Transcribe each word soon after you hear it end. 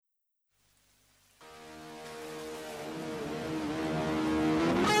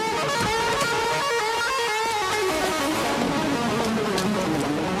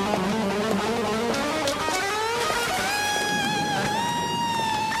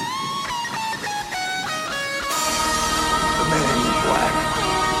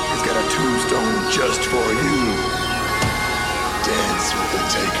just for you. Dance with the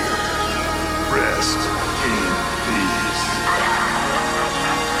Taker. Rest in peace.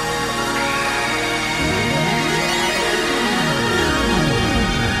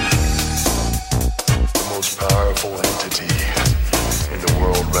 The most powerful entity in the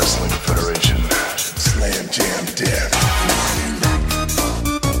World Wrestling Federation. Slam Jam Death.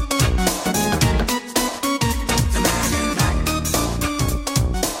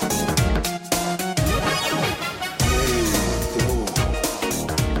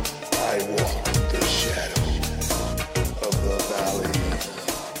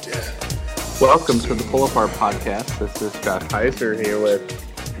 Welcome to the Pull Apart Podcast. This is Josh Heiser here with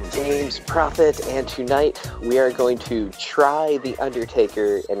James Prophet, and tonight we are going to try the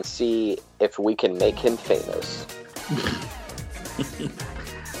Undertaker and see if we can make him famous.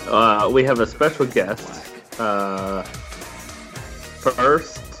 We have a special guest,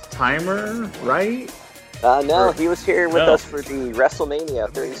 first timer, right? No, he was here with us for the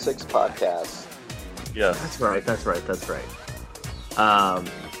WrestleMania 36 podcast. Yeah, that's right.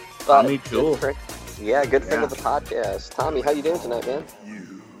 Tommy Jewell. Good friend of the podcast. Tommy, how you doing tonight, man?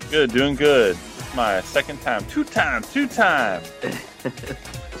 Good, doing good. My second time. Two time.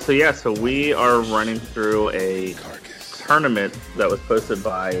 So we are running through a tournament that was posted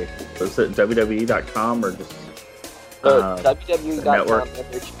by, was it WWE.com or just WWE.com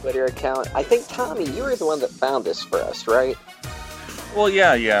and their Twitter account. I think, Tommy, you were the one that found this for us, right? Well,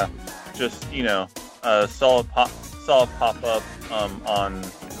 yeah. Just, saw it pop up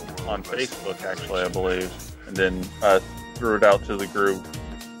on Facebook, actually, I believe, and then threw it out to the group.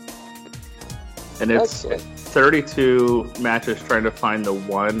 And it's 32 matches trying to find the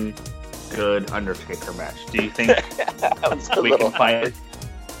one good Undertaker match. Do you think we can find it?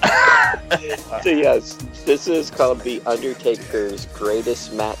 So yes, this is called the Undertaker's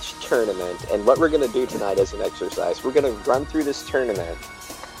Greatest Match Tournament, and what we're going to do tonight as an exercise, we're going to run through this tournament.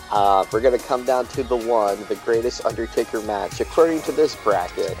 We're going to come down to the greatest Undertaker match according to this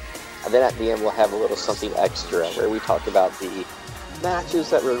bracket. And then at the end, we'll have a little something extra where we talk about the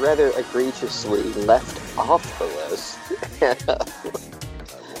matches that were rather egregiously left off the list.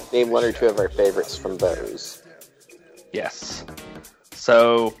 Name one or two of our favorites from those. Yes.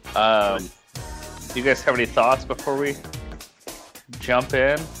 So, do you guys have any thoughts before we jump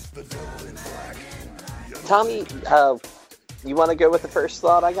in? Tommy, you want to go with the first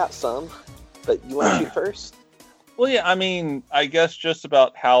thought? I got some, but you want to shoot first? Well, yeah, I guess just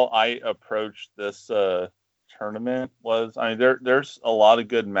about how I approached this tournament was, there's a lot of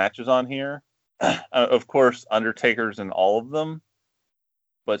good matches on here. Of course, Undertaker's in all of them.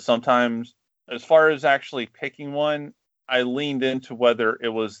 But sometimes, as far as actually picking one, I leaned into whether it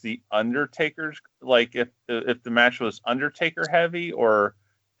was the Undertaker's, like if the match was Undertaker heavy or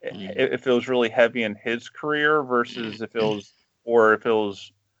if it was really heavy in his career versus if it was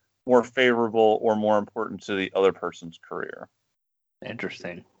more favorable or more important to the other person's career.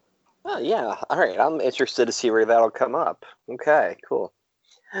 Interesting. Oh, yeah. All right. I'm interested to see where that'll come up. Okay, cool.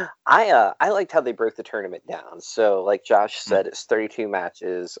 I liked how they broke the tournament down. So, like Josh said, it's 32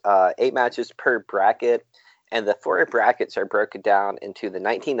 matches, 8 matches per bracket, and the 4 brackets are broken down into the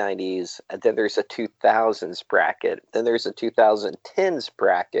 1990s, and then there's a 2000s bracket, then there's a 2010s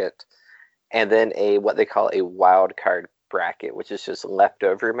bracket, and then what they call a wild card bracket, which is just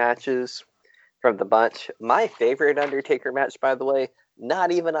leftover matches from the bunch. My favorite Undertaker match, by the way,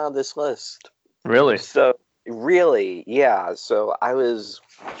 not even on this list. Really? So, really, yeah. So I was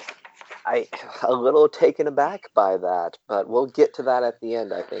a little taken aback by that, but we'll get to that at the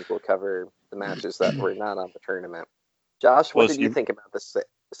end. I think we'll cover the matches that were not on the tournament. Josh, what did you think about this?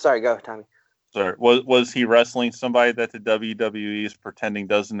 Sorry, go, Tommy. Sorry, was he wrestling somebody that the WWE is pretending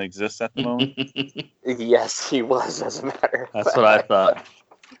doesn't exist at the moment? Yes, he was, as a matter of fact. That's what I thought.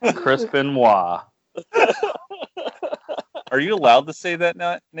 Chris Benoit. Are you allowed to say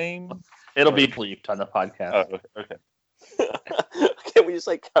that name? It'll be bleeped on the podcast. Oh, okay. Can we just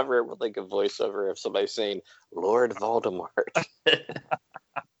cover it with a voiceover of somebody saying Lord Voldemort?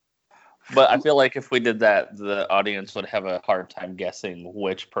 But I feel like if we did that, the audience would have a hard time guessing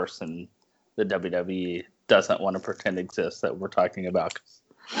which person the WWE doesn't want to pretend exists that we're talking about.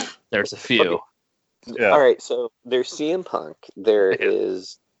 There's a few. Okay. Yeah. All right, so there's CM Punk. There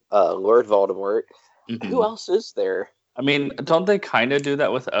is Lord Voldemort. Mm-hmm. Who else is there? I mean, don't they kind of do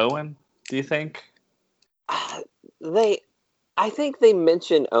that with Owen? Do you think? I think they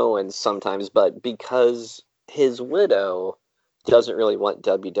mention Owen sometimes, but because his widow doesn't really want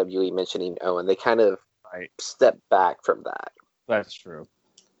WWE mentioning Owen, they kind of step back from that. That's true.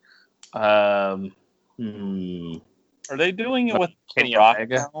 Are they doing it with Kenny Rock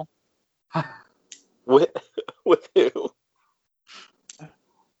Omega? now? With with who?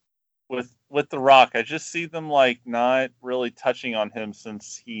 With The Rock. I just see them like not really touching on him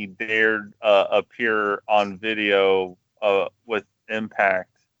since he dared appear on video with Impact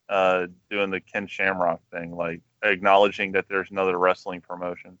doing the Ken Shamrock thing, like acknowledging that there's another wrestling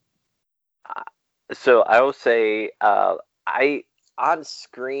promotion. So I will say, I on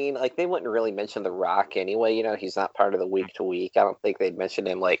screen, like they wouldn't really mention The Rock anyway. You know, he's not part of the week to week. I don't think they'd mention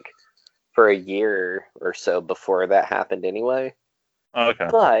him like for a year or so before that happened anyway.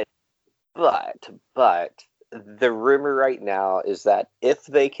 Okay. But the rumor right now is that if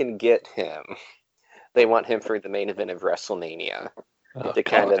they can get him, they want him for the main event of WrestleMania to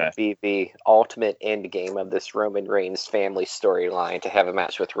kind of be the ultimate end game of this Roman Reigns family storyline, to have a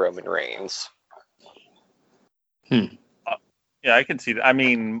match with Roman Reigns. Yeah, I can see that. I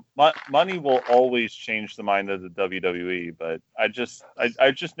mean, money will always change the mind of the WWE, but I just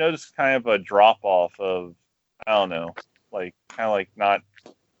noticed kind of a drop off of, I don't know, like kind of like not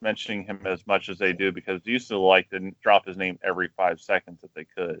mentioning him as much as they do, because they used to like to drop his name every 5 seconds if they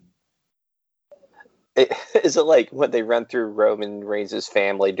could. Is it like when they run through Roman Reigns'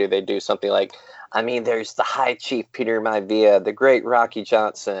 family, do they do something like, I mean, there's the High Chief Peter Maivia, the Great Rocky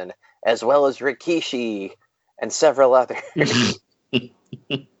Johnson, as well as Rikishi, and several others. You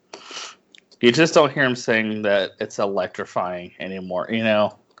just don't hear him saying that it's electrifying anymore, you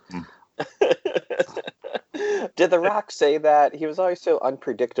know? Did The Rock say that? He was always so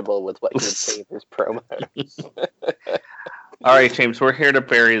unpredictable with what he would say in his promos. All right, James, we're here to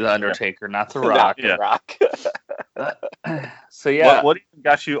bury the Undertaker, not The Rock. Not The Rock. So, yeah. What even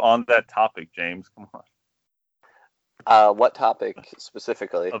got you on that topic, James? Come on. What topic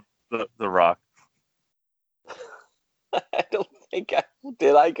specifically? The Rock. I don't think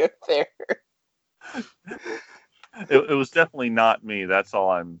did I go there? It was definitely not me. That's all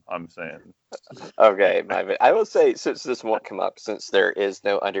I'm saying. Okay, I will say, since this won't come up, since there is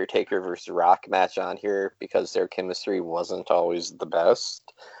no Undertaker versus Rock match on here because their chemistry wasn't always the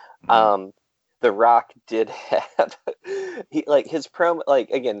best. Mm-hmm. The Rock did have his promo. Like,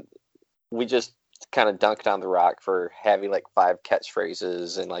 again, we just kind of dunked on The Rock for having like 5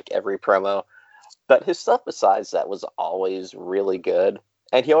 catchphrases in like every promo. But his stuff besides that was always really good.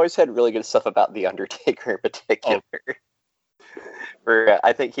 And he always had really good stuff about The Undertaker in particular. Where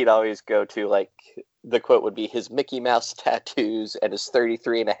I think he'd always go to, like, the quote would be his Mickey Mouse tattoos and his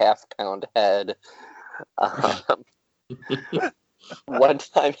 33.5-pound head. One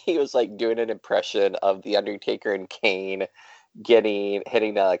time he was, like, doing an impression of The Undertaker and Kane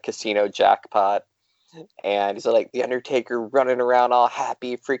hitting a casino jackpot. And he's like, The Undertaker running around all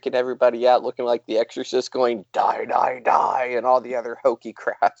happy, freaking everybody out, looking like The Exorcist, going, die, die, die, and all the other hokey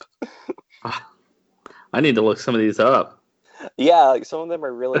crap. I need to look some of these up. Yeah, like some of them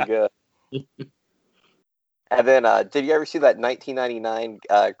are really good. And then, did you ever see that 1999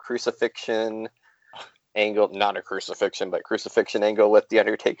 crucifixion angle? Not a crucifixion, but crucifixion angle with The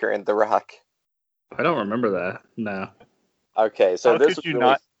Undertaker and The Rock? I don't remember that. No. Okay, so this was really...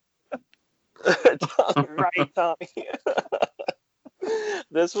 not. Right, Tommy.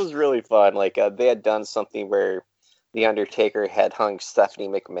 This was really fun. Like, they had done something where The Undertaker had hung Stephanie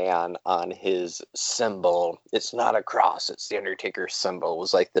McMahon on his symbol. It's not a cross, it's The Undertaker's symbol,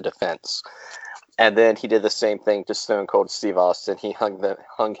 was like the defense. And then he did the same thing to Stone Cold Steve Austin. He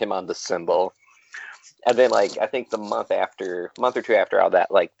hung him on the symbol. And then, like, I think the month or two after all that,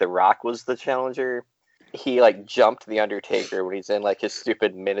 like, The Rock was the challenger. He, like, jumped The Undertaker when he's in, like, his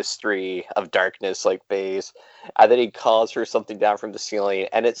stupid Ministry of Darkness, like, phase. And then he calls for something down from the ceiling.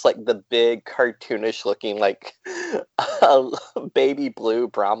 And it's, like, the big, cartoonish looking, like, baby blue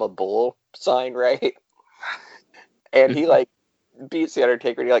Brahma bull sign, right? And he, like, beats The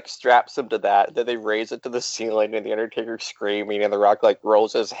Undertaker and he, like, straps him to that. Then they raise it to the ceiling and The Undertaker's screaming. And The Rock, like,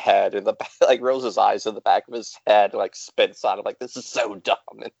 rolls his head in the back, like, rolls his eyes in the back of his head and, like, spits on him. Like, this is so dumb.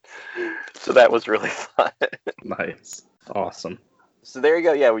 And so that was really fun. Nice. Awesome. So there you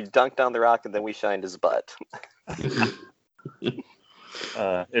go. Yeah, we dunked on The Rock and then we shined his butt.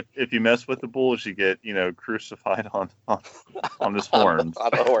 If you mess with the bulls, you get, crucified on his horns. on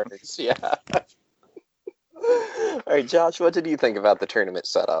the horns, yeah. All right, Josh, what did you think about the tournament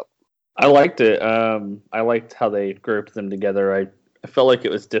setup? I liked it. I liked how they grouped them together. I felt like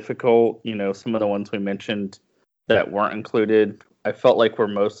it was difficult. Some of the ones we mentioned that weren't included, I felt like were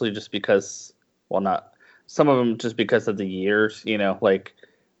mostly just because, well, not some of them just because of the years. Like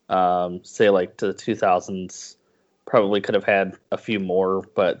say like to the 2000s, probably could have had a few more,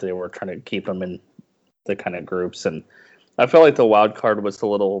 but they were trying to keep them in the kind of groups. And I felt like the wild card was a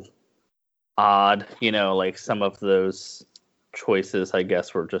little odd, like some of those choices, I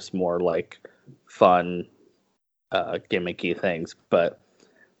guess, were just more like fun, gimmicky things, but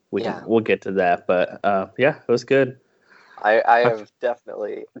we'll get to that. But yeah, it was good. I have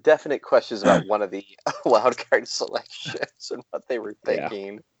definite questions about one of the wild card selections and what they were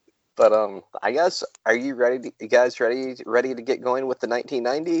thinking. Yeah. But I guess, are you ready? You guys ready to get going with the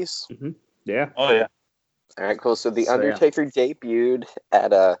 1990s? Mm-hmm. Yeah. Oh yeah. All right, cool. So the Undertaker debuted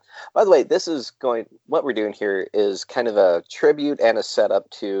at a. By the way, what we're doing here is kind of a tribute and a setup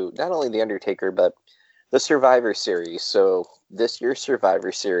to not only the Undertaker but the Survivor Series. So this year's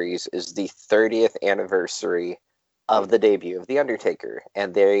Survivor Series is the 30th anniversary of the debut of the Undertaker,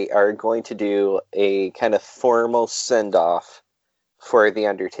 and they are going to do a kind of formal send-off for the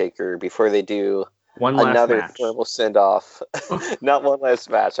Undertaker before they do another formal send-off. Not one last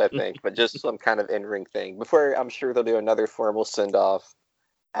match, I think, but just some kind of in-ring thing. Before, I'm sure they'll do another formal send-off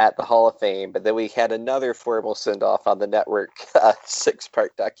at the Hall of Fame, but then we had another formal send-off on the network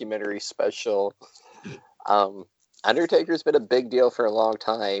 6-part documentary special. Undertaker's been a big deal for a long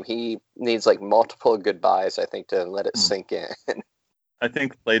time. He needs like multiple goodbyes, I think, to let it sink in. I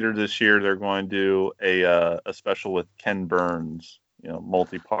think later this year they're going to do a special with Ken Burns,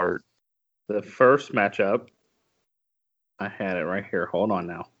 multi-part. The first matchup, I had it right here. Hold on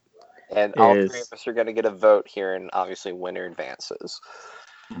now. And all three of us are going to get a vote here, and obviously winner advances.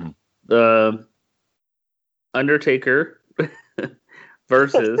 The Undertaker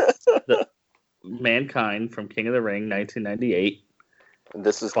versus the Mankind from King of the Ring, 1998.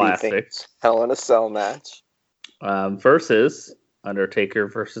 This is classic the Hell in a Cell match. Versus Undertaker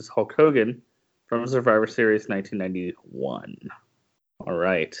versus Hulk Hogan from Survivor Series 1991. All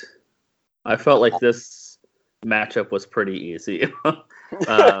right. I felt like this matchup was pretty easy.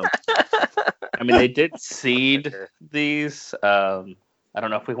 I mean, they did seed these. I don't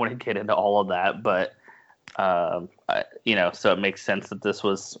know if we want to get into all of that, but so it makes sense that this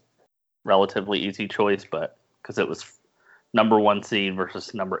was relatively easy choice, but because it was number 1 seed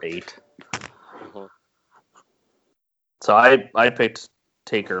versus number 8. Mm-hmm. So I picked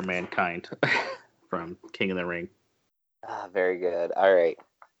Taker Mankind from King of the Ring. Very good. All right.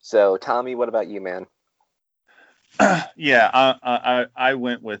 So Tommy, what about you, man? Yeah, I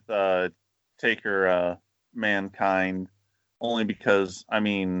went with Taker Mankind only because, I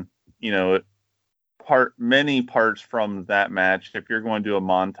mean, many parts from that match, if you're going to do a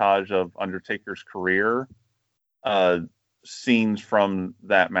montage of Undertaker's career, scenes from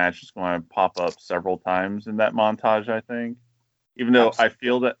that match is going to pop up several times in that montage, I think. Even though I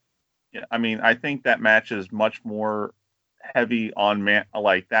feel that, I think that match is much more heavy on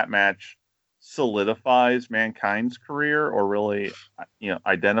that match solidifies Mankind's career or really,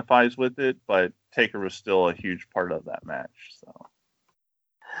 identifies with it, but Taker was still a huge part of that match, so.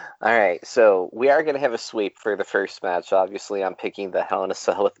 All right, so we are going to have a sweep for the first match. Obviously, I'm picking the Hell in a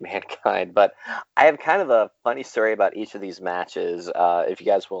Cell with Mankind, but I have kind of a funny story about each of these matches, if you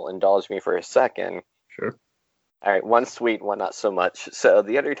guys will indulge me for a second. Sure. All right, one sweet, one not so much. So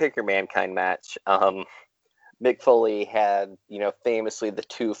the Undertaker-Mankind match, Mick Foley had, famously the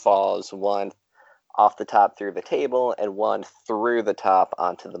 2 falls, one off the top through the table and one through the top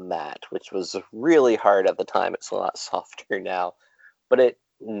onto the mat, which was really hard at the time. It's a lot softer now, but it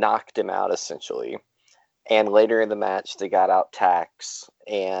knocked him out essentially. And later in the match they got out tacks,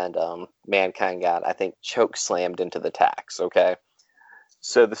 and Mankind got, I think, choke slammed into the tacks. Okay,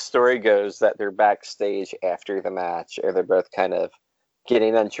 so the story goes that they're backstage after the match, or they're both kind of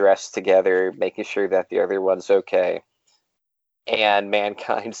getting undressed together, making sure that the other one's okay. And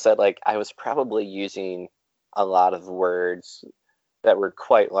Mankind said, I was probably using a lot of words that were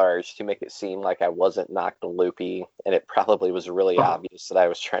quite large to make it seem like I wasn't knocked loopy, and it probably was really obvious that I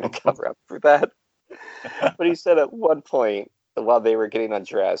was trying to cover up for that. But he said at one point, while they were getting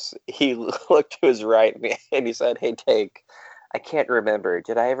undressed, he looked to his right and he said, "Hey, Take, I can't remember.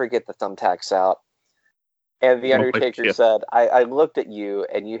 Did I ever get the thumbtacks out?" And the Undertaker said, I looked at you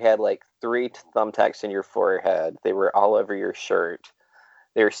and you had 3 thumbtacks in your forehead. They were all over your shirt.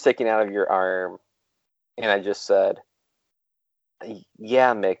 They were sticking out of your arm. And I just said,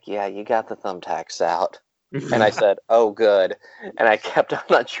 "Yeah, Mick, yeah, you got the thumbtacks out." And I said, "Oh, good." And I kept on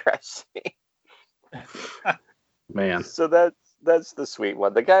undressing. Man. So that's the sweet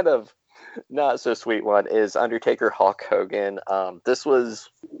one. The kind of not so sweet one is Undertaker Hulk Hogan. This was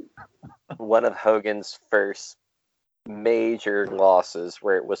one of Hogan's first major losses,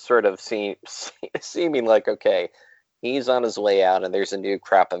 where it was sort of seeming like, okay, he's on his way out and there's a new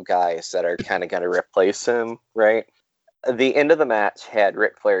crop of guys that are kind of going to replace him, right? The end of the match had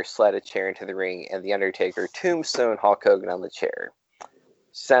Ric Flair slide a chair into the ring and the Undertaker tombstone Hulk Hogan on the chair.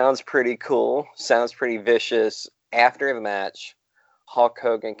 Sounds pretty cool. Sounds pretty vicious. After the match, Hulk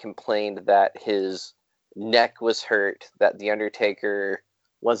Hogan complained that his neck was hurt, that The Undertaker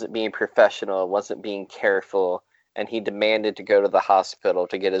wasn't being professional, wasn't being careful, and he demanded to go to the hospital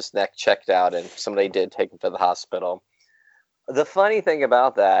to get his neck checked out, and somebody did take him to the hospital. The funny thing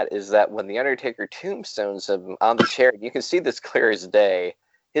about that is that when The Undertaker tombstones him on the chair, you can see this clear as day,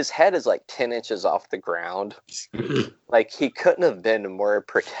 his head is like 10 inches off the ground. Like, he couldn't have been more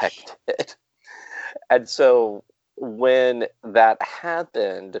protected. And so when that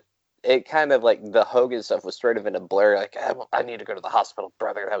happened, it kind of like the Hogan stuff was sort of in a blur. Like, I need to go to the hospital,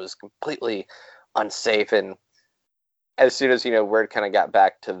 brother. That was completely unsafe. And as soon as, word kind of got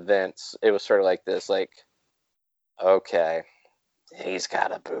back to Vince, it was sort of like this, like, okay, he's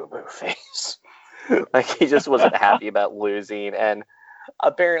got a boo-boo face. Like, he just wasn't happy about losing. And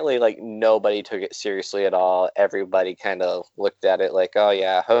apparently, like, nobody took it seriously at all. Everybody kind of looked at it like, oh,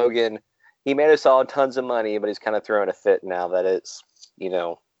 yeah, Hogan, he made us all tons of money, but he's kind of throwing a fit now that it's,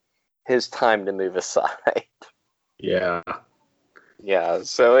 his time to move aside. Yeah. Yeah,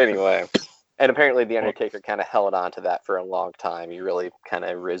 so anyway. And apparently The Undertaker kind of held on to that for a long time. He really kind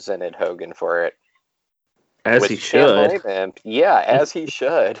of resented Hogan for it. As he should. Yeah, as he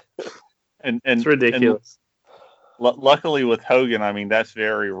should. And it's ridiculous. Luckily with Hogan, I mean, that's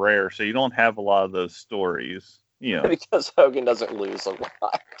very rare, so you don't have a lot of those stories. Because Hogan doesn't lose a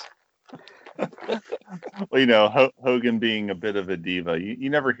lot. Well, Hogan being a bit of a diva, you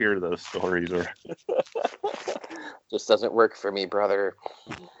never hear those stories. Or just doesn't work for me, brother.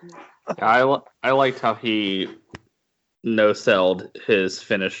 I liked how he no-selled his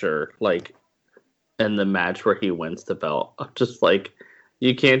finisher, like, in the match where he wins the belt. Just like,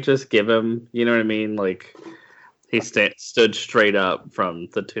 you can't just give him, you know what I mean? Like, he stood straight up from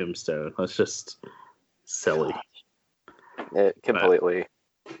the tombstone. That's just silly. Completely.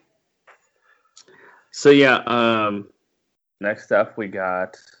 So yeah, next up we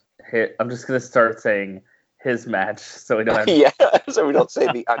got I'm just gonna start saying his match, so we don't have so we don't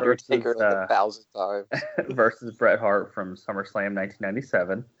say The Undertaker like 1,000 times. Versus Bret Hart from SummerSlam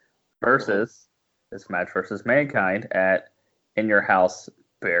 1997 versus this match versus Mankind at In Your House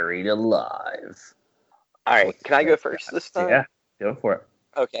Buried Alive. All right, can I go first this time? Yeah, go for it.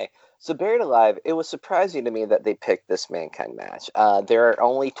 Okay. So Buried Alive, it was surprising to me that they picked this Mankind match. There are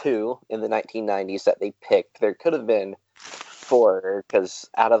only 2 in the 1990s that they picked. There could have been 4, because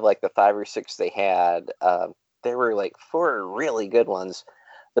out of like the 5 or 6 they had, there were like 4 really good ones.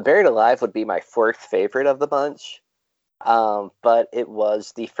 The Buried Alive would be my 4th favorite of the bunch, but it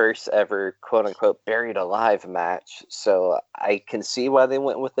was the first ever quote-unquote Buried Alive match, so I can see why they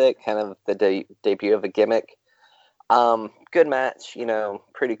went with it, kind of the debut of a gimmick. Good match,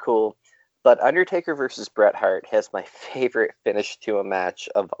 pretty cool. But Undertaker versus Bret Hart has my favorite finish to a match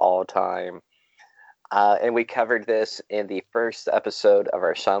of all time. And we covered this in the first episode of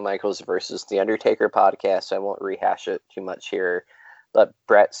our Shawn Michaels versus The Undertaker podcast, so I won't rehash it too much here. But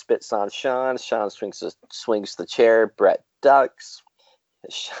Bret spits on Shawn. Shawn swings the chair. Bret ducks.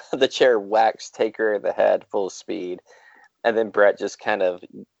 The chair whacks Taker in the head full speed. And then Bret just kind of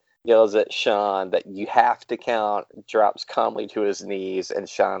yells at Shawn that you have to count, drops calmly to his knees, and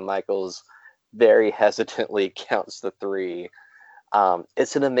Shawn Michaels very hesitantly counts the 3.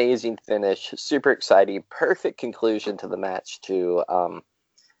 It's an amazing finish, super exciting, perfect conclusion to the match too. And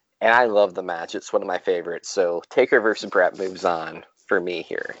I love the match. It's one of my favorites. So Taker versus Bret moves on for me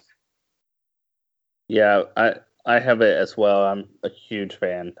here. Yeah, I have it as well. I'm a huge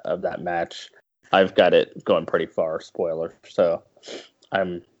fan of that match. I've got it going pretty far, spoiler. So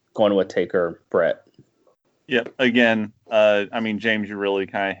I'm going with Taker, Bret. Yeah, again, I mean, James, you really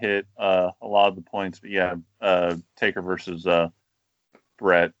kind of hit a lot of the points. But yeah, Taker versus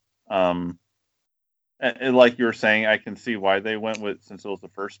Bret. And like you were saying, I can see why they went with, since it was the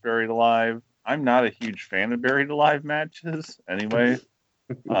first Buried Alive. I'm not a huge fan of Buried Alive matches anyway.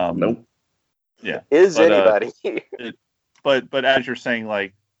 Nope. Yeah. Anybody? But as you're saying,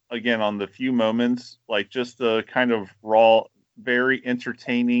 like, again, on the few moments, like just the kind of raw, very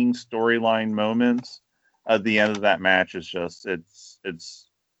entertaining storyline moments at the end of that match is just, it's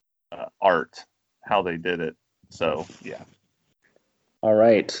art, how they did it. So, yeah. All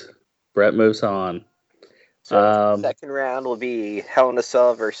right. Bret moves on. So second round will be Hell in a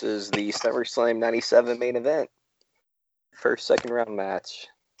Cell versus the SummerSlam 97 main event. First second round match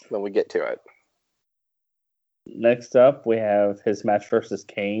when we get to it. Next up, we have his match versus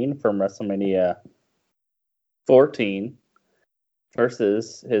Kane from WrestleMania 14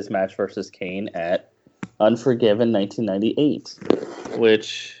 versus his match versus Kane at Unforgiven 1998,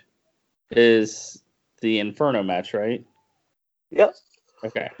 which is the Inferno match, right? Yep.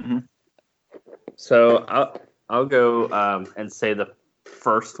 Okay. Mm-hmm. So I'll go and say the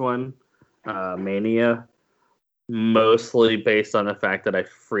first one, Mania, mostly based on the fact that I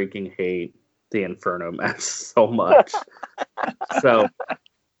freaking hate the Inferno match so much. So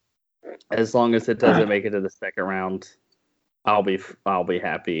as long as it doesn't make it to the second round, I'll be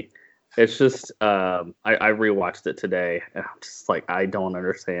happy. It's just I rewatched it today, and I'm just like, I don't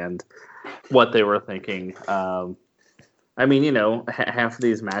understand what they were thinking. I mean, you know, half of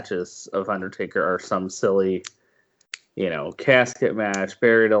these matches of Undertaker are some silly, you know, casket match,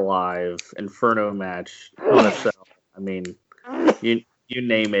 buried alive, Inferno match, on a cell. I mean, you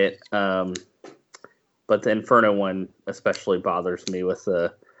name it. But the Inferno one especially bothers me with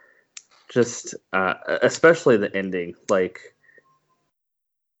the just especially the ending. Like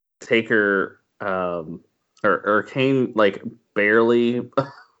Taker or Kane like barely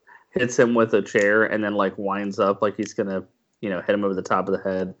hits him with a chair and then like winds up like he's gonna, you know, hit him over the top of the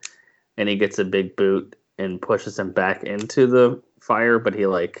head, and he gets a big boot and pushes him back into the fire, but he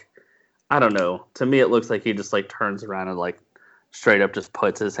like, I don't know. To me, it looks like he just like turns around and like straight up just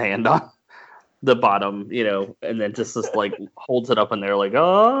puts his hand on the bottom, you know, and then just like holds it up in there like,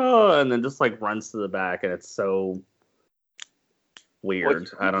 oh, and then just like runs to the back, and it's so weird.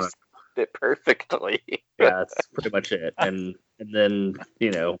 I don't know. It perfectly. Yeah, that's pretty much it. And then,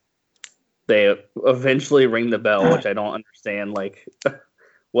 you know, they eventually ring the bell, which I don't understand. Like,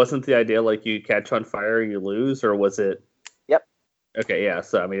 wasn't the idea like you catch on fire, you lose, or was it? Yep. Okay, yeah.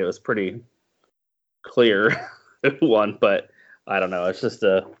 So I mean, it was pretty clear who won, but I don't know. It's just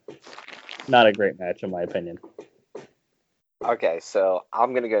not a great match in my opinion. Okay, so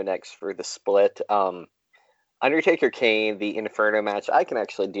I'm gonna go next for the split. Undertaker Kane, the Inferno match. I can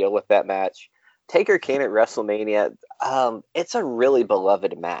actually deal with that match. Taker Kane at WrestleMania. It's a really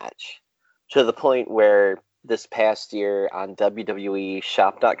beloved match to the point where this past year on WWE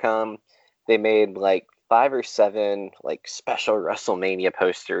Shop.com, they made like 5 or 7 like special WrestleMania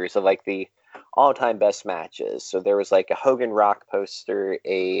posters of like the all-time best matches. So there was like a Hogan Rock poster,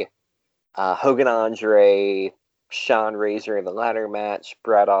 a Hogan Andre, Shawn Razor in the ladder match,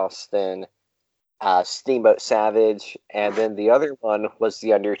 Brett Austin, Steamboat Savage, and then the other one was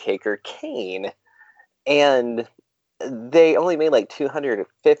the Undertaker Kane. And they only made like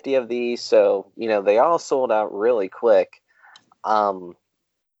 250 of these, so you know they all sold out really quick. I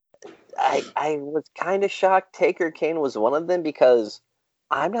was kind of shocked Taker Kane was one of them because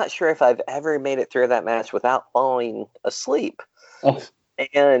I'm not sure if I've ever made it through that match without falling asleep. Oh.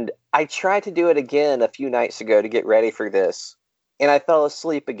 And I tried to do it again a few nights ago to get ready for this, and I fell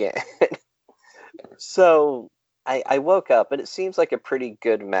asleep again. So I woke up, and it seems like a pretty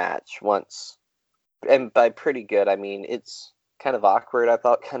good match once. And by pretty good, I mean it's kind of awkward. I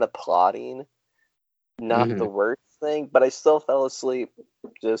thought kind of plotting, not the worst thing, but I still fell asleep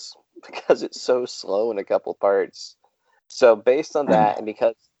just because it's so slow in a couple parts. So based on that, and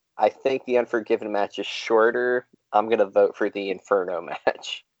because I think the Unforgiven match is shorter, I'm going to vote for the Inferno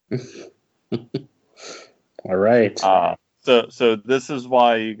match. All right. So this is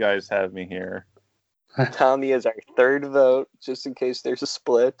why you guys have me here. Tommy is our third vote, just in case there's a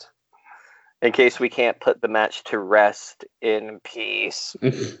split. In case we can't put the match to rest in peace.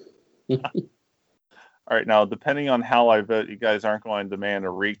 All right, now, depending on how I vote, you guys aren't going to demand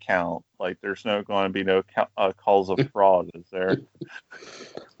a recount. Like, there's going to be no calls of fraud, is there?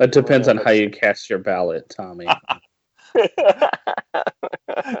 It depends on how you cast your ballot, Tommy.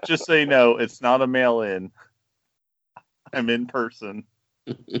 Just so you know, it's not a mail-in. I'm in person.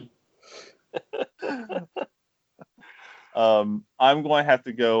 I'm going to have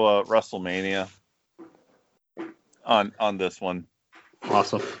to go WrestleMania on this one.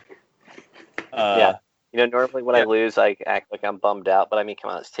 Awesome. Yeah. You know, normally when I lose, I act like I'm bummed out. But I mean,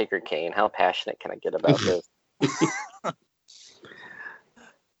 come on, it's Taker Kane. How passionate can I get about this?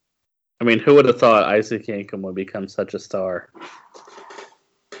 I mean, who would have thought Isaac Yankem would become such a star?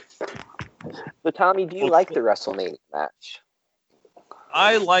 So, Tommy, do you like the WrestleMania match?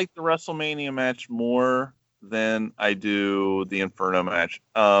 I like the WrestleMania match more than I do the Inferno match.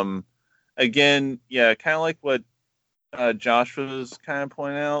 Again, yeah, kind of like what Josh was kind of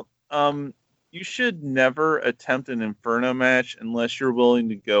pointing out. You should never attempt an Inferno match unless you're willing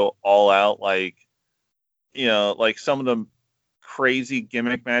to go all out, like, you know, like some of the crazy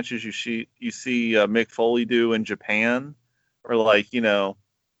gimmick matches you see Mick Foley do in Japan, or like, you know,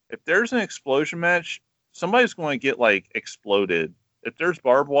 if there's an explosion match, somebody's going to get like exploded. If there's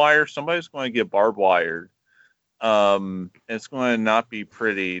barbed wire, somebody's going to get barbed wired. It's going to not be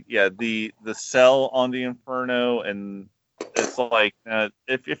pretty. Yeah, the sell on the Inferno, and it's like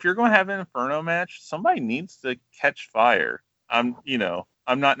if you're going to have an Inferno match, somebody needs to catch fire. I'm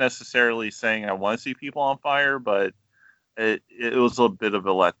not necessarily saying I want to see people on fire, but it was a bit of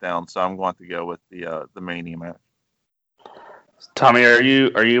a letdown. So I'm going to go with the Mania match. Tommy, are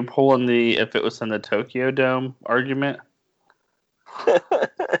you pulling the if it was in the Tokyo Dome argument?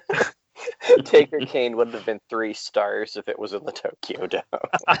 Taker Kane would have been 3 stars if it was in the Tokyo Dome.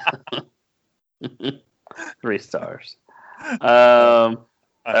 3 stars.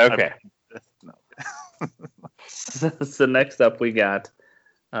 Okay. So next up we got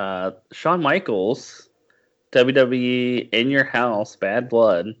Shawn Michaels, WWE In Your House, Bad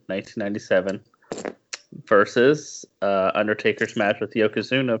Blood, 1997, versus Undertaker's match with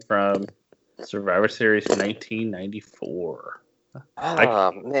Yokozuna from Survivor Series 1994.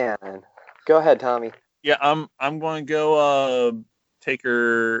 Oh man, go ahead, Tommy. Yeah, I'm going to go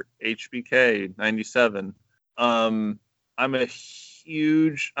Taker HBK 97. I'm a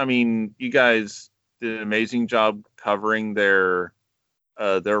huge. I mean, you guys did an amazing job covering their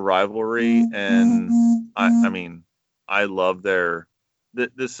rivalry, and I mean, I love their.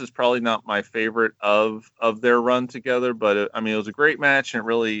 This is probably not my favorite of their run together, but it was a great match, and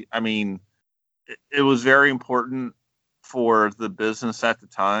really, it was very important for the business at the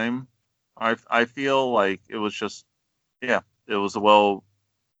time. I feel like it was just, it was a well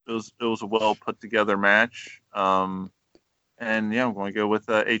put together match. And I'm going to go with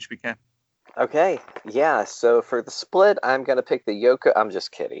HBK. Okay, yeah. So for the split, I'm gonna pick the Yoko. I'm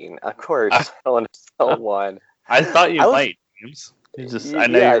just kidding. Of course, Hell in a Cell won. I thought you might, James. I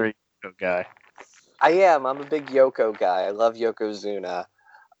know you're a Yoko guy. I am. I'm a big Yoko guy. I love Yokozuna.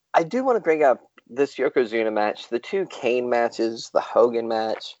 I do want to bring up this Yokozuna match, the 2 Kane matches, the Hogan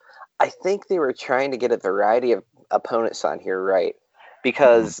match. I think they were trying to get a variety of opponents on here, right?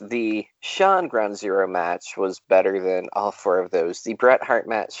 Because the Shawn Ground Zero match was better than all 4 of those. The Bret Hart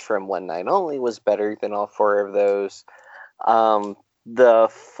match from One Night Only was better than all 4 of those. The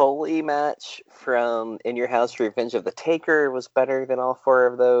Foley match from In Your House, Revenge of the Taker was better than all 4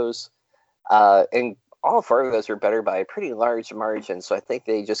 of those. And all 4 of those were better by a pretty large margin. So I think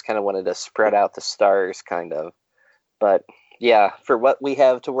they just kind of wanted to spread out the stars, kind of. But yeah, for what we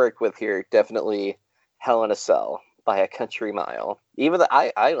have to work with here, definitely Hell in a Cell by a country mile. Even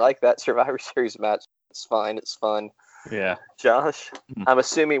I like that Survivor Series match. It's fine. It's fun. Yeah. Josh, I'm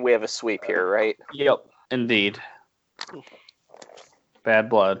assuming we have a sweep here, right? Yep, indeed. Bad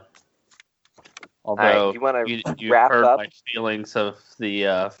Blood. Although right, you want to you wrap heard up? my feelings of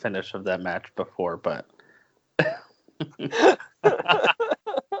the finish of that match before, but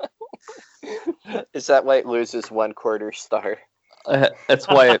Is that why it loses 1/4 star? that's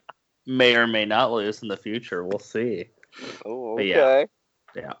why it may or may not lose in the future. We'll see. Oh, But okay.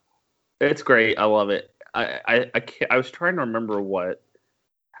 yeah, it's great. I love it. I was trying to remember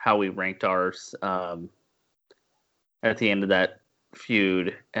how we ranked ours at the end of that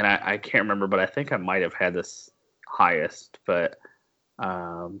feud, and I can't remember, but I think I might have had this highest, but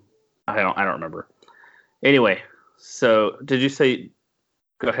I don't remember. Anyway, so did you say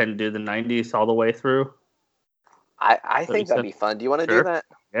go ahead and do the 90s all the way through? I think that'd be fun. Do you want to do that?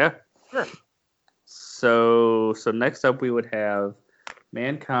 Yeah. Sure. So next up we would have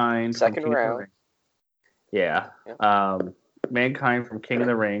Mankind Second from King round. of the Ring. Yeah. Mankind from King of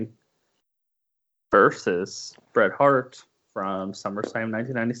the Ring versus Bret Hart from SummerSlam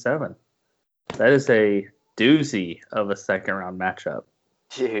 1997. That is a doozy of a second round matchup.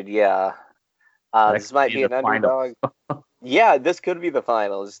 Dude, yeah. This might be an underdog. Yeah, this could be the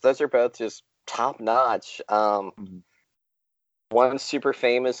finals. Those are both just top notch. One's super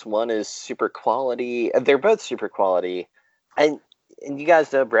famous, one is super quality. They're both super quality. And you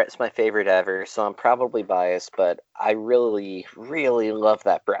guys know Bret's my favorite ever, so I'm probably biased, but I really, really love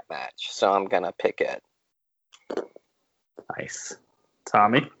that Bret match, so I'm going to pick it. Nice.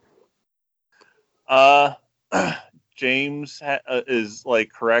 Tommy? James is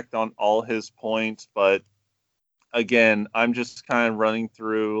correct on all his points, but again, I'm just kind of running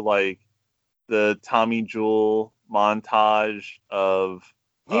through the Tommy Jewell montage of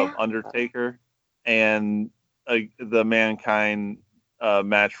Undertaker and the Mankind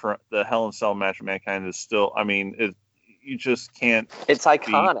match for the Hell in a Cell match of Mankind is still. You just can't. It's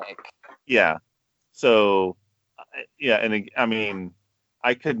iconic. Yeah. So, yeah, and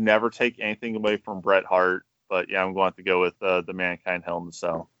I could never take anything away from Bret Hart, but yeah, I'm going to go with the Mankind Hell in a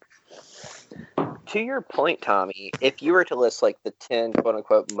Cell. To your point, Tommy, if you were to list the 10 quote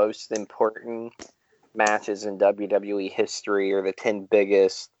unquote most important matches in WWE history, or the 10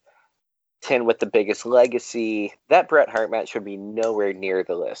 biggest, 10 with the biggest legacy, that Bret Hart match would be nowhere near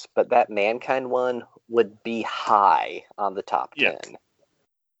the list, but that Mankind one would be high on the top 10.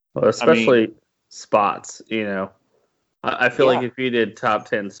 Well, especially spots, I feel like if you did top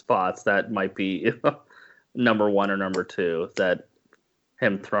 10 spots, that might be number 1 or number 2. That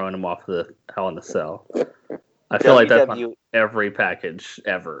him throwing him off the Hell in a Cell. I feel like that's on every package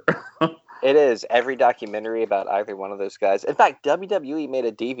ever. It is. Every documentary about either one of those guys. In fact, WWE made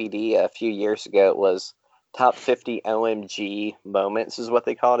a DVD a few years ago. It was Top 50 OMG Moments is what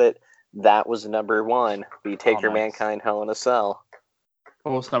they called it. That was number 1. The Taker Mankind Hell in a Cell.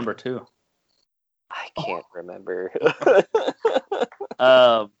 What was number 2? I can't remember.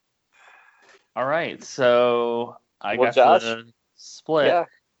 All right, so I got Josh, the split. Yeah,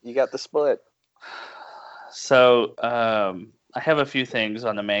 you got the split. So I have a few things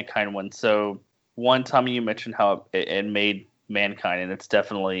on the Mankind one. So one, Tommy, you mentioned how it made Mankind, and it's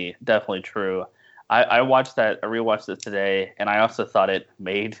definitely true. I rewatched it today, and I also thought it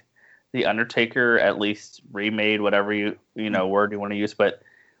made the Undertaker, at least remade, whatever you word you want to use. But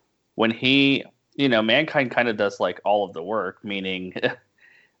when he, Mankind kind of does like all of the work, meaning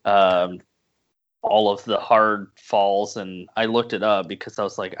all of the hard falls. And I looked it up because I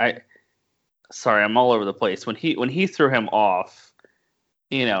was like, I'm all over the place. When he threw him off,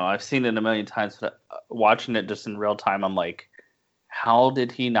 I've seen it a million times, but watching it just in real time, I'm like, how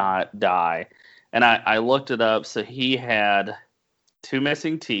did he not die? And I looked it up. So he had 2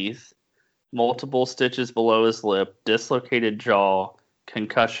 missing teeth, multiple stitches below his lip, dislocated jaw,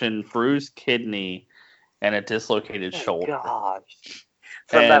 concussion, bruised kidney, and a dislocated shoulder. Gosh.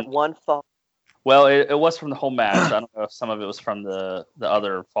 From that one fall. Well, it was from the whole match. I don't know if some of it was from the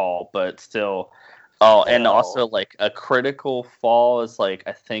other fall, but still. Oh, and also like a critical fall is like,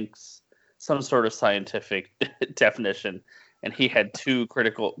 I think some sort of scientific definition. And he had 2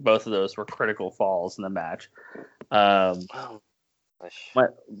 critical, both of those were critical falls in the match. But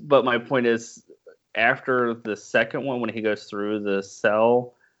my point is, after the second one, when he goes through the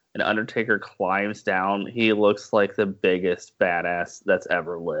cell and Undertaker climbs down, he looks like the biggest badass that's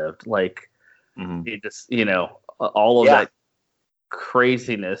ever lived. Like, he just, all of that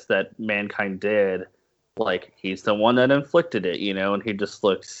craziness that Mankind did, like, he's the one that inflicted it, and he just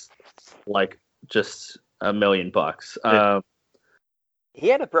looks like just $1 million. He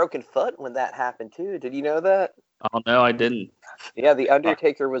had a broken foot when that happened too. Did you know that? Oh no, I didn't. Yeah, the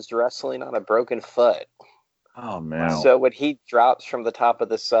Undertaker was wrestling on a broken foot. Oh man! So when he drops from the top of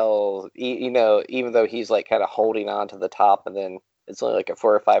the cell, even though he's like kind of holding on to the top, and then it's only like a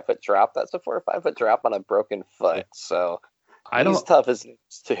 4 or 5 foot drop. That's a 4 or 5 foot drop on a broken foot. So he's tough as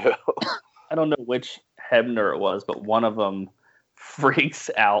nails too. I don't know which Hebner it was, but one of them freaks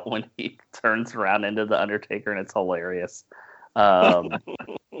out when he turns around into the Undertaker, and it's hilarious. But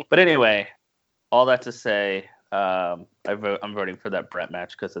anyway, all that to say, I'm voting for that Brett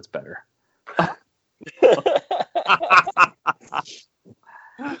match because it's better.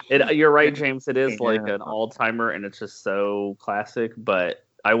 You're right, James. It is like an all-timer, and it's just so classic. But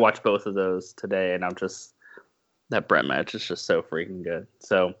I watched both of those today, and that Brett match is just so freaking good.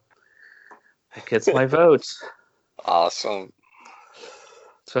 So it gets my vote. Awesome.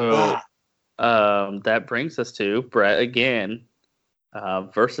 So that brings us to Brett again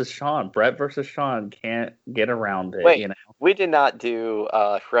versus Shawn. Brett versus Shawn, can't get around it. Wait, we did not do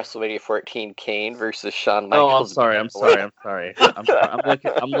WrestleMania 14 Kane versus Shawn Michaels. Oh, I'm sorry.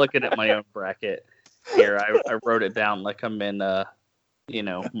 I'm looking at my own bracket here. I wrote it down like I'm in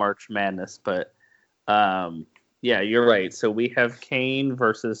March Madness, but yeah, you're right. So we have Kane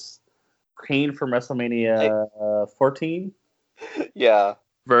from WrestleMania 14. Yeah.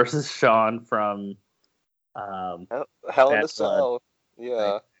 Versus Shawn from Hell in a Cell.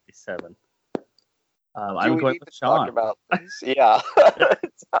 Yeah. 97. I'm going with Shawn. Talk about this. Yeah. I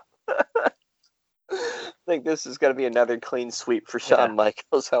think this is going to be another clean sweep for Shawn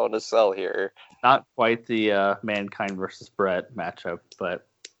Michaels Hell in a Cell here. Not quite the Mankind versus Brett matchup, but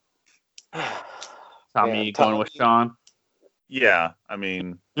Tommy, you going with Shawn? Yeah, I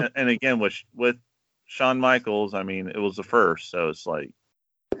mean, and again with Shawn Michaels, I mean, it was the first, so it's like.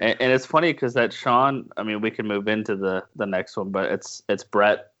 And it's funny because that Shawn, I mean, we can move into the next one, but it's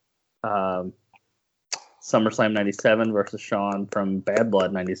Brett SummerSlam 97 versus Shawn from Bad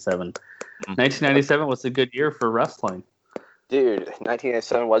Blood 97. 1997 was a good year for wrestling. Dude,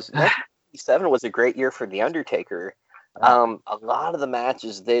 1997 was a great year for The Undertaker. A lot of the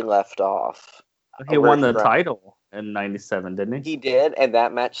matches they left off. He won the title in 97, didn't he? He did, and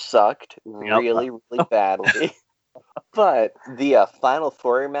that match sucked really, really badly. But the Final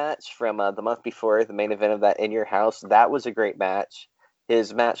Four match from the month before, the main event of that In Your House, that was a great match.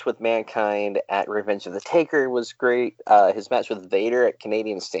 His match with Mankind at Revenge of the Taker was great. His match with Vader at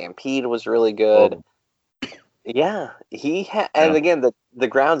Canadian Stampede was really good. Yeah, and again, the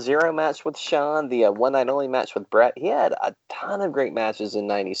Ground Zero match with Shawn, the One Night Only match with Brett, he had a ton of great matches in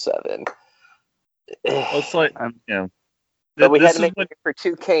 97. Well, it's like, But we had this to is make what it for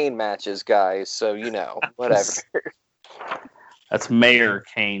 2 Kane matches, guys. So whatever. That's Mayor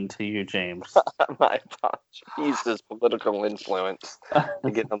Kane to you, James. My apologies. He's his political influence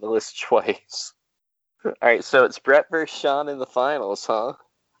to get on the list twice. All right, so it's Brett versus Sean in the finals, huh?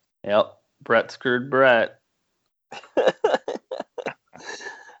 Yep. Brett screwed Brett. What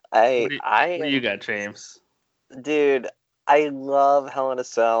do you got, James? Dude, I love Hell in a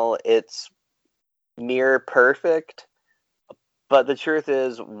Cell. It's near perfect, but the truth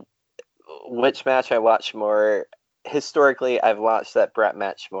is, which match I watch more? Historically, I've watched that Brett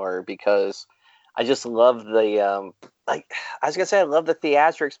match more because I just love the I was gonna say I love the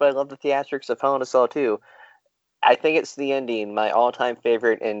theatrics, but I love the theatrics of Hell in a Cell too. I think it's the ending. My all-time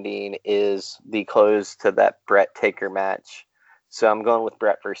favorite ending is the close to that Brett Taker match. So I'm going with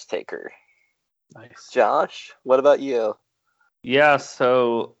Brett versus Taker. Nice. Josh, what about you? Yeah,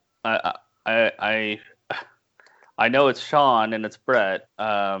 so I know it's Sean and it's Brett,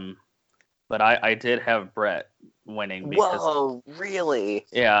 but I did have Brett winning because Whoa, really?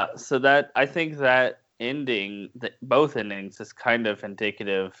 yeah. So that I think that ending, both endings, is kind of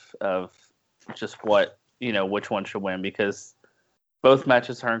indicative of just what which one should win because both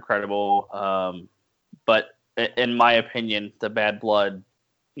matches are incredible. But in my opinion, the Bad Blood,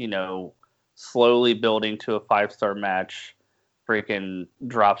 slowly building to a 5-star match, freaking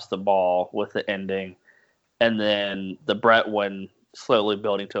drops the ball with the ending, and then the Brett one slowly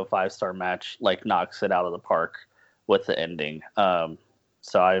building to a 5-star match knocks it out of the park with the ending. So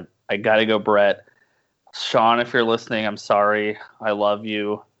I gotta go Brett. Sean, if you're listening, I'm sorry. I love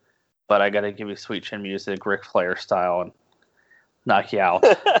you, but I gotta give you Sweet Chin Music, Ric Flair style, and knock you out.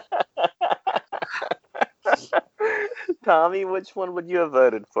 Tommy, which one would you have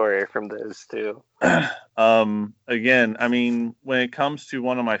voted for from those two? Again, I mean, when it comes to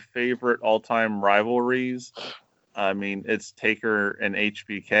one of my favorite all-time rivalries, I mean, it's Taker and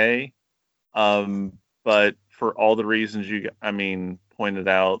HBK. But for all the reasons pointed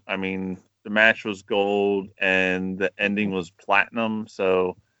out, I mean, the match was gold and the ending was platinum.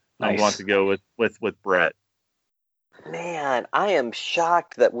 So Nice. I want to go with Brett. Man, I am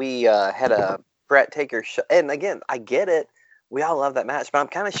shocked that we had a Brett Taker and again, I get it. We all love that match, but I'm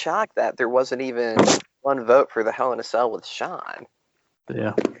kind of shocked that there wasn't even one vote for the Hell in a Cell with Sean.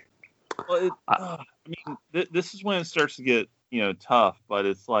 Yeah. Well, this is when it starts to get tough. But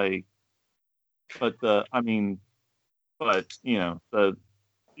it's like, you're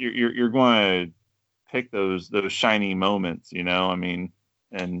going to pick those shiny moments, I mean,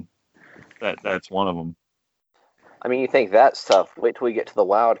 and that's one of them. I mean, you think that's tough. Wait till we get to the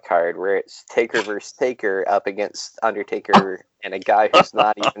wild card where it's Taker versus Taker up against Undertaker and a guy who's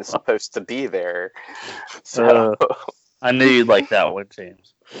not even supposed to be there. So I knew you'd like that one,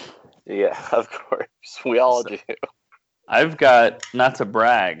 James. Yeah, of course. We all do. I've got, not to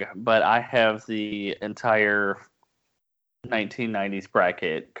brag, but I have the entire 1990s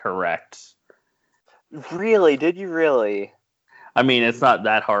bracket correct. Really? Did you really? I mean, it's not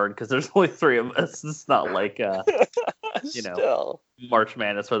that hard because there's only 3 of us. It's not like, Still. March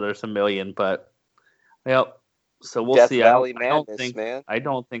Madness where there's a million. But, yep. So we'll Death see. Valley Madness, man. I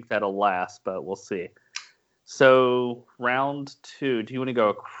don't think that'll last, but we'll see. So round 2. Do you want to go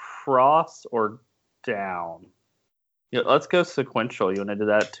across or down? Let's go sequential. You want to do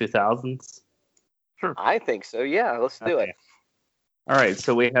that 2000s? Sure. I think so. Yeah, let's do it. All right,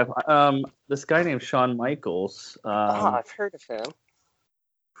 so we have this guy named Shawn Michaels. I've heard of him.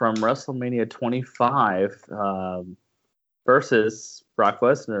 From WrestleMania 25 versus Brock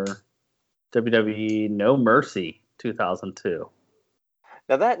Lesnar, WWE No Mercy 2002.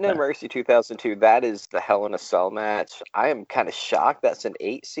 Now that No Mercy 2002, that is the Hell in a Cell match. I am kind of shocked that's an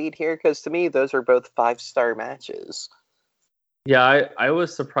 8 seed here because to me those are both 5-star matches. Yeah, I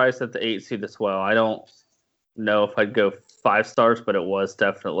was surprised at the 8 seed as well. I don't know if I'd go 5 stars, but it was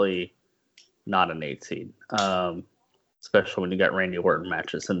definitely not an 8 seed. Especially when you got Randy Orton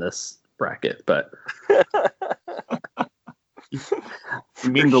matches in this bracket. But you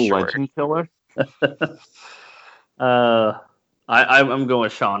mean the Legend Killer? I'm going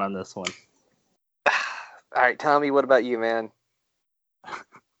with Sean on this one. All right, Tommy, what about you, man?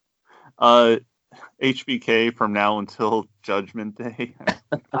 HBK from now until Judgment Day.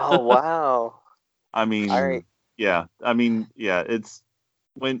 Oh, wow. I mean, all right. Yeah. I mean, yeah, it's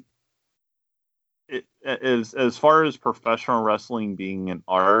when it as far as professional wrestling being an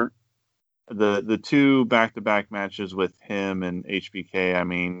art, the 2 back-to-back matches with him and HBK, I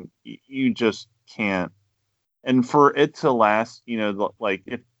mean, you just can't. And for it to last, like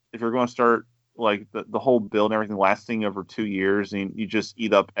if you're going to start like the whole build and everything lasting over 2 years, and you just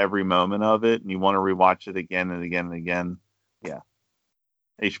eat up every moment of it, and you want to rewatch it again and again and again. Yeah,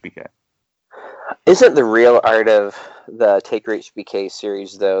 HBK. Isn't the real art of the Taker HBK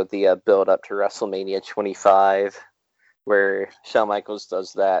series, though, the build up to WrestleMania 25, where Shawn Michaels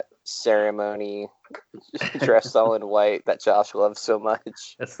does that ceremony dressed all in white that Josh loves so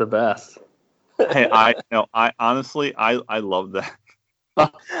much? It's the best. Hey, I honestly, I love that.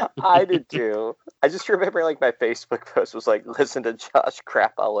 I did too. I just remember like my Facebook post was like, listen to Josh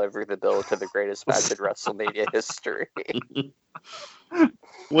crap all over the build to the greatest match in WrestleMania history.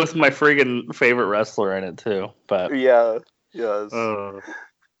 With my friggin' favorite wrestler in it too. But Yeah, yes.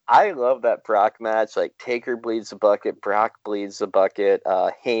 I love that Brock match. Like Taker bleeds a bucket, Brock bleeds a bucket,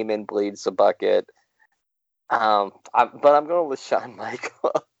 Heyman bleeds a bucket. But I'm going with Shawn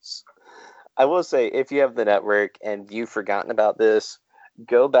Michaels. I will say, if you have the network and you've forgotten about this,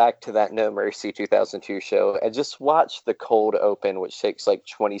 go back to that No Mercy 2002 show and just watch the cold open, which takes like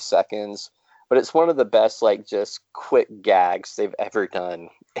 20 seconds. But it's one of the best, like, just quick gags they've ever done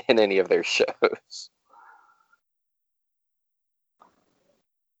in any of their shows.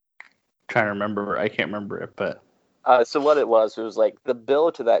 Trying to remember, I can't remember it, but so what it was like the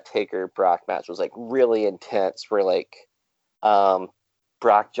build to that Taker Brock match was like really intense. Where like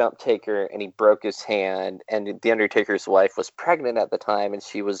Brock jumped Taker and he broke his hand, and the Undertaker's wife was pregnant at the time, and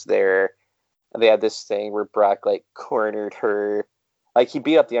she was there. And they had this thing where Brock like cornered her, like he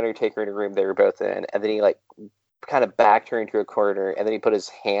beat up the Undertaker in a room they were both in, and then he like kind of backed her into a corner, and then he put his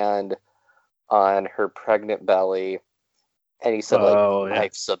hand on her pregnant belly, and he said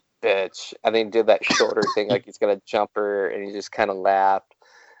life's a bitch, and then did that shoulder thing like he's gonna jump her, and he just kind of laughed.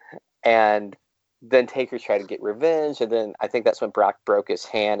 And then Taker tried to get revenge, and then I think that's when Brock broke his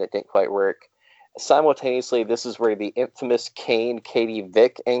hand. It didn't quite work. Simultaneously, this is where the infamous Kane Katie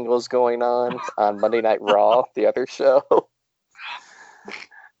Vick angle is going on Monday Night Raw, the other show.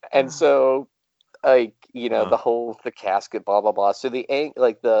 And so, like, you know, the casket, blah blah blah. So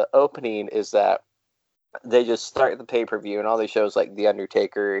the opening is that they just start the pay-per-view, and all they show is like the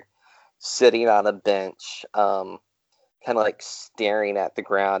Undertaker sitting on a bench, kind of like staring at the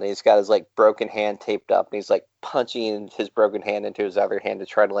ground, and he's got his like broken hand taped up, and he's like punching his broken hand into his other hand to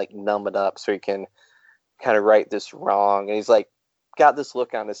try to like numb it up so he can kind of right this wrong. And he's like got this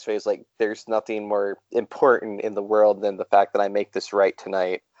look on his face like there's nothing more important in the world than the fact that I make this right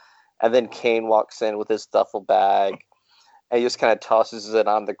tonight. And then Kane walks in with his duffel bag, and he just kind of tosses it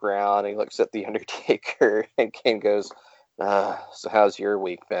on the ground, and he looks at the Undertaker, and Kane goes, so how's your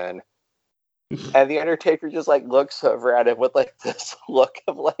week been? And the Undertaker just like looks over at him with like this look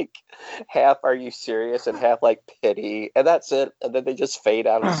of like half are you serious and half like pity, and that's it. And then they just fade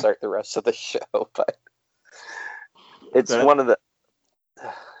out and start the rest of the show. But it's one of the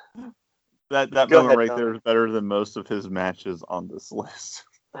that moment right there is better than most of his matches on this list.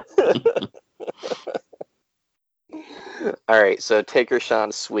 All right, so Taker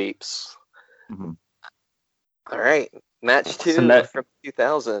Shawn sweeps. Mm-hmm. All right, match 2 from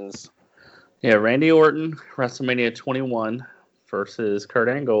 2000s. Yeah, Randy Orton, WrestleMania 21 versus Kurt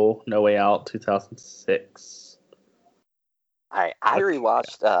Angle, No Way Out, 2006. I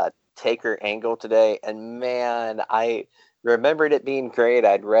rewatched Taker Angle today, and man, I remembered it being great.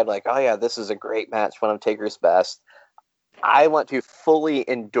 I'd read like, oh yeah, this is a great match, one of Taker's best. I want to fully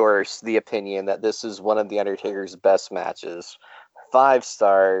endorse the opinion that this is one of the Undertaker's best matches. 5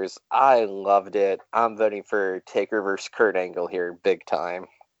 stars. I loved it. I'm voting for Taker versus Kurt Angle here, big time.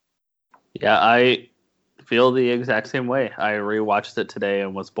 Yeah, I feel the exact same way. I rewatched it today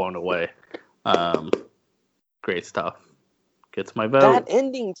and was blown away. Great stuff. Gets my vote. That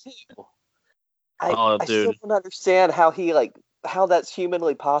ending too. I still don't understand how that's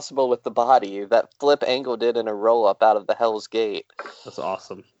humanly possible with the body. That flip Angle did in a roll up out of the Hell's Gate. That's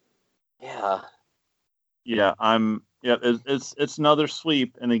awesome. Yeah. Yeah, it's another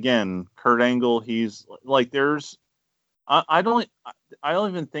sweep, and again, Kurt Angle, he's like I don't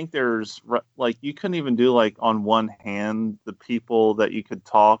even think there's like you couldn't even do like on one hand the people that you could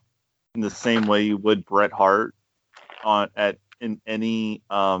talk in the same way you would Bret Hart in any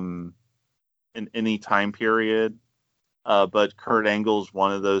time period, but Kurt Angle's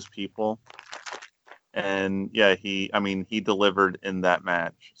one of those people, and yeah, he delivered in that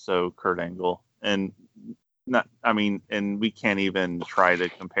match. So Kurt Angle, and we can't even try to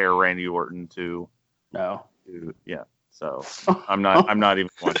compare Randy Orton to yeah. So I'm not even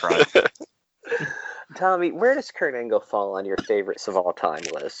going to try. Tommy, where does Kurt Angle fall on your favorites of all time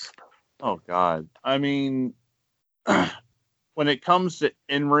list? Oh God, I mean, when it comes to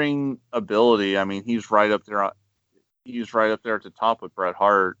in-ring ability, I mean, he's right up there. He's right up there at the top with Bret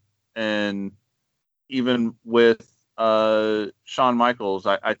Hart, and even with Shawn Michaels,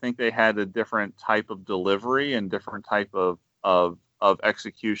 I think they had a different type of delivery and different type of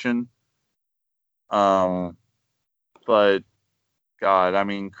execution. But God, I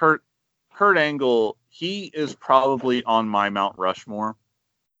mean, Kurt Angle, he is probably on my Mount Rushmore.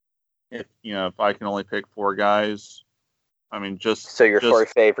 If I can only pick 4 guys, I mean, so your 4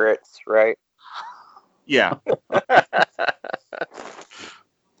 favorites, right? Yeah.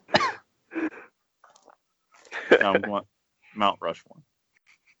 I'm going Mount Rushmore.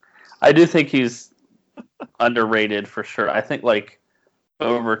 I do think he's underrated for sure. I think like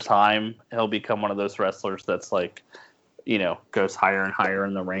over time he'll become one of those wrestlers that's like, goes higher and higher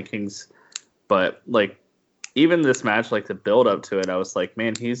in the rankings. But like even this match, like the build up to it, I was like,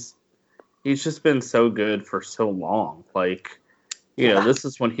 man, he's just been so good for so long. Like, this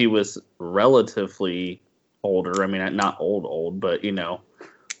is when he was relatively older. I mean, not old, but he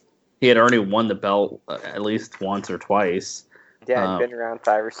had already won the belt at least once or twice. Yeah, it'd been around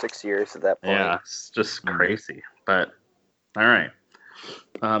 5 or 6 years at that point. Yeah, it's just crazy. But all right.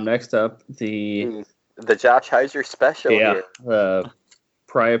 Next up, the Josh Heiser special. Yeah, here. the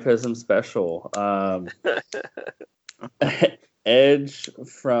Priapism special. Edge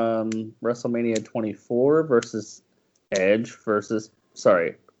from WrestleMania 24 versus Edge from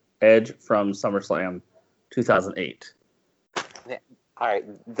SummerSlam 2008. Yeah. All right,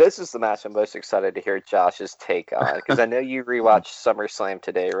 this is the match I'm most excited to hear Josh's take on, because I know you rewatched SummerSlam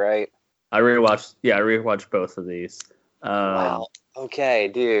today, right? I rewatched both of these. Wow. Okay,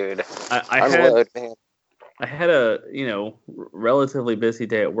 dude. I had a relatively busy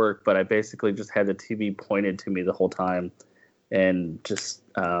day at work, but I basically just had the TV pointed to me the whole time, and just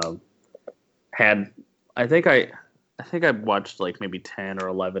had. I think I watched like maybe 10 or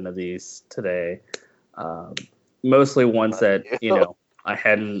 11 of these today. Mostly ones that I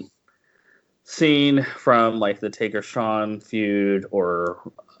hadn't seen from like the Taker Shawn feud or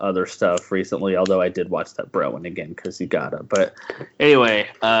other stuff recently. Although I did watch that Bro one again because you gotta. But anyway,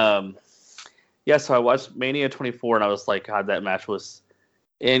 so I watched Mania 24 and I was like, God, that match was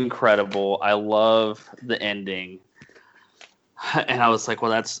incredible. I love the ending, and I was like,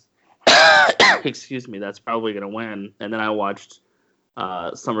 well, that's excuse me, that's probably gonna win. And then I watched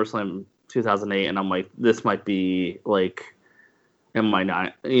SummerSlam 2008, and I'm like, this might be like in my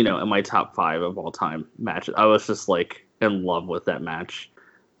top 5 of all time matches. I was just like in love with that match.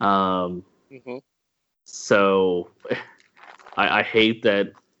 So I hate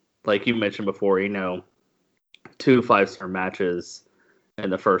that, like you mentioned before, 2 5-star matches in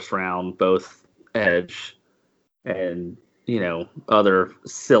the first round, both Edge and other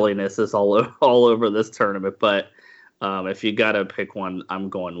sillinesses all over this tournament. But if you gotta pick one, I'm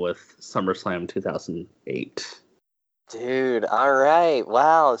going with SummerSlam 2008. Dude, all right.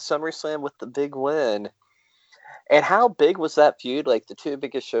 Wow, SummerSlam with the big win. And how big was that feud? Like the 2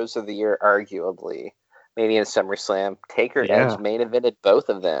 biggest shows of the year, arguably. Maybe in SummerSlam. Taker Edge main evented both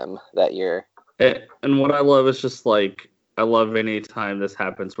of them that year. And what I love is just like, I love any time this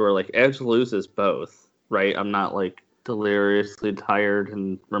happens where like Edge loses both, right? I'm not like deliriously tired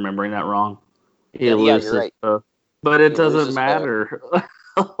and remembering that wrong. He loses you're right. both. But it doesn't matter.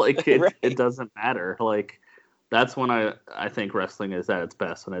 Like it doesn't matter. Like that's when I think wrestling is at its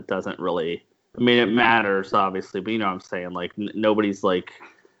best, when it doesn't really. I mean, it matters obviously, but you know what I'm saying. Like nobody's like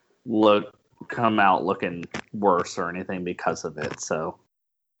come out looking worse or anything because of it. So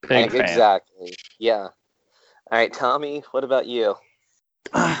big fan. Exactly. Yeah. All right, Tommy. What about you?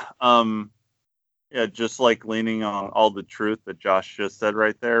 Yeah, just like leaning on all the truth that Josh just said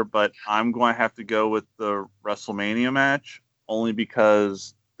right there, but I'm going to have to go with the WrestleMania match, only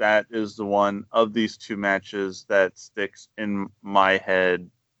because that is the one of these 2 matches that sticks in my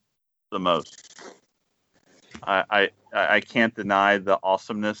head the most. I can't deny the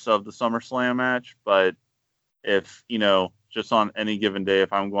awesomeness of the SummerSlam match, but if, just on any given day,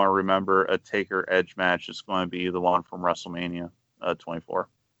 if I'm going to remember a Taker Edge match, it's going to be the one from WrestleMania 24.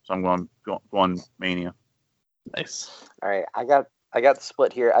 So I'm going Mania. Nice. All right, I got the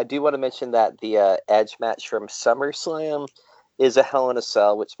split here. I do want to mention that the Edge match from SummerSlam is a Hell in a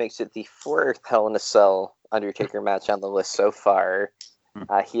Cell, which makes it the 4th Hell in a Cell Undertaker match on the list so far.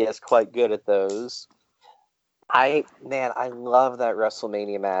 He is quite good at those. I love that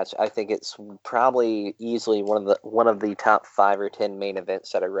WrestleMania match. I think it's probably easily one of the top 5 or 10 main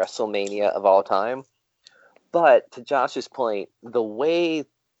events at a WrestleMania of all time. But to Josh's point, the way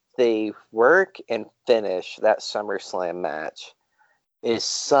they work and finish that SummerSlam match is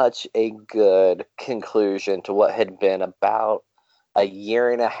such a good conclusion to what had been about a 1.5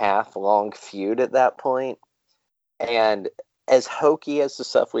 year long feud at that point. And as hokey as the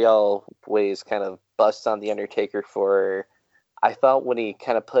stuff we always kind of bust on the Undertaker for, I thought when he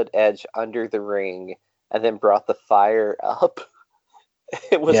kind of put Edge under the ring and then brought the fire up,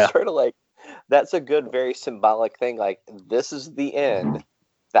 it was sort of like, that's a good, very symbolic thing. Like, this is the end.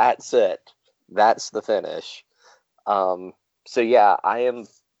 That's it. That's the finish. So yeah, and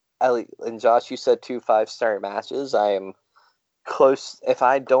Josh, you said 2 5-star matches. I am close. If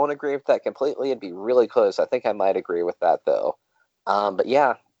I don't agree with that completely, it'd be really close. I think I might agree with that though. But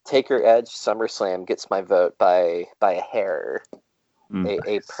yeah, Taker Edge SummerSlam gets my vote by a hair.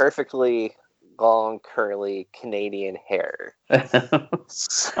 A perfectly long, curly Canadian hair.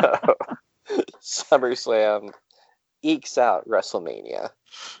 So SummerSlam ekes out WrestleMania.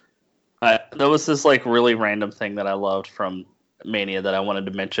 There was this like really random thing that I loved from Mania that I wanted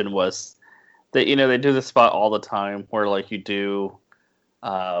to mention was that, you know, they do this spot all the time where like you do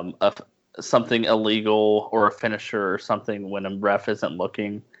something illegal or a finisher or something when a ref isn't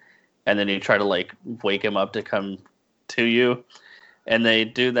looking, and then you try to like wake him up to come to you, and they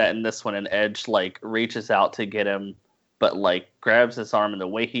do that in this one, and Edge like reaches out to get him, but like grabs his arm, and the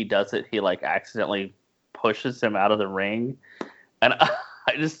way he does it, he like accidentally pushes him out of the ring, and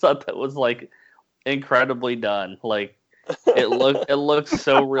I just thought that was like incredibly done. Like it looked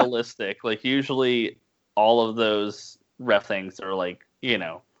so realistic. Like usually all of those ref things are like, you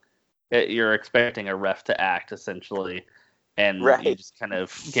know, you're expecting a ref to act essentially, and you just kind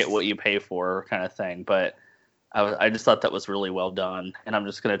of get what you pay for kind of thing. But I just thought that was really well done, and I'm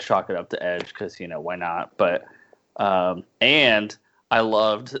just gonna chalk it up to Edge because, you know, why not? But and I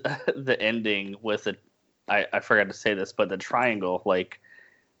loved the ending with it. I forgot to say this, but the triangle, like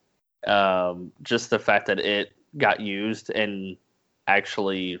just the fact that it got used and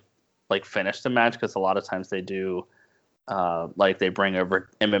actually like finished the match, because a lot of times they do like they bring over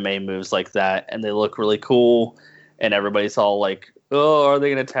MMA moves like that and they look really cool and everybody's all like, oh, are they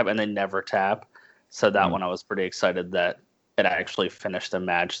gonna tap, and they never tap. So that one I was pretty excited that it actually finished the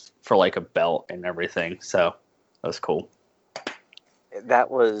match for like a belt and everything, so that was cool.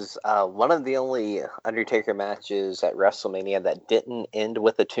 That was one of the only Undertaker matches at WrestleMania that didn't end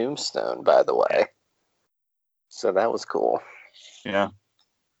with a tombstone, by the way. So that was cool. Yeah.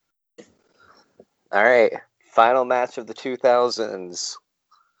 All right. Final match of the 2000s.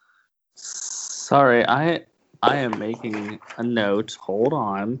 Sorry, I am making a note. Hold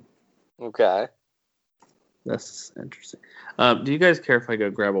on. Okay. That's interesting. Do you guys care if I go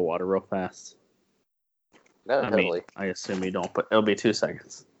grab a water real fast? No, I totally. mean, I assume you don't, but it'll be 2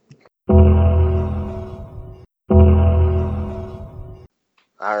 seconds.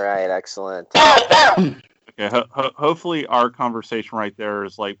 All right, excellent. Okay, hopefully our conversation right there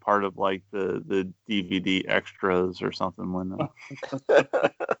is like part of like the DVD extras or something when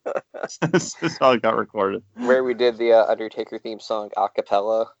this is how it got recorded. Where we did the Undertaker theme song a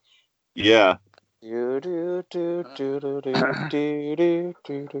cappella. Yeah.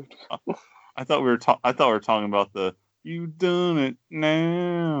 I thought we were talking about the "You Done It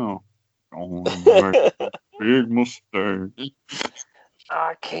Now." Big mistake.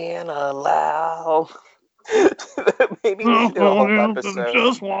 I can't allow. Maybe we should do a whole episode.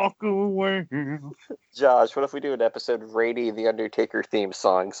 Just walk away. Josh, what if we do an episode rating the Undertaker theme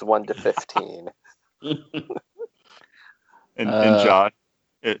songs 1 to 15? and Josh,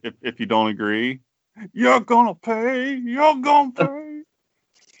 if you don't agree, you're gonna pay. You're gonna pay.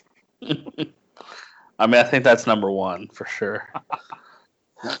 I mean, I think that's number one for sure.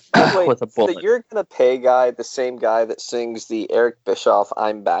 Wait, with a bullet. So you're gonna pay guy, the same guy that sings the Eric Bischoff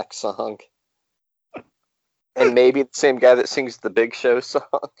 "I'm Back" song, and maybe the same guy that sings the Big Show song.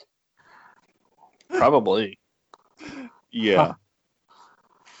 Probably. Yeah.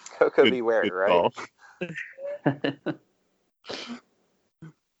 Coco Beware, right?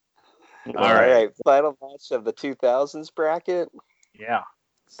 All right, final match of the 2000s bracket. Yeah.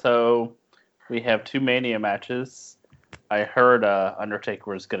 So we have 2 Mania matches. I heard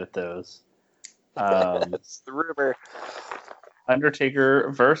Undertaker was good at those. That's the rumor.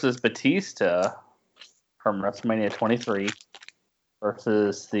 Undertaker versus Batista from WrestleMania 23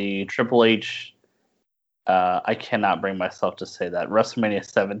 versus the Triple H. I cannot bring myself to say that. WrestleMania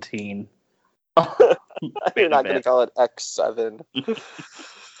 17. You're not going to call it X7.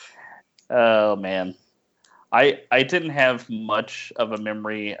 Oh, man. I didn't have much of a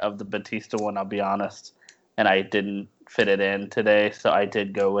memory of the Batista one, I'll be honest. And I didn't fit it in today, so I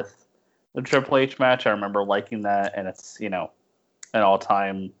did go with the Triple H match. I remember liking that, and it's, you know, an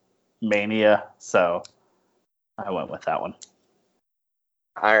all-time Mania, so I went with that one.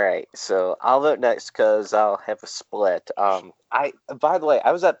 All right, so I'll vote next because I'll have a split. By the way,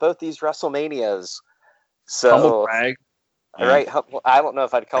 I was at both these WrestleManias. So Humble brag. All right, I don't know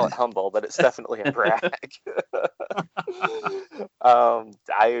if I'd call it humble, but it's definitely a brag.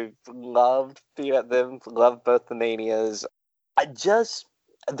 I loved them, loved both the Manias.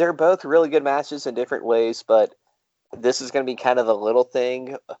 They're both really good matches in different ways, but this is going to be kind of a little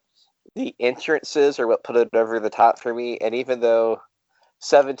thing. The entrances are what put it over the top for me, and even though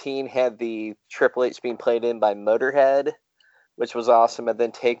 17 had the Triple H being played in by Motorhead, which was awesome, and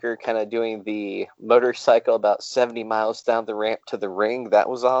then Taker kind of doing the motorcycle about 70 miles down the ramp to the ring, that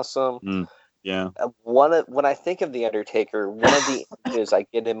was awesome. Yeah. When I think of The Undertaker, one of the images I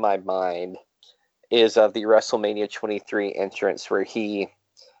get in my mind is of the WrestleMania 23 entrance where he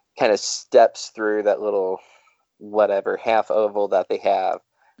kind of steps through that little whatever half oval that they have,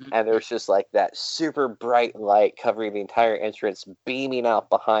 and there's just like that super bright light covering the entire entrance beaming out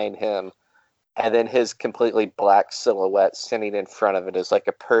behind him, and then his completely black silhouette standing in front of it is like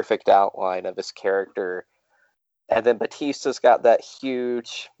a perfect outline of his character. And then Batista's got that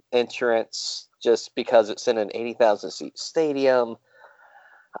huge entrance just because it's in an 80,000 seat stadium.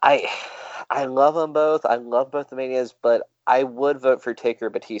 I love them both. I love both the Manias, but I would vote for Taker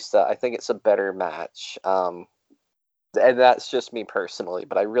Batista. I think it's a better match. And that's just me personally,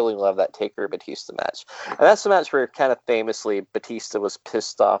 but I really love that Taker Batista match. And that's the match where kind of famously Batista was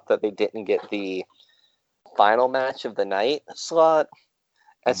pissed off that they didn't get the final match of the night slot.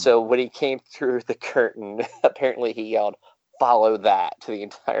 And so when he came through the curtain, apparently he yelled, "Follow that," to the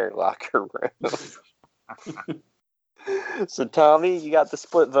entire locker room. So Tommy, you got the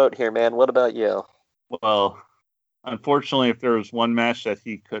split vote here, man. What about you? Well, unfortunately, if there was one match that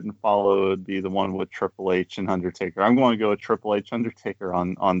he couldn't follow, it would be the one with Triple H and Undertaker. I'm going to go with Triple H Undertaker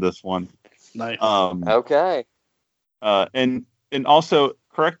on this one. Nice. Okay. And also,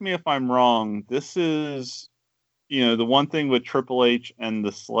 correct me if I'm wrong. This is, the one thing with Triple H and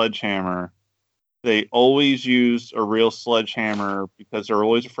the sledgehammer. They always use a real sledgehammer because they're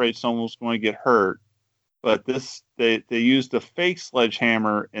always afraid someone was going to get hurt. But they used a fake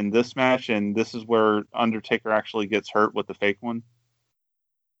sledgehammer in this match, and this is where Undertaker actually gets hurt with the fake one.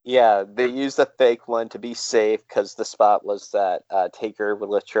 Yeah, they used the fake one to be safe because the spot was that Taker would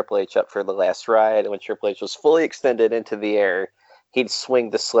lift Triple H up for the last ride, and when Triple H was fully extended into the air, he'd swing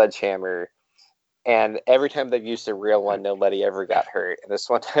the sledgehammer. And every time they've used a real one, nobody ever got hurt. And this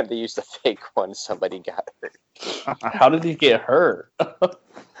one time they used a fake one, somebody got hurt. How did he get hurt?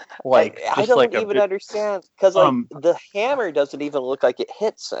 I don't even understand, because the hammer doesn't even look like it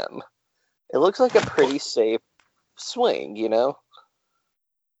hits him. It looks like a pretty safe swing,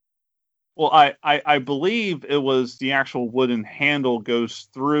 Well, I believe it was the actual wooden handle goes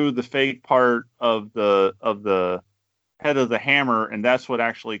through the fake part of the head of the hammer, and that's what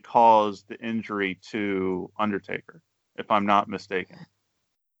actually caused the injury to Undertaker, if I'm not mistaken.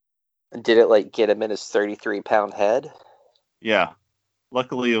 Did it get him in his 33-pound head? Yeah.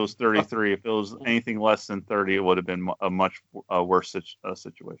 Luckily, it was 33. If it was anything less than 30, it would have been a much worse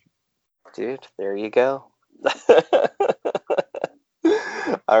situation. Dude, there you go.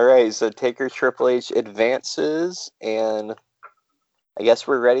 All right, so Taker Triple H advances, and I guess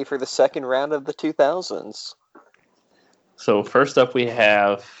we're ready for the second round of the 2000s. So first up, we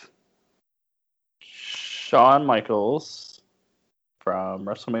have Shawn Michaels from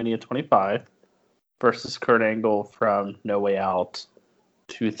WrestleMania 25 versus Kurt Angle from No Way Out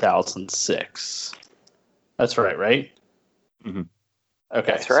 2006. That's right? Mm-hmm.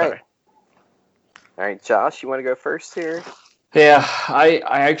 Okay, that's right. Sorry. All right, Josh, you want to go first here? Yeah, I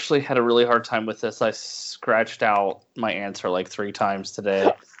actually had a really hard time with this. I scratched out my answer like 3 times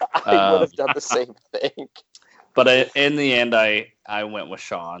today. I would have done the same thing. But in the end, I went with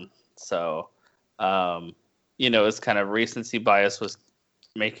Shawn. So, it's kind of recency bias was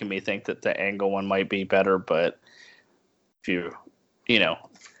making me think that the Angle one might be better. But if you,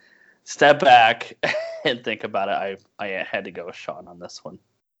 step back and think about it, I had to go with Shawn on this one.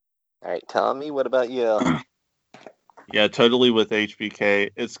 All right, Tommy, what about you? Yeah, totally with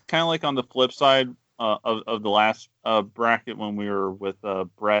HBK. It's kind of like on the flip side of the last bracket when we were with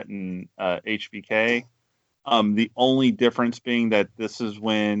Brett and HBK. The only difference being that this is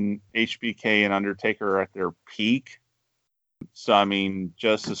when HBK and Undertaker are at their peak. So, I mean,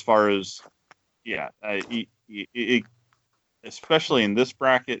 just as far as, especially in this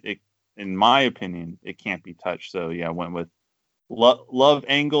bracket, in my opinion, it can't be touched. So, yeah, I went with Love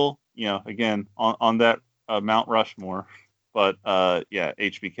Angle, again, on that Mount Rushmore. But,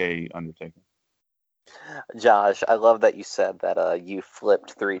 HBK Undertaker. Josh, I love that you said that you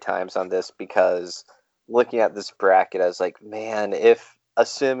flipped 3 times on this, because looking at this bracket, I was like, man, if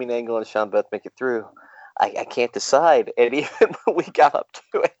assuming Angle and Shawn both make it through, I can't decide. And even when we got up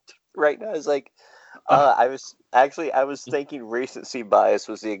to it right now, I was like, I was thinking recency bias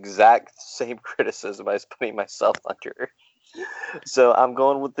was the exact same criticism I was putting myself under. So I'm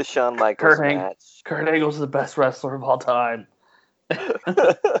going with the Shawn Michaels match. Kurt Angle's the best wrestler of all time.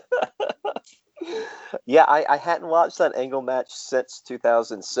 Yeah, I hadn't watched that Angle match since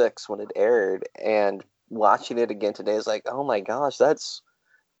 2006 when it aired, and watching it again today is like, oh my gosh, that's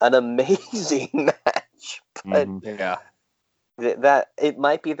an amazing match. But yeah, that it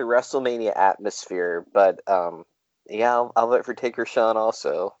might be the WrestleMania atmosphere, but yeah, I'll vote for Taker Shawn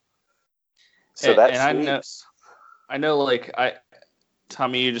also. So that's sweeps. I know, like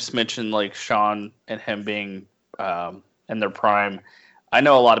Tommy, you just mentioned like Shawn and him being in their prime. I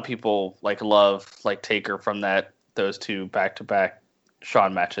know a lot of people like love like Taker from those two back-to-back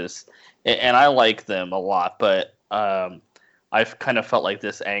Shawn matches, and I like them a lot. But I've kind of felt like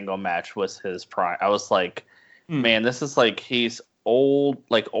this Angle match was his prime. I was like, man, this is like he's old,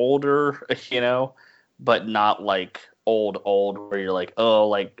 like older, but not like old where you're like, oh,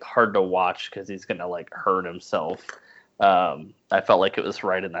 like hard to watch because he's gonna like hurt himself. I felt like it was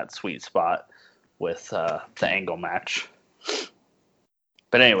right in that sweet spot with the Angle match.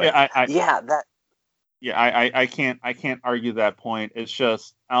 But anyway, I can't argue that point. It's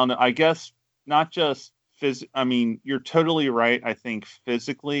just, I don't know. I guess not just I mean, you're totally right. I think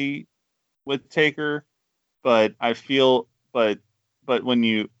physically with Taker, but I feel, but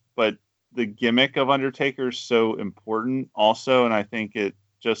the gimmick of Undertaker is so important also, and I think it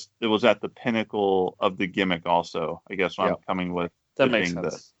was at the pinnacle of the gimmick also. I guess I'm coming with that makes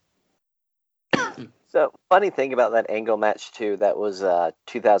sense. So, funny thing about that Angle match, too, that was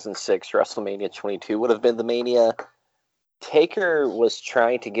 2006 WrestleMania 22 would have been the Mania. Taker was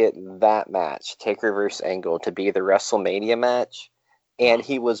trying to get that match, Taker versus Angle, to be the WrestleMania match, and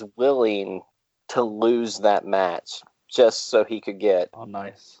he was willing to lose that match just so he could get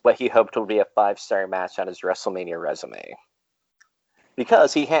what he hoped would be a 5-star match on his WrestleMania resume.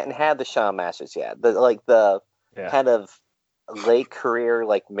 Because he hadn't had the Shawn matches yet. The kind of late career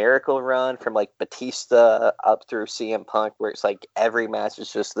like miracle run from like Batista up through CM Punk where it's like every match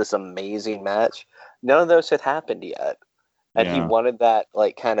is just this amazing match. None of those had happened yet. And he wanted that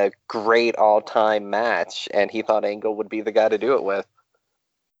like kind of great all-time match, and he thought Angle would be the guy to do it with.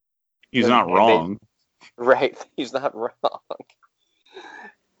 He's not wrong. Right, he's not wrong.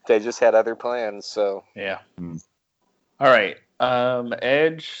 They just had other plans, so. Yeah. All right.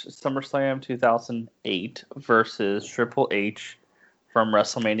 Edge, SummerSlam 2008 versus Triple H from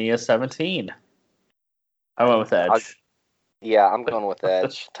WrestleMania 17. I went with Edge. I'm going with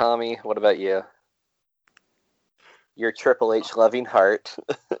Edge. Tommy, what about you? Your Triple H loving heart.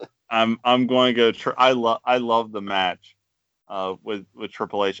 I'm going to go. I love the match with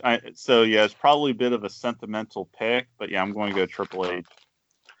Triple H. It's probably a bit of a sentimental pick, but yeah, I'm going to go Triple H.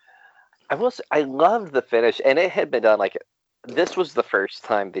 I loved the finish, and it had been done like. This was the first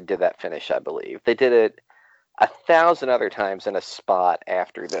time they did that finish, I believe. They did it 1,000 other times in a spot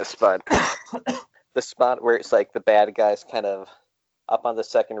after this, but the spot where it's like the bad guy's kind of up on the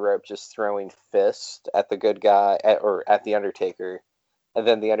second rope just throwing fists at the good guy, or at the Undertaker, and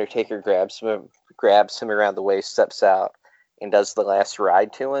then the Undertaker grabs him around the waist, steps out, and does the last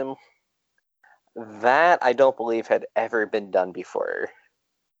ride to him. That I don't believe had ever been done before.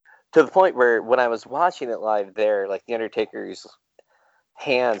 To the point where when I was watching it live there, like the Undertaker's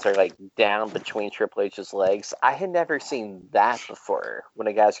hands are like down between Triple H's legs. I had never seen that before when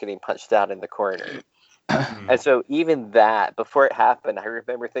a guy's getting punched out in the corner. And so even that, before it happened, I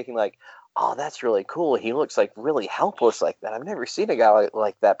remember thinking like, oh, that's really cool. He looks like really helpless like that. I've never seen a guy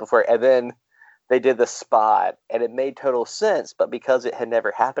like that before. And then they did the spot and it made total sense. But because it had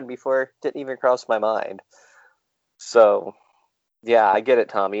never happened before, it didn't even cross my mind. So... yeah, I get it,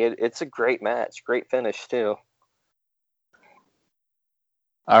 Tommy. It's a great match. Great finish, too.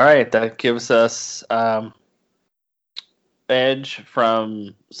 All right, that gives us Edge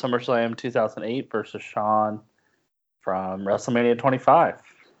from SummerSlam 2008 versus Shawn from WrestleMania 25.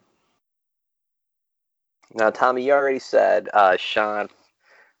 Now, Tommy, you already said, Shawn,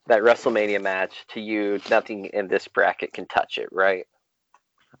 that WrestleMania match, to you, nothing in this bracket can touch it, right?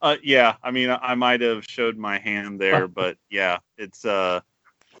 Yeah, I mean, I might have showed my hand there, but yeah, it's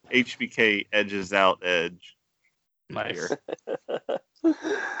HBK edges out Edge. Nice. All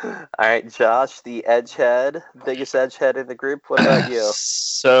right, Josh, the edge head, biggest edge head in the group. What about you?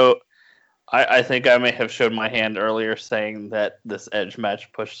 So, I think I may have showed my hand earlier saying that this Edge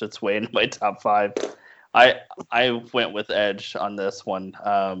match pushed its way into my top 5. I went with Edge on this one.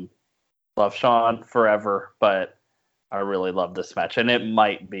 Love Shawn forever, but I really love this match, and it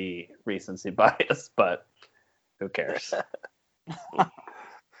might be recency bias, but who cares?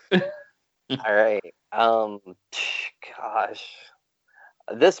 All right. Gosh,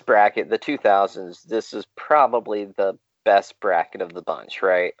 this bracket, the 2000s. This is probably the best bracket of the bunch,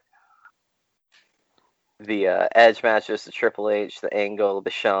 right? The Edge matches, the Triple H, the Angle, the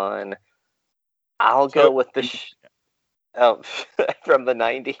Shawn. I'll go with the from the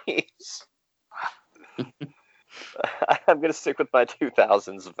 90s. I'm gonna stick with my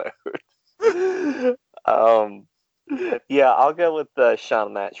 2000s vote. Yeah, I'll go with the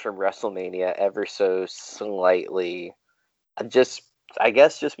Shawn match from WrestleMania ever so slightly. I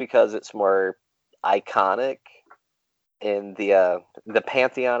guess just because it's more iconic in the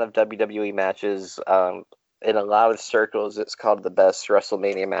pantheon of WWE matches. In a lot of circles, it's called the best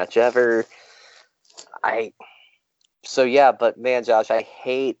WrestleMania match ever. But man, Josh, I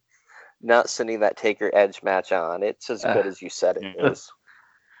hate not sending that Taker Edge match on. It's as good as you said it is.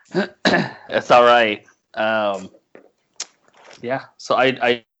 It's all right. Yeah, so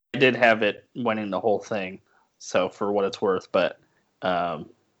I did have it winning the whole thing, so for what it's worth, but can't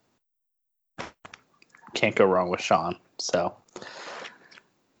go wrong with Shawn. So,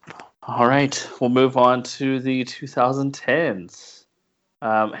 all right, we'll move on to the 2010s.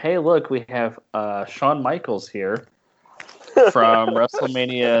 Hey, look, we have Shawn Michaels here from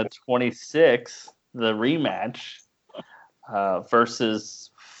WrestleMania 26, the rematch,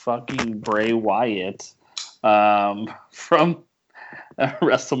 versus fucking Bray Wyatt from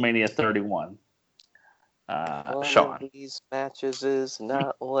WrestleMania 31. One Shawn. of these matches is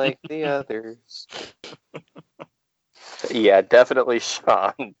not like the others. Yeah, definitely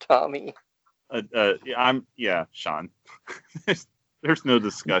Shawn. Tommy. Shawn. There's no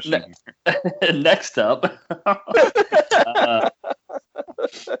discussion here. Next up,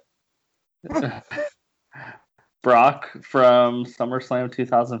 Brock from SummerSlam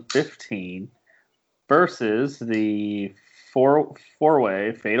 2015 versus the fatal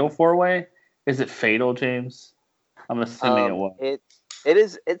four-way. Is it fatal, James? I'm assuming it was.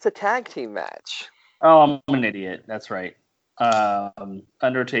 It's a tag team match. Oh, I'm an idiot. That's right.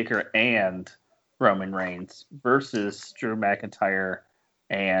 Undertaker and Roman Reigns versus Drew McIntyre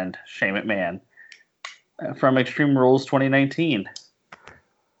and Shane McMahon from Extreme Rules 2019.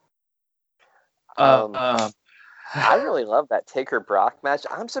 I really love that Taker Brock match.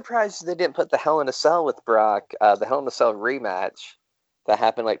 I'm surprised they didn't put the Hell in a Cell with Brock, the Hell in a Cell rematch that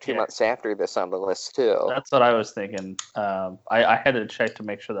happened like 2 months after this on the list too. That's what I was thinking. I had to check to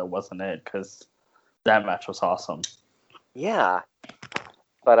make sure that wasn't it because that match was awesome. Yeah.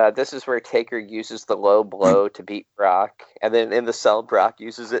 But this is where Taker uses the low blow to beat Brock. And then in the cell, Brock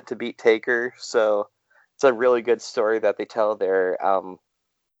uses it to beat Taker. So it's a really good story that they tell there. I'm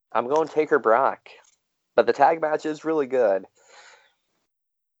going Taker Brock. But the tag match is really good.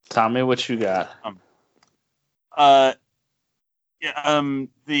 Tommy, what you got?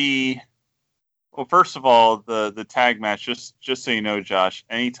 First of all, the tag match, just so you know, Josh,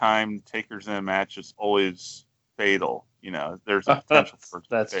 anytime Taker's in a match, it's always fatal. You know, there's a potential for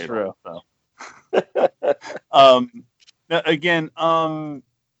that's fatal, true. So. Again, I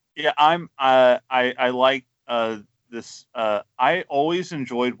like this. I always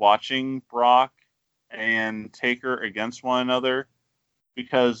enjoyed watching Brock and Taker against one another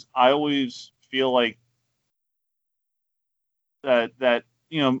because I always feel like that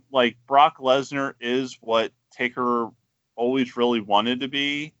like Brock Lesnar is what Taker always really wanted to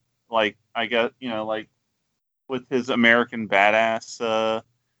be. Like, I guess, like with his American Badass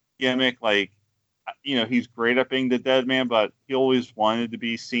gimmick, like, he's great at being the dead man, but he always wanted to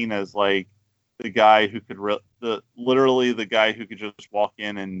be seen as like the guy who could literally the guy who could just walk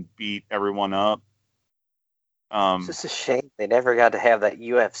in and beat everyone up. It's just a shame they never got to have that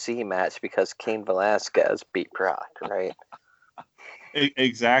UFC match because Cain Velasquez beat Brock, right?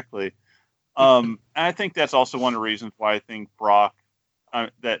 Exactly. And I think that's also one of the reasons why I think that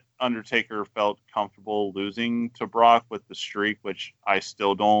Undertaker felt comfortable losing to Brock with the streak, which I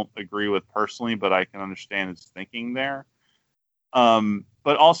still don't agree with personally, but I can understand his thinking there.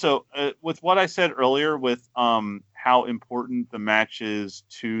 But also with what I said earlier with how important the match is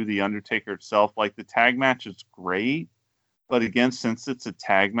to the Undertaker itself, like the tag match is great, but again, since it's a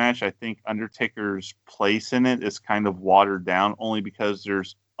tag match, I think Undertaker's place in it is kind of watered down only because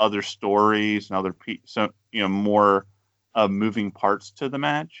there's other stories and other more moving parts to the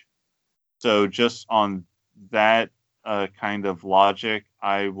match. So just on that kind of logic,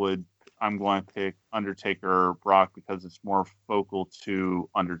 I'm going to pick Undertaker or Brock because it's more focal to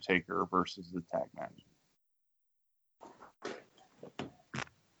Undertaker versus the tag match.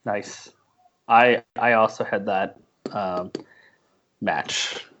 Nice. I also had that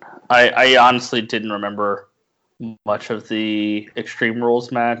match. I honestly didn't remember much of the Extreme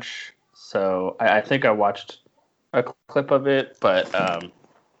Rules match, So I think I watched a clip of it, but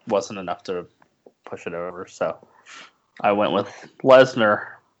wasn't enough to push it over. So I went with Lesnar.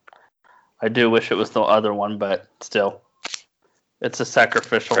 I do wish it was the other one, but still, it's a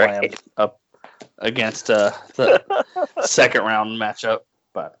sacrificial lamb up against the second round matchup.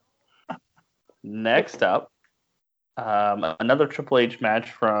 But next up, another Triple H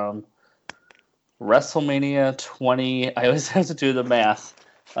match from WrestleMania 20. I always have to do the math.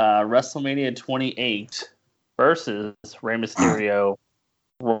 WrestleMania 28 versus Rey Mysterio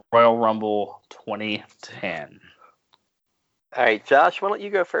Royal Rumble 2010. All right, Josh, why don't you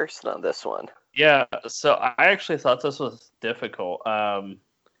go first on this one? Yeah, so I actually thought this was difficult. I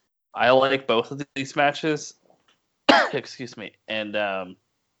like both of these matches. Excuse me. And I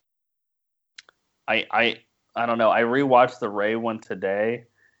don't know. I rewatched the Ray one today,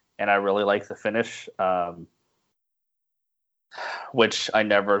 and I really like the finish, which I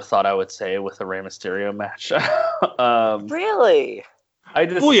never thought I would say with a Rey Mysterio match. Really? I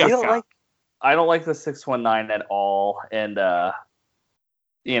just you don't like. I don't like the 619 at all, and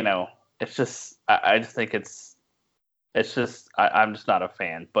it's just I just think it's just I'm just not a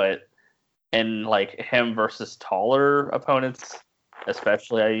fan. But in like him versus taller opponents,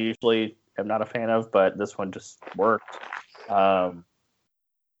 especially, I usually am not a fan of. But this one just worked, and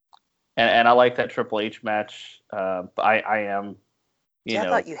I like that Triple H match. I am, I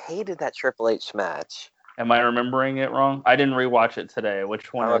thought you hated that Triple H match. Am I remembering it wrong? I didn't rewatch it today.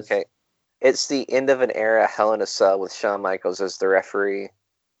 Which one is? Okay. It's the end of an era Hell in a Cell with Shawn Michaels as the referee.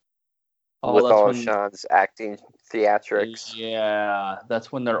 With all of Shawn's acting theatrics. Yeah,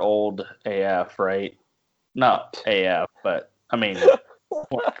 that's when they're old AF, right? Not AF, but I mean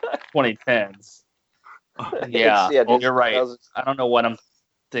 2010s. Yeah, you're right. I don't know what I'm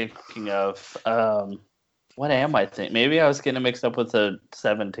thinking of. What am I thinking? Maybe I was getting mixed up with the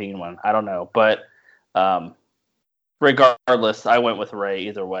 17 one. I don't know, but regardless, I went with Ray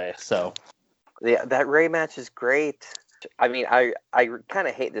either way. So yeah, that Ray match is great. I mean, I kind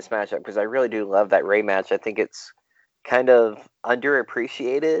of hate this matchup because I really do love that Ray match. I think it's kind of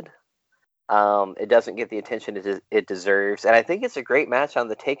underappreciated. It doesn't get the attention it deserves, and I think it's a great match on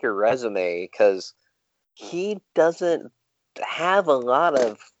the Taker resume because he doesn't have a lot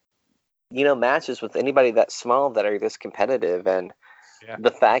of matches with anybody that small that are this competitive, and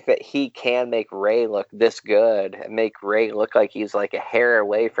the fact that he can make Ray look this good and make Ray look like he's like a hair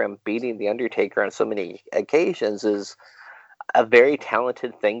away from beating the Undertaker on so many occasions is a very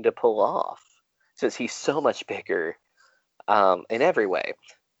talented thing to pull off, since he's so much bigger in every way.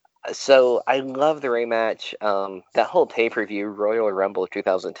 So I love the Ray match. That whole pay-per-view, Royal Rumble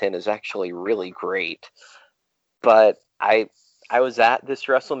 2010, is actually really great. But I was at this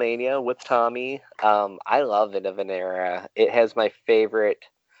WrestleMania with Tommy. I love End of an Era. It has my favorite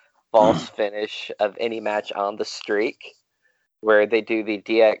false finish of any match on the streak, where they do the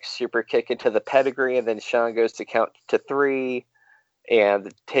DX super kick into the pedigree, and then Shawn goes to count to 3, and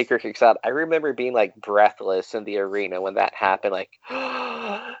the Taker kicks out. I remember being like breathless in the arena when that happened, like,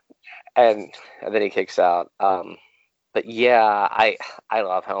 and then he kicks out. But yeah, I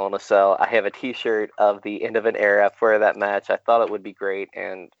love Hell in a Cell. I have a T-shirt of the End of an Era for that match. I thought it would be great,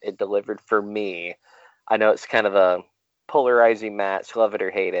 and it delivered for me. I know it's kind of a polarizing match, love it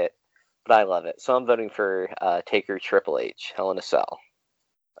or hate it, but I love it. So I'm voting for Taker Triple H, Hell in a Cell.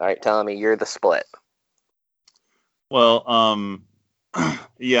 All right, Tommy, you're the split. Well,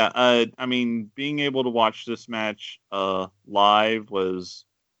 yeah, I mean, being able to watch this match live was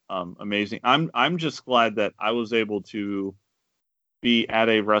amazing. I'm just glad that I was able to be at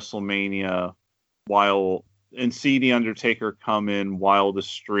a WrestleMania and see the Undertaker come in while the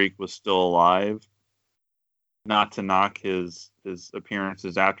streak was still alive. Not to knock his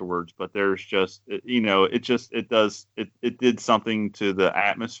appearances afterwards, but there's just it did something to the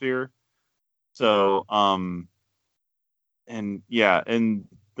atmosphere. So and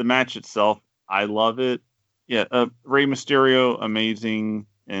the match itself, I love it. Yeah, Rey Mysterio, amazing.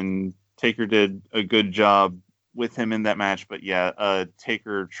 And Taker did a good job with him in that match. But yeah,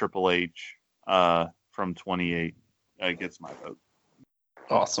 Taker Triple H from 28 gets my vote.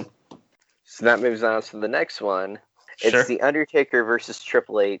 Awesome. So that moves on to the next one. It's The Undertaker versus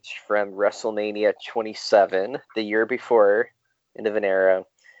Triple H from WrestleMania 27, the year before, End of an Era,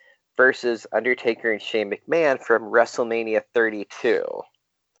 versus Undertaker and Shane McMahon from WrestleMania 32.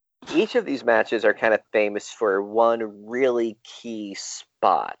 Each of these matches are kind of famous for one really key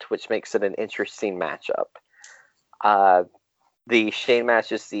spot, which makes it an interesting matchup. The Shane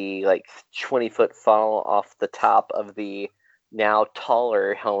match is the 20-foot fall off the top of the now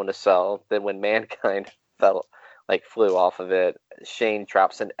taller Hell in a Cell than when Mankind fell like flew off of it. Shane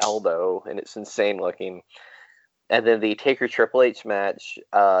drops an elbow, and it's insane looking. And then the Taker Triple H match,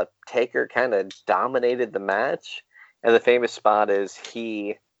 Taker kind of dominated the match. And the famous spot is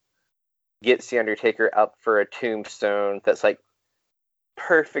he gets the Undertaker up for a tombstone that's like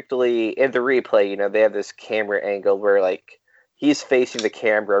perfectly in the replay. You know, they have this camera angle where like he's facing the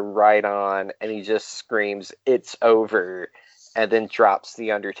camera right on, and he just screams, "It's over," and then drops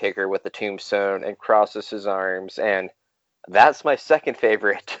the Undertaker with the tombstone and crosses his arms. And that's my second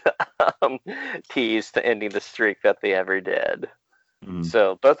favorite tease to ending the streak that they ever did.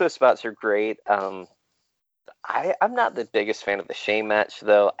 So both those spots are great. I'm not the biggest fan of the Shane match,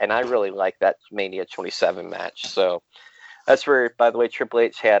 though, and I really like that Mania 27 match. So that's where, by the way, Triple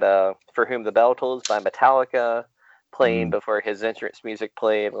H had For Whom the Bell Tolls by Metallica playing before his entrance music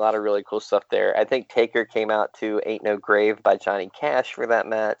played. A lot of really cool stuff there. I think Taker came out to Ain't No Grave by Johnny Cash for that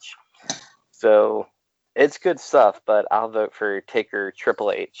match. So it's good stuff, but I'll vote for Taker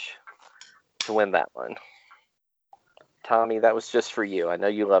Triple H to win that one. Tommy, that was just for you. I know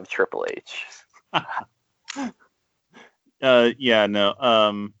you love Triple H. Yeah,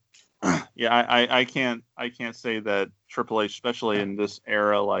 no. Yeah, I can't say that Triple H, especially in this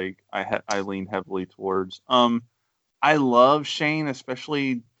era, like I lean heavily towards. I love Shane,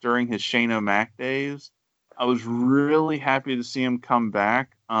 especially during his Shane O'Mac days. I was really happy to see him come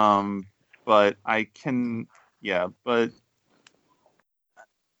back. But I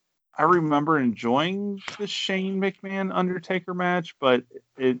remember enjoying the Shane McMahon Undertaker match, but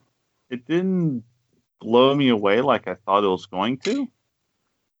it didn't blow me away like I thought it was going to.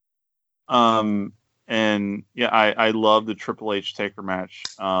 And yeah, I love the Triple H Taker match.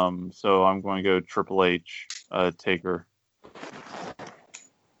 So I'm going to go Triple H Taker.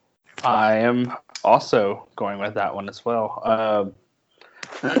 I am also going with that one as well.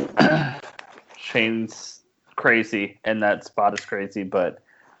 Shane's crazy, and that spot is crazy, but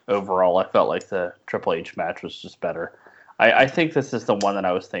overall, I felt like the Triple H match was just better. I think this is the one that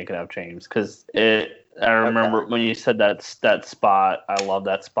I was thinking of, James, because I remember when you said that spot. I love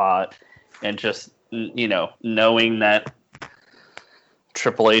that spot, and just knowing that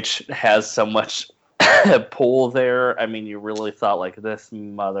Triple H has so much pull there. I mean, you really thought like this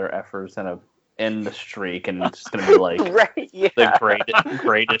mother effer's gonna end the streak, and it's just gonna be like right, yeah. the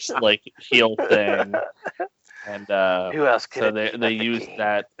greatest like heel thing. And who else could so they used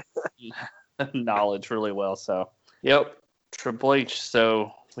that knowledge really well. So yep, Triple H.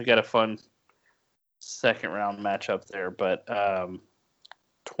 So we got a fun second round matchup there, but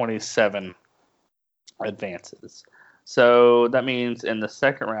 27 advances. So that means in the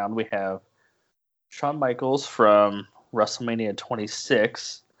second round we have Shawn Michaels from WrestleMania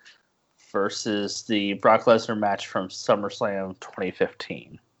 26 versus the Brock Lesnar match from SummerSlam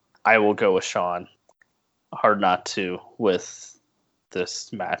 2015. I will go with Shawn. Hard not to with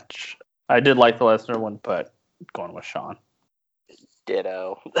this match. I did like the Lesnar one, but going with Shawn.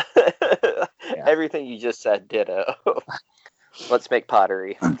 Ditto. Yeah. Everything you just said, ditto. Let's make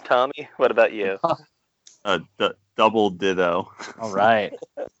pottery. Tommy, what about you? Double ditto. All right.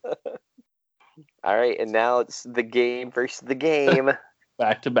 All right, and now it's the game versus the game.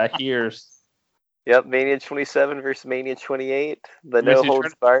 Back-to-back years. Yep, Mania 27 versus Mania 28. The No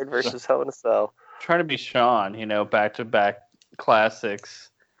Holds Barred versus Hell in a Cell. Trying to be Shawn, back-to-back classics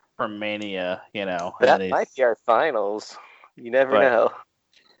from Mania, That might be our finals. You never know.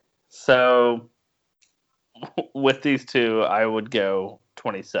 So, with these two, I would go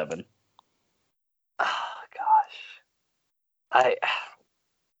 27. Oh, gosh.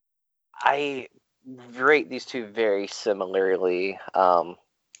 I rate these two very similarly. Love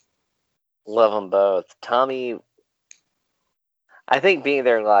them both. Tommy, I think being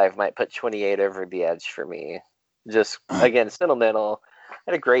there live might put 28 over the edge for me. Just, again, sentimental.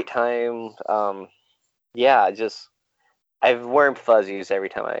 Had a great time. I have warm fuzzies every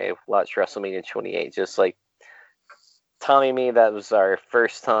time I watch WrestleMania 28. Just like Tommy and me, that was our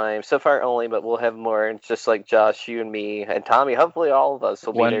first time. So far only, but we'll have more. Just like Josh, you and me, and Tommy, hopefully all of us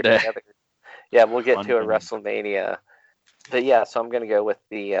will be there together. Yeah, we'll get to a WrestleMania. But yeah, so I'm going to go with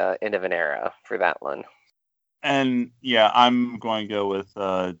the end of an era for that one. And yeah, I'm going to go with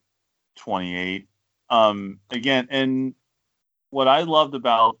 28. Again, and what I loved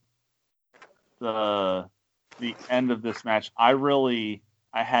about the end of this match, I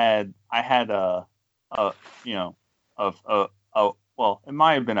had a well, it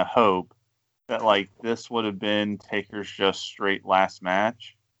might have been a hope that like this would have been Taker's just straight last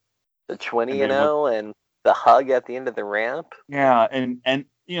match. The 20-0 and the hug at the end of the ramp. Yeah, and and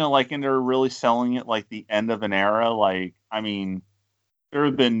they're really selling it like the end of an era. Like, I mean, there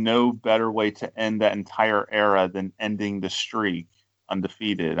would have been no better way to end that entire era than ending the streak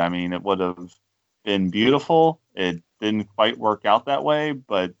undefeated. I mean, it would have been beautiful. It didn't quite work out that way,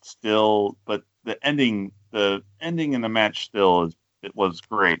 but the ending in the match it was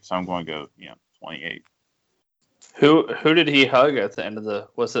great. So I'm going to go, 28. Who did he hug at the end of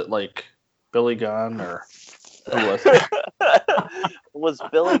was it like Billy Gunn or who was it? Was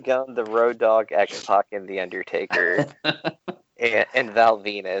Billy Gunn the Road Dogg, X-Pac, and The Undertaker? And Val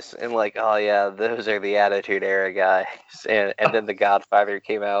Venus, and like, oh yeah, those are the Attitude Era guys, and then the Godfather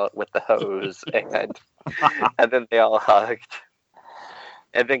came out with the hose, and then they all hugged,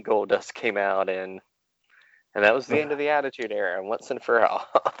 and then Goldust came out, and that was the end of the Attitude Era, once and for all.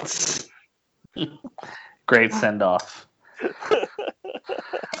 Great send off.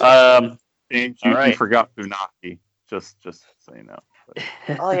 You right. forgot Funaki, just so you know.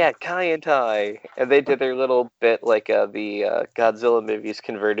 Oh yeah, Kai and Tai, and they did their little bit like the Godzilla movies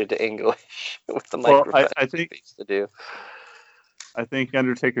converted to English with the microphone. I think they used to do. I think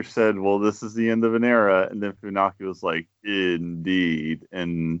Undertaker said, "Well, this is the end of an era," and then Funaki was like, "Indeed,"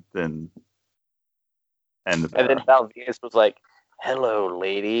 and then Val Venus was like, "Hello,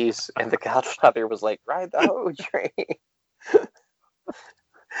 ladies," and the Godfather was like, "Ride the hoe train."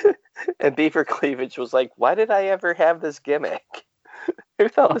 And Beaver Cleavage was like, "Why did I ever have this gimmick? Who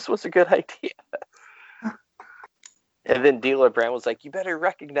thought this was a good idea?" And then Dealer Brand was like, "You better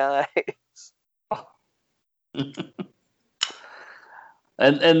recognize."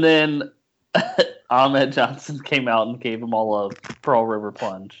 And then Ahmed Johnson came out and gave them all a Pearl River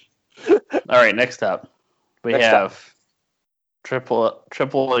plunge. All right, next up we have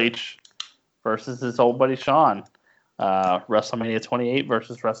Triple H versus his old buddy Shawn. WrestleMania 28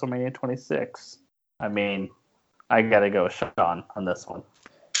 versus WrestleMania 26. I mean, I gotta go with Shawn on this one.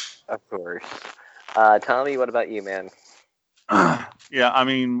 Of course. Tommy, what about you, man? Yeah, I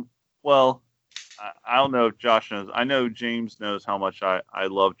mean, well, I don't know if Josh knows. I know James knows how much I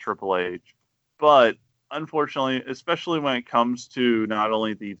love Triple H. But unfortunately, especially when it comes to not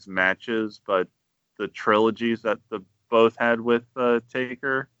only these matches, but the trilogies that the both had with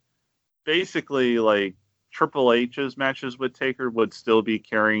Taker, basically, like, Triple H's matches with Taker would still be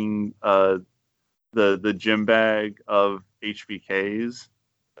carrying the gym bag of HBKs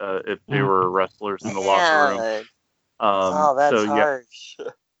if they were wrestlers in the locker room. That's harsh.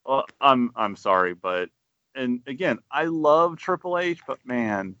 Well, I'm sorry, and again, I love Triple H, but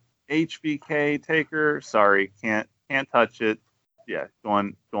man, HBK Taker, sorry, can't touch it. Yeah,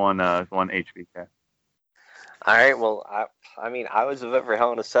 going HBK. All right, well, I mean, I was a vote for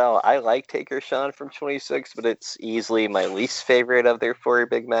Hell in a Cell. I like Taker Shawn from 26, but it's easily my least favorite of their four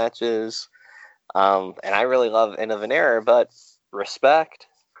big matches. And I really love End of an Era, but respect,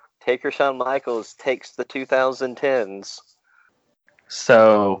 Taker Shawn Michaels takes the 2010s.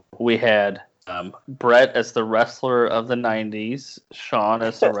 So we had Brett as the wrestler of the 90s, Shawn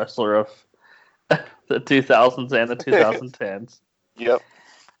as the wrestler of the 2000s and the 2010s. Yep.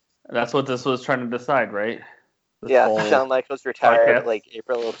 That's what this was trying to decide, right? Yeah, Shawn Michaels retired like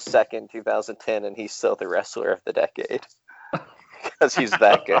April 2nd, 2010, and he's still the wrestler of the decade. Because he's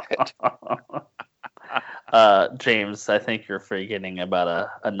that good. James, I think you're forgetting about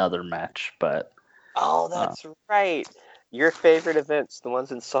another match, but... Oh, that's right. Your favorite events, the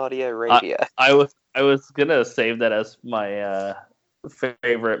ones in Saudi Arabia. I was gonna save that as my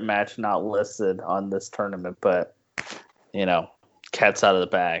favorite match not listed on this tournament, but, cat's out of the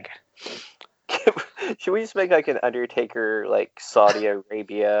bag. Should we just make like an Undertaker, like Saudi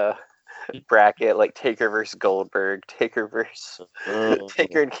Arabia bracket, like Taker versus Goldberg, Taker versus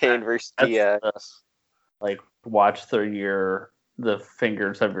Taker and Kane versus Diaz? Like watch the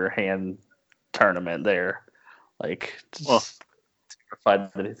fingers of your hand tournament there. Like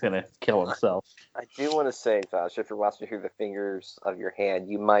terrified that he's gonna kill himself. I do want to say, Josh, if you're watching through the fingers of your hand,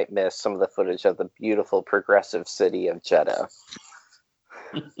 you might miss some of the footage of the beautiful progressive city of Jeddah.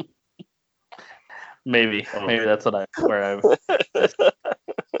 Maybe that's where I.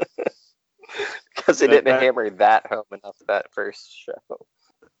 Because they didn't hammer that home enough that first show.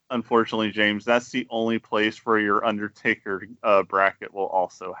 Unfortunately, James, that's the only place where your Undertaker bracket will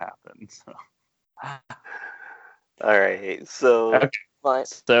also happen. So. All right, so okay.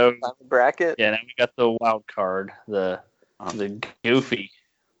 bracket. Yeah, now we got the wild card, the goofy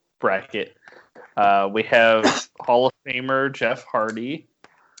bracket. We have Hall of Famer Jeff Hardy.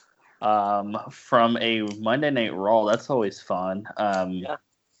 From a Monday Night Raw, that's always fun. In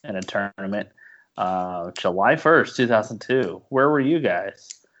a tournament. July 1st, 2002. Where were you guys?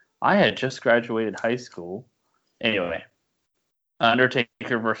 I had just graduated high school. Anyway,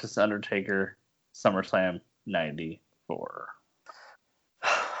 Undertaker versus Undertaker, SummerSlam 94.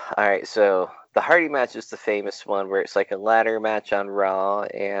 All right, so the Hardy match is the famous one where it's like a ladder match on Raw,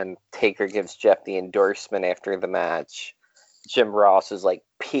 and Taker gives Jeff the endorsement after the match. Jim Ross is like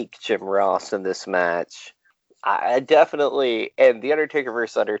peak Jim Ross in this match. I definitely, and the Undertaker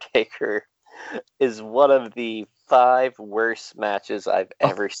versus Undertaker is one of the 5 worst matches I've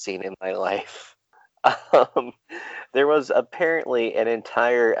ever seen in my life. There was apparently an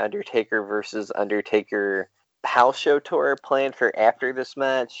entire Undertaker versus Undertaker house show tour planned for after this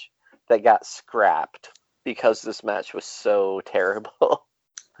match that got scrapped because this match was so terrible.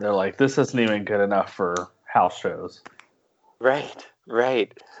 They're like, this isn't even good enough for house shows. Right.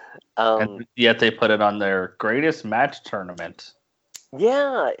 And yet they put it on their greatest match tournament.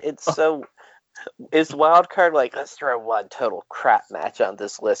 Yeah, it's so... Is Wildcard like, let's throw one total crap match on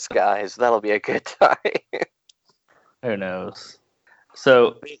this list, guys. That'll be a good time. Who knows?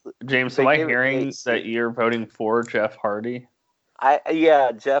 So, James, am I hearing that you're voting for Jeff Hardy?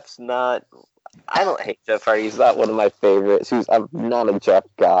 Yeah, Jeff's not... I don't hate Jeff Hardy. He's not one of my favorites. I'm not a Jeff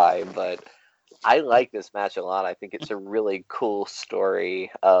guy, but I like this match a lot. I think it's a really cool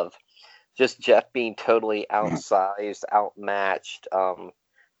story of just Jeff being totally outsized, outmatched,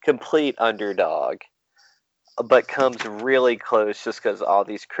 complete underdog, but comes really close just because all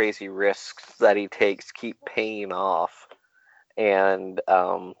these crazy risks that he takes keep paying off. And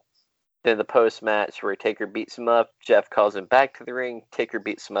then the post-match where Taker beats him up, Jeff calls him back to the ring, Taker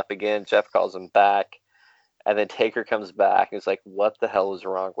beats him up again, Jeff calls him back, and then Taker comes back and is like, what the hell is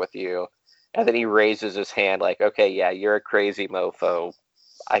wrong with you? And then he raises his hand like, okay, yeah, you're a crazy mofo.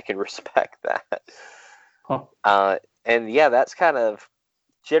 I can respect that. Huh. And yeah, that's kind of...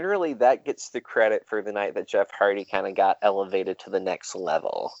 Generally, that gets the credit for the night that Jeff Hardy kind of got elevated to the next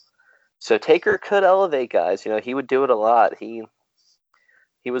level. So Taker could elevate guys. You know, he would do it a lot. He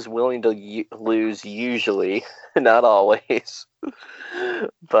was willing to lose usually, not always.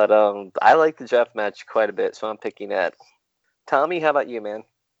 But I like the Jeff match quite a bit, so I'm picking it. Tommy, how about you, man?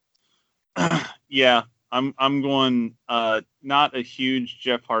 Yeah, I'm going. Not a huge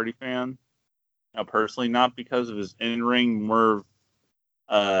Jeff Hardy fan. Personally, not because of his in-ring, more.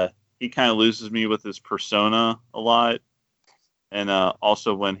 He kind of loses me with his persona a lot, and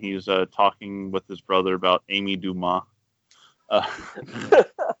also when he's talking with his brother about Amy Dumas.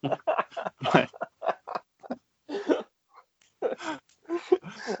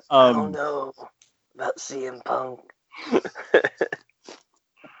 Oh no, about CM Punk.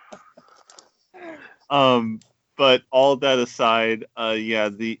 But all that aside, yeah,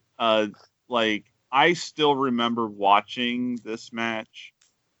 I still remember watching this match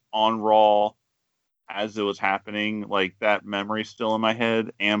on Raw as it was happening. Like, that memory still in my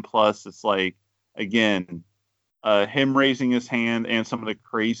head. And plus, it's like, again, him raising his hand and some of the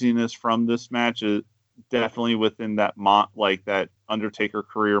craziness from this match is definitely within that that Undertaker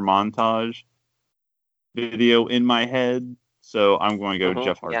career montage video in my head. So I'm going to go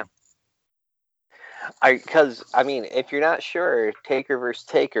Jeff Hardy. Yeah. Because, I mean, if you're not sure, Taker versus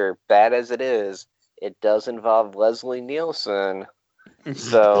Taker, bad as it is, it does involve Leslie Nielsen.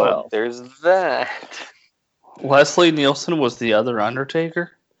 So there's that. Leslie Nielsen was the other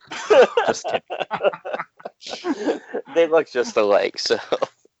Undertaker? Just kidding. They look just alike, so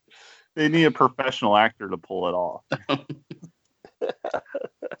they need a professional actor to pull it off.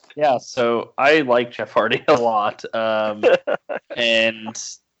 Yeah, so I like Jeff Hardy a lot,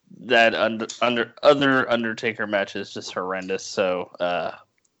 and that other Undertaker match is just horrendous. So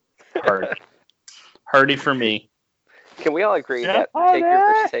Hardy for me. Can we all agree that Taker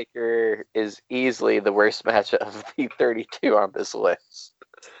versus Taker is easily the worst match of the 32 on this list?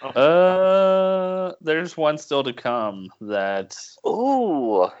 There's one still to come that...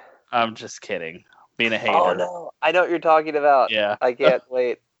 Ooh! I'm just kidding. Being a hater. Oh, no. I know what you're talking about. Yeah. I can't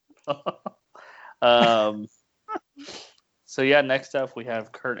wait. So, yeah, next up we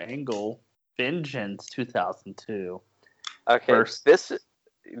have Kurt Angle, Vengeance 2002. Okay,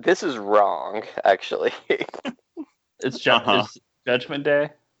 this is wrong, actually. It's Judgment Day?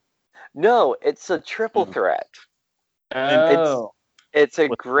 No, it's a triple threat. Oh. It's a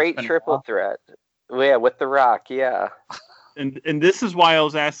great triple threat. Yeah, with The Rock, yeah. And this is why I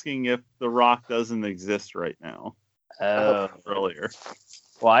was asking if The Rock doesn't exist right now. Earlier.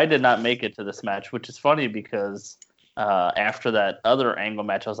 Well, I did not make it to this match, which is funny because after that other Angle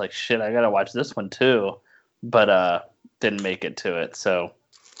match, I was like, shit, I gotta watch this one too. But didn't make it to it. So,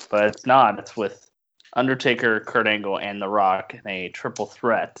 but it's not. It's with Undertaker, Kurt Angle, and The Rock in a triple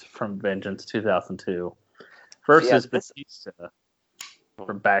threat from Vengeance 2002 versus Batista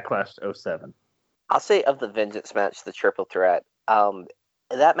from Backlash 07. I'll say of the Vengeance match, the triple threat,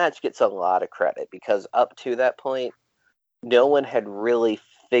 that match gets a lot of credit because up to that point, no one had really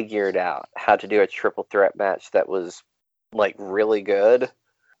figured out how to do a triple threat match that was like really good.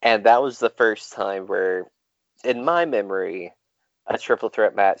 And that was the first time where, in my memory, a triple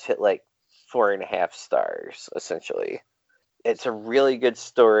threat match hit like 4.5 stars, essentially. It's a really good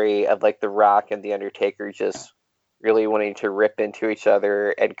story of like The Rock and The Undertaker just really wanting to rip into each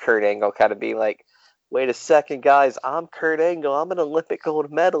other, and Kurt Angle kind of being like, wait a second, guys, I'm Kurt Angle. I'm an Olympic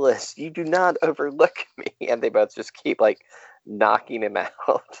gold medalist. You do not overlook me. And they both just keep like knocking him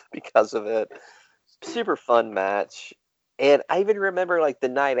out because of it. Super fun match. And I even remember like the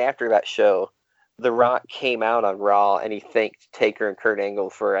night after that show, The Rock came out on Raw and he thanked Taker and Kurt Angle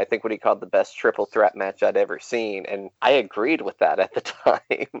for, I think, what he called the best triple threat match I'd ever seen. And I agreed with that at the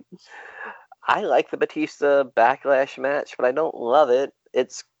time. I like the Batista Backlash match, but I don't love it.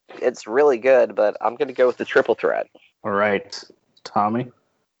 It's really good, but I'm going to go with the triple threat. All right. Tommy?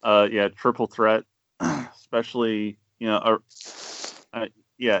 Yeah, triple threat, especially, it's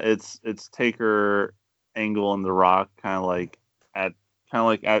Taker, Angle, and The Rock kind of like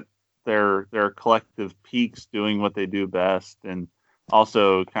at their collective peaks doing what they do best. And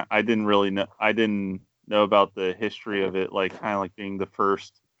also I didn't know about the history of it, like kind of like being the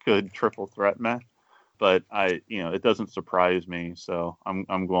first good triple threat match, but it doesn't surprise me, so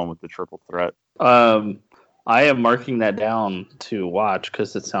I'm going with the triple threat. I am marking that down to watch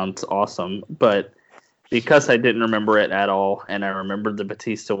because it sounds awesome, but because I didn't remember it at all, and I remembered the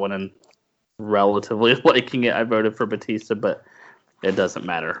Batista one and relatively liking it, I voted for Batista, but it doesn't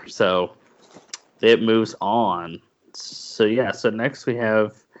matter. So it moves on. So next we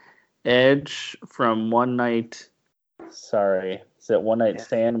have Edge from One Night. Sorry, is it One Night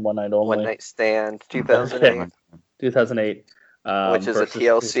Stand? One Night Only. One Night Stand, 2008. 2008. Which is a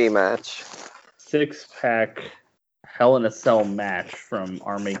TLC match. 6-pack Hell in a Cell match from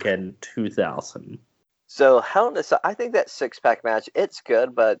Armageddon 2000. So Hell in a Cell, I think that 6-pack match, it's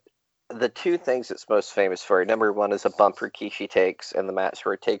good, but the two things it's most famous for, number one is a bumper Rikishi takes in the match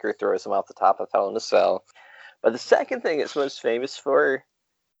where Taker throws him off the top of Hell in a Cell. But the second thing it's most famous for,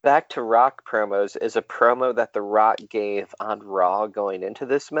 back to Rock promos, is a promo that The Rock gave on Raw going into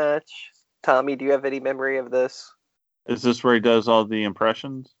this match. Tommy, do you have any memory of this? Is this where he does all the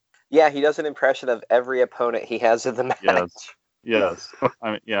impressions? Yeah, he does an impression of every opponent he has in the match. Yes.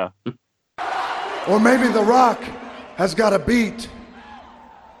 I mean, yeah. Or maybe The Rock has got a beat.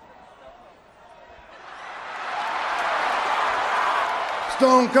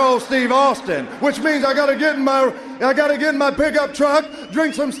 Stone Cold Steve Austin, which means I gotta get in my pickup truck,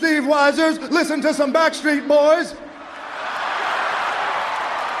 drink some Steve Weisers, listen to some Backstreet Boys.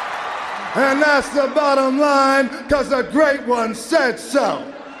 And that's the bottom line, because the great one said so.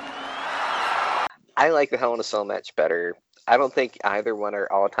 I like the Hell in a Cell match better. I don't think either one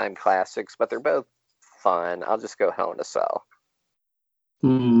are all-time classics, but they're both fun. I'll just go Hell in a Cell.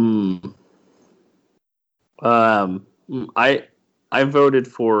 I voted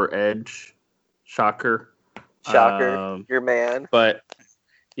for Edge. Shocker. Your man. But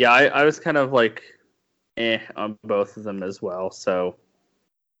yeah, I was kind of like on both of them as well. So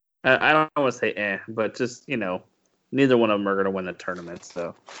I don't want to say but just, neither one of them are going to win the tournament.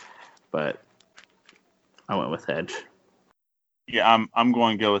 So, but I went with Edge. Yeah, I'm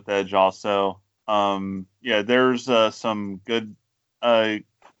going to go with Edge also. There's some good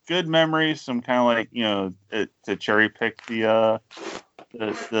memories, some kind of like, to cherry pick the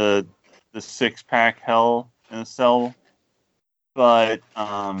 6-pack Hell in a Cell. But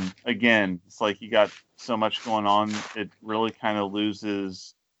again, it's like you got so much going on, it really kind of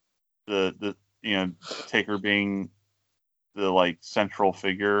loses the Taker being the like central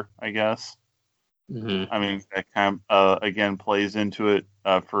figure, I guess. Mm-hmm. I mean, that kind of again plays into it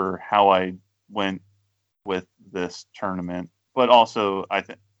for how I went with this tournament. But also,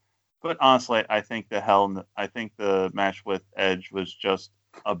 honestly, I think the match with Edge was just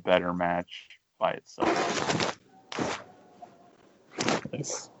a better match by itself.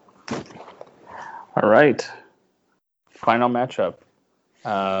 Nice. All right. Final matchup.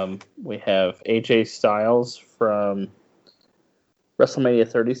 We have AJ Styles from WrestleMania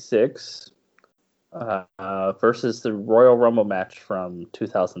 36 versus the Royal Rumble match from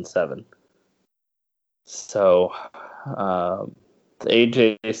 2007. So, the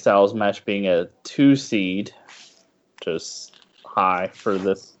AJ Styles match being a 2 seed, just high for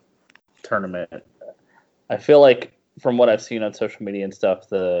this tournament. I feel like from what I've seen on social media and stuff,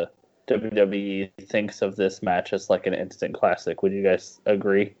 the WWE thinks of this match as like an instant classic. Would you guys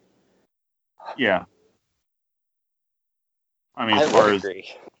agree? Yeah. I mean, I would agree.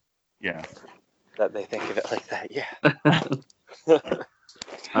 Yeah. That they think of it like that, yeah.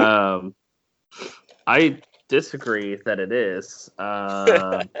 disagree that it is.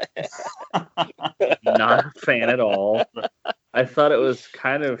 Not a fan at all. I thought it was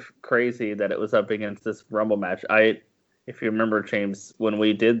kind of crazy that it was up against this Rumble match. If you remember, James, when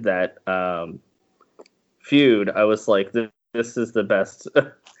we did that feud, I was like, "This is the best.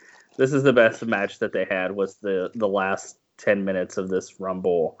 This is the best match that they had. Was the last 10 minutes of this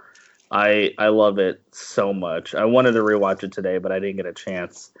Rumble? I love it so much. I wanted to rewatch it today, but I didn't get a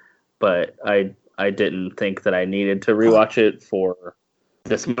chance. But I didn't think that I needed to rewatch it for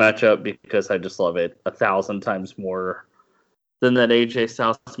this matchup because I just love it 1,000 times more than that AJ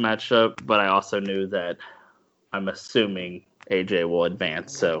Styles matchup. But I also knew that I'm assuming AJ will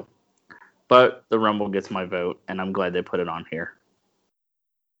advance. So, but the Rumble gets my vote, and I'm glad they put it on here.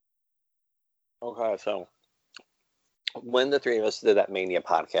 Okay, so when the three of us did that Mania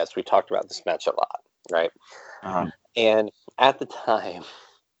podcast, we talked about this match a lot, right? Uh-huh. And at the time,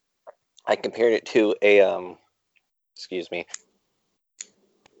 I compared it to a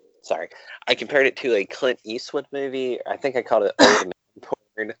I compared it to a Clint Eastwood movie. I think I called it Old Man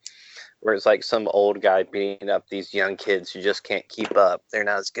Porn, where it's like some old guy beating up these young kids who just can't keep up. They're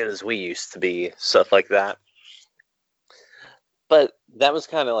not as good as we used to be, stuff like that. But that was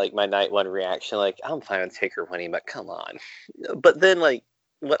kind of like my night one reaction. Like, I'm fine with Taker winning, but come on. But then, like,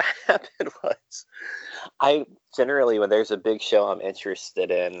 what happened was, I generally, when there's a big show I'm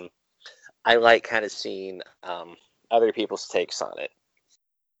interested in, I like kind of seeing other people's takes on it.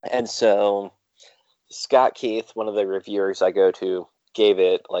 And so, Scott Keith, one of the reviewers I go to, gave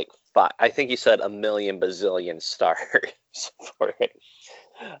it like 5. I think he said 1 million bazillion stars for it.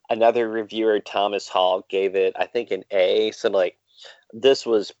 Another reviewer, Thomas Hall, gave it, I think, an A. So, like, this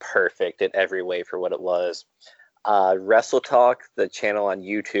was perfect in every way for what it was. Wrestle Talk, the channel on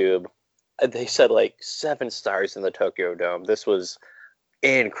YouTube, they said like 7 stars in the Tokyo Dome. This was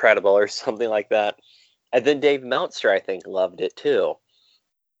incredible, or something like that. And then Dave Meltzer, I think, loved it too.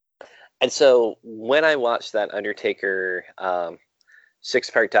 And so when I watched that Undertaker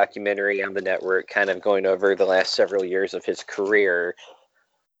 6-part documentary on the network, kind of going over the last several years of his career,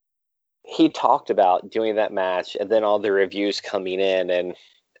 he talked about doing that match and then all the reviews coming in and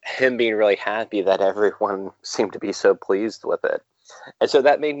him being really happy that everyone seemed to be so pleased with it. And so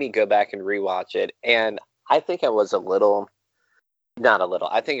that made me go back and rewatch it. And I think I was I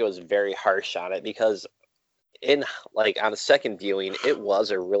think it was very harsh on it, because on a second viewing, it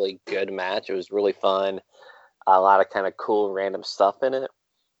was a really good match. It was really fun. A lot of kind of cool random stuff in it.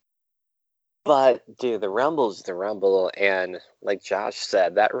 But, dude, the Rumble's the Rumble, and like Josh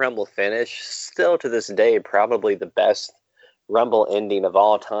said, that Rumble finish, still to this day, probably the best Rumble ending of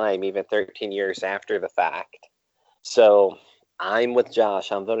all time, even 13 years after the fact. So, I'm with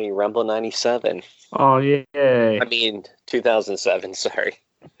Josh. I'm voting Rumble 97. Oh, yay. I mean, 2007, sorry.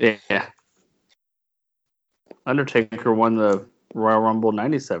 Yeah. Undertaker won the Royal Rumble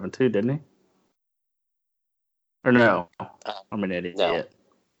 97 too, didn't he? Or no? I'm an idiot. No.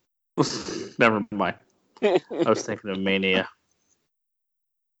 Never mind. I was thinking of Mania.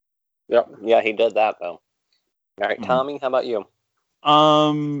 Yep. Yeah, he did that, though. All right, Tommy, how about you?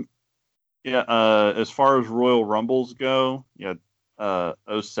 As far as Royal Rumbles go,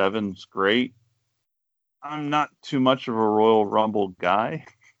 07's great. I'm not too much of a Royal Rumble guy.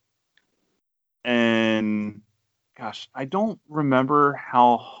 And, gosh, I don't remember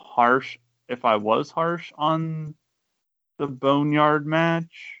if I was harsh on the Boneyard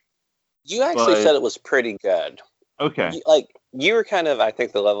match. You actually said it was pretty good. Okay. You were kind of, I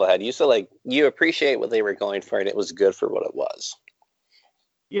think, the level head. You said, like, you appreciate what they were going for, and it was good for what it was.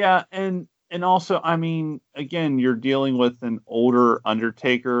 Yeah, and also, I mean, again, you're dealing with an older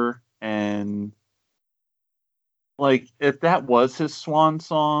Undertaker, and, like, if that was his swan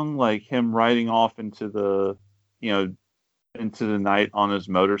song, like him riding off into the night on his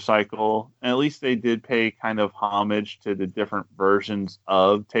motorcycle, and at least they did pay kind of homage to the different versions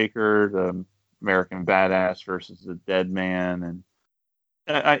of Taker, the American Badass versus the Dead Man, and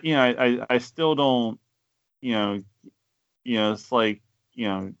I still don't, it's like,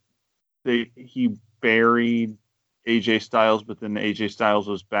 he buried AJ Styles, but then AJ Styles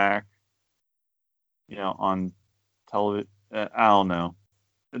was back, on television. I don't know.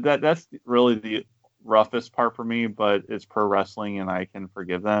 That's really the roughest part for me, but it's pro wrestling and I can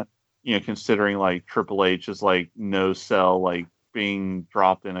forgive that. Considering like Triple H is like no sell, like being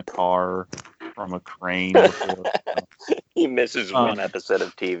dropped in a car from a crane. He misses one episode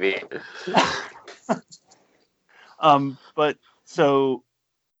of TV. But so,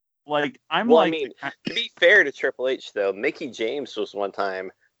 like, I mean, to be fair to Triple H, though, Mickey James was one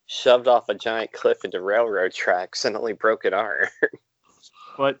time shoved off a giant cliff into railroad tracks and only broke an arm.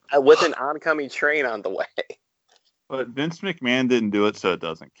 But with an oncoming train on the way. But Vince McMahon didn't do it, so it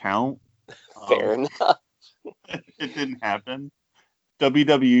doesn't count. Fair enough. It didn't happen.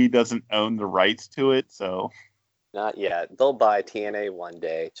 WWE doesn't own the rights to it, so Not yet. They'll buy TNA one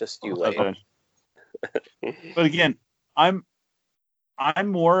day. Just you wait. But again, I'm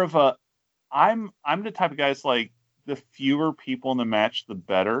more of a I'm the type of guy that's like the fewer people in the match, the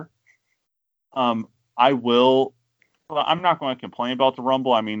better. I'm not going to complain about the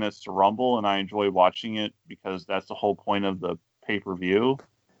Rumble. I mean, it's the Rumble, and I enjoy watching it because that's the whole point of the pay-per-view.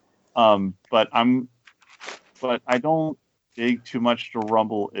 But I don't dig too much the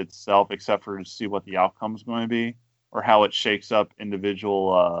Rumble itself, except for to see what the outcome is going to be or how it shakes up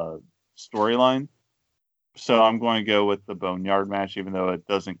individual storyline. So I'm going to go with the Boneyard match, even though it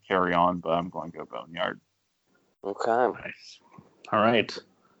doesn't carry on, but I'm going to go Boneyard. Okay. Nice. All right.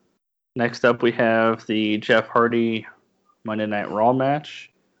 Next up, we have the Jeff Hardy Monday Night Raw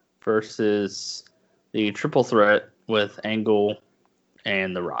match versus the triple threat with Angle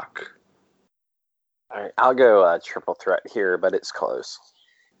and The Rock. All right, I'll go triple threat here, but it's close.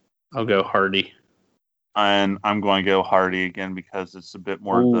 I'll go Hardy. And I'm going to go Hardy again because it's a bit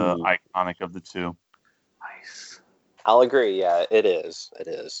more the iconic of the two. Nice. I'll agree. Yeah, it is. It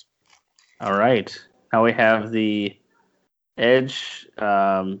is. All right. Now we have the Edge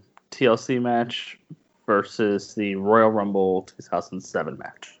TLC match versus the Royal Rumble 2007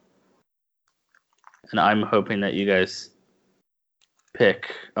 match. And I'm hoping that you guys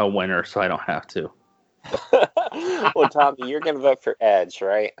pick a winner so I don't have to. Well, Tommy, you're going to vote for Edge,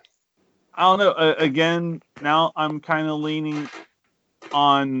 right? I don't know. Again, now I'm kind of leaning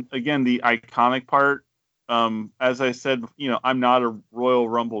on, again, the iconic part. As I said, I'm not a Royal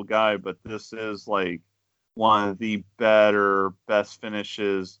Rumble guy, but this is like one of the best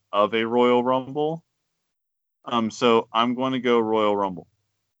finishes of a Royal Rumble. So I'm going to go Royal Rumble.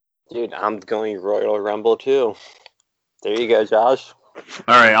 Dude, I'm going Royal Rumble too. There you go, Josh.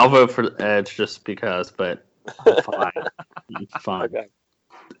 All right, I'll vote for Edge just because, but I'm fine. I'm fine. Okay.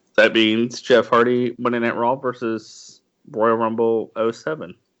 That means Jeff Hardy Monday Night Raw versus Royal Rumble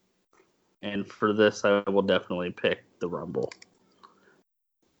 07. And for this, I will definitely pick the Rumble.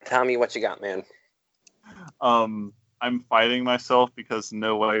 Tommy, what you got, man? I'm fighting myself because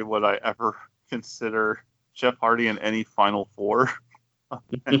no way would I ever consider Jeff Hardy in any Final Four.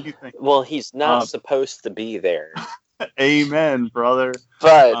 Anything. Well, he's not supposed to be there. Amen, brother.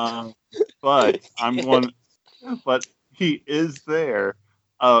 But I'm going. But he is there.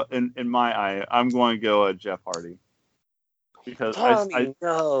 In my eye, I'm going to go Jeff Hardy because Tommy,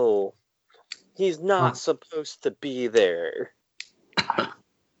 no, he's not supposed to be there.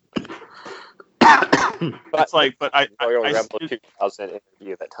 It's like, but Royal Rumble 2000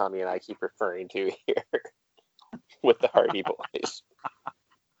 interview that Tommy and I keep referring to here with the Hardy Boys.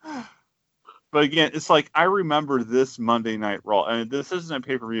 But again, it's like I remember this Monday Night Raw, and this isn't a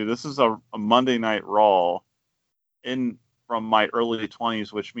pay-per-view. This is a Monday Night Raw from my early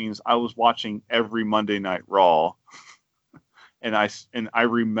 20s, which means I was watching every Monday Night Raw, and I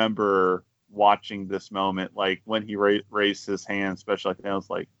remember watching this moment, like when he raised his hand, especially like that. I was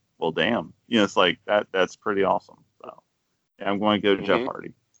like, well, damn, it's like that. That's pretty awesome. So, yeah, I'm going to go Jeff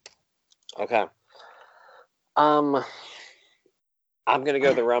Hardy. Okay. I'm going to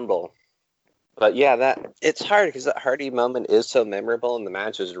go the Rumble. But yeah, it's hard because that Hardy moment is so memorable and the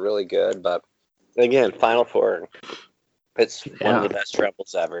match is really good. But again, Final Four, it's one of the best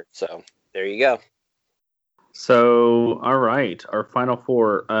Rumbles ever. So there you go. So, all right, our Final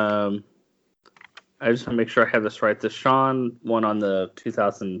Four. I just want to make sure I have this right. The Shawn won on the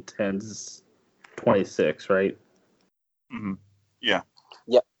 2010s 26, right? Mm-hmm. Yeah.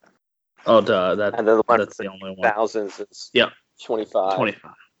 Yep. Oh, duh. That's the only one. Thousands is 25.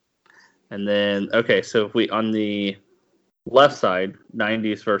 25. And then, okay, so if we, on the left side,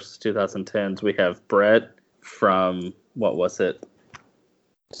 90s versus 2010s, we have Brett from, what was it?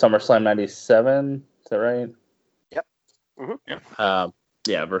 SummerSlam 97, is that right? Yep. Mm-hmm.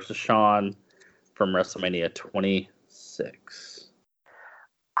 Yeah, versus Shawn from WrestleMania 26.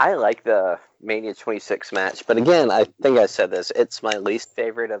 I like the Mania 26 match, but again, I think I said this, it's my least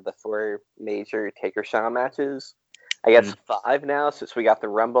favorite of the four major Taker-Shawn matches. I guess 5 now, since we got the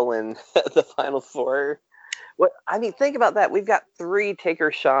Rumble in the Final Four. Think about that. We've got 3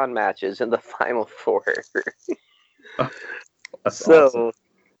 Taker-Shawn matches in the Final Four. That's awesome.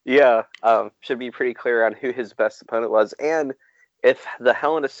 Yeah, should be pretty clear on who his best opponent was. And if the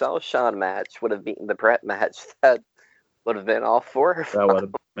Hell in a Cell Shawn match would have beaten the Brett match, that would have been all 4. That would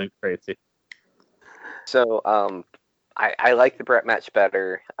have been crazy. So, I like the Brett match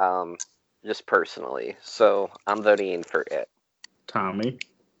better. Just personally, so I'm voting for it. Tommy?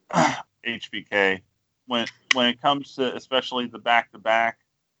 HBK. when it comes to especially the back-to-back,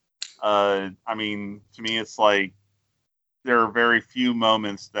 I mean, to me, it's like there are very few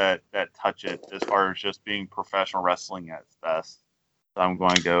moments that touch it as far as just being professional wrestling at its best. So I'm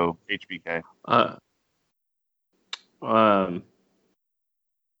going to go HBK.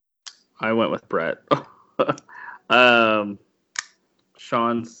 I went with Brett.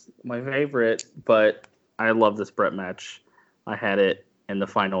 Sean's my favorite, but I love this Brett match. I had it in the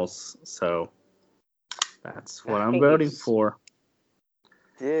finals, so that's what I'm voting for.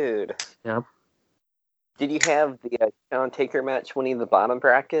 Dude. Yep. Did you have the Shawn Taker match winning the bottom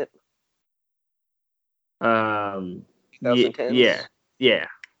bracket? 2010s? Yeah.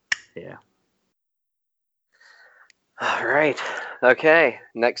 All right. Okay.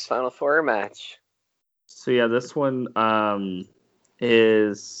 Next Final Four match. So yeah, this one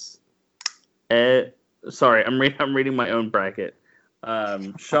is. Sorry, I'm reading my own bracket.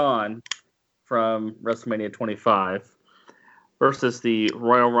 Sean from WrestleMania 25 versus the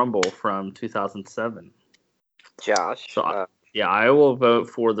Royal Rumble from 2007. Josh. So yeah, I will vote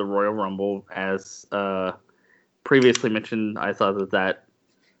for the Royal Rumble. As previously mentioned, I thought that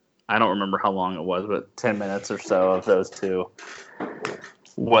I don't remember how long it was, but 10 minutes or so of those two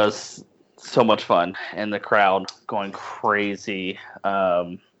was so much fun, and the crowd going crazy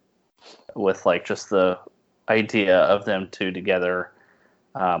with like just the idea of them two together.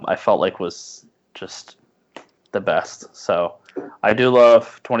 I felt like was just the best. So I do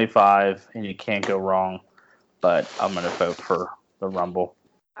love 25, and you can't go wrong. But I'm going to vote for the Rumble.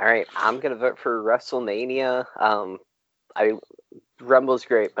 All right, I'm going to vote for WrestleMania. Rumble's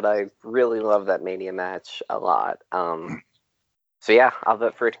great, but I really love that Mania match a lot. So yeah, I'll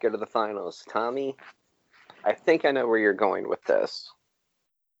vote for it to go to the finals. Tommy, I think I know where you're going with this.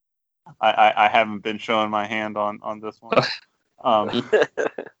 I haven't been showing my hand on this one.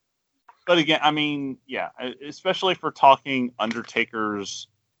 But again, I mean, yeah, especially for talking Undertaker's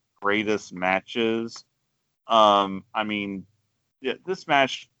greatest matches. I mean, yeah, this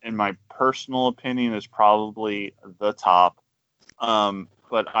match, in my personal opinion, is probably the top.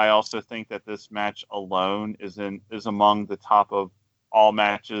 But I also think that this match alone is among the top of all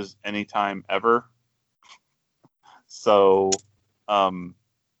matches anytime ever. So,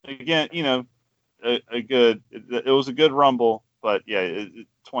 again, you know, it was a good Rumble, but yeah,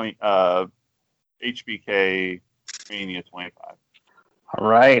 20 HBK Mania 25. All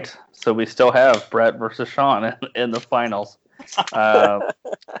right, so we still have Brett versus Sean in the finals. It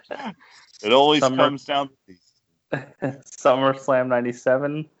always comes down to these. SummerSlam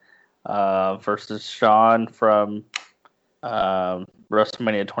 97 versus Sean from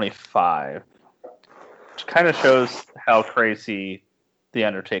WrestleMania 25. Which kind of shows how crazy The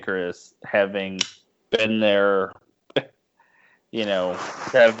Undertaker is, having been there,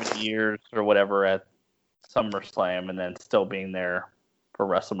 7 years or whatever at SummerSlam, and then still being there for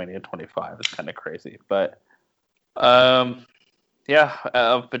WrestleMania 25 is kind of crazy. But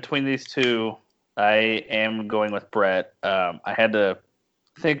between these two, I am going with Brett. I had to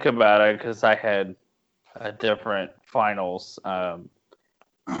think about it because I had a different finals, and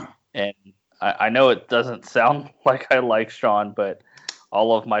I know it doesn't sound like I like Sean, but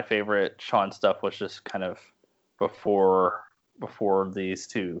all of my favorite Sean stuff was just kind of before these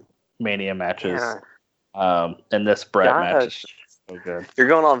two Mania matches. Yeah. And this Brett match is just so good. You're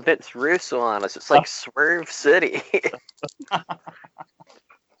going on Vince Russo on us. It's like Swerve City.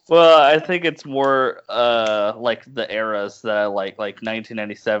 Well, I think it's more like the eras that I like. Like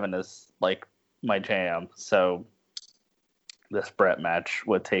 1997 is like my jam. So this Brett match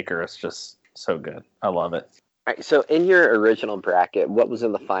with Taker is just so good. I love it. All right, so in your original bracket, what was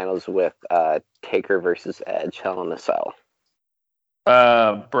in the finals with Taker versus Edge, Hell in a Cell?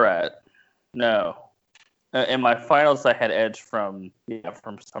 Brett. No. In my finals, I had Edge from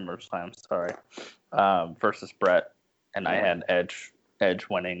SummerSlam. Sorry, versus Brett, and I had Edge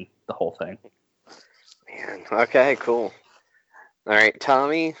winning the whole thing. Man, okay, cool. All right,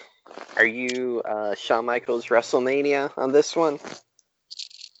 Tommy, are you Shawn Michaels WrestleMania on this one?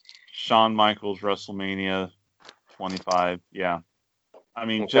 Shawn Michaels WrestleMania 25. Yeah, I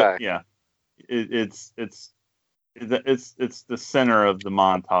mean, okay. It's the center of the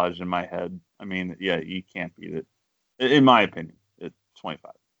montage in my head. I mean, yeah, you can't beat it. In my opinion, it's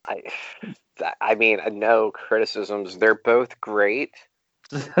 25. I mean, no criticisms. They're both great.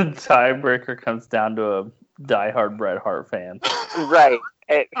 Tiebreaker comes down to a diehard Bret Hart fan. Right.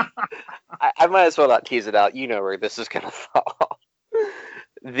 I might as well not tease it out. You know where this is going to fall.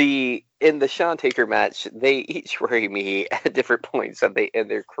 In the Shawn Taker match, they each worry me at different points in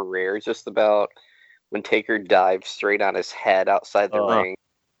their career. Just about when Taker dived straight on his head outside the ring.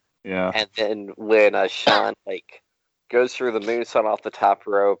 Yeah. And then when Sean like goes through the moonsault off the top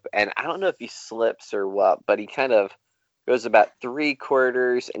rope, and I don't know if he slips or what, but he kind of goes about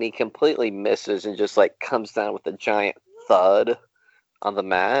 3/4 and he completely misses and just like comes down with a giant thud on the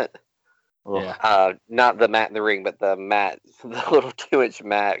mat. Yeah. Not the mat in the ring, but the mat, the little 2-inch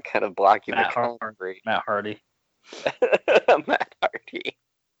mat kind of blocking the concrete. Matt Hardy. Matt Hardy.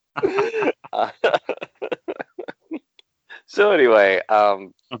 So anyway,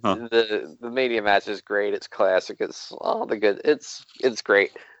 the Mania match is great. It's classic. It's all the good. It's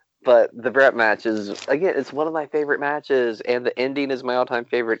great. But the Brett match is, again, it's one of my favorite matches, and the ending is my all-time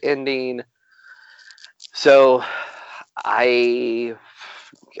favorite ending. So I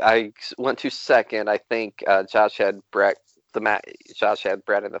went to second. I think Josh had Brett. Josh had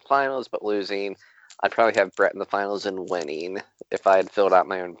Brett in the finals, but losing. I'd probably have Brett in the finals and winning if I had filled out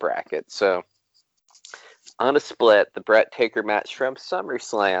my own bracket. So on a split, the Brett Taker match from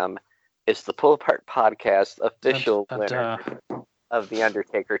SummerSlam is the Pull Apart Podcast official winner of the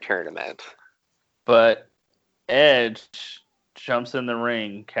Undertaker tournament. But Edge jumps in the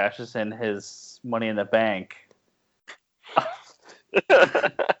ring, cashes in his Money in the Bank,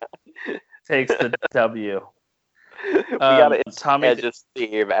 takes the W. We gotta Tommy Edge's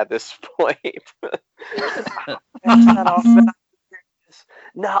theme at this point.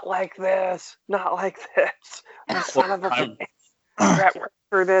 Not like this. Not like this. You son of a bitch. Brett worked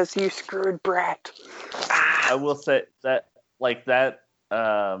for this. You screwed Brett. I will say that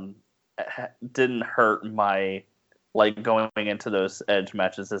didn't hurt my going into those Edge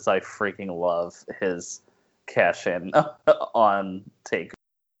matches, as I freaking love his cash in on Taker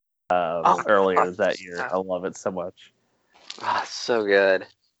earlier that year. I love it so much. So good,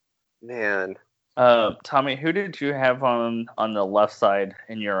 man. Tommy, who did you have on the left side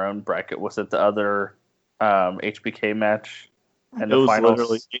in your own bracket? Was it the other HBK match in the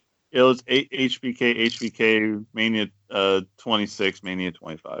finals? It was HBK Mania 26, Mania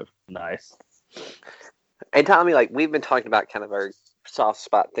 25. Nice. And Tommy, we've been talking about kind of our soft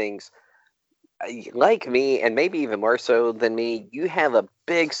spot things. Like me, and maybe even more so than me, you have a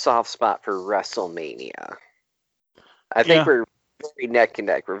big soft spot for WrestleMania. I think we're very neck and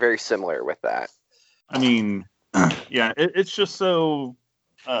neck. We're very similar with that. I mean, yeah, it's just so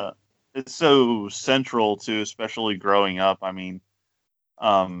it's so central to, especially growing up. I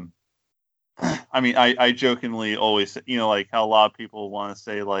jokingly always, like how a lot of people want to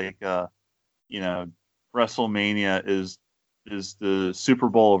say, WrestleMania is the Super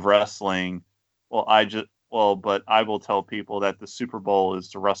Bowl of wrestling. But I will tell people that the Super Bowl is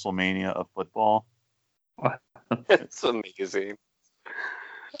the WrestleMania of football. It's amazing.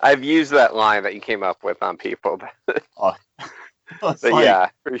 I've used that line that you came up with on people. But yeah,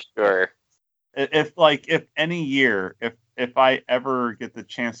 for sure. If any year, if I ever get the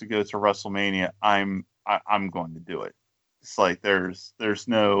chance to go to WrestleMania, I'm going to do it. It's like there's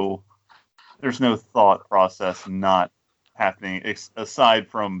no thought process not happening aside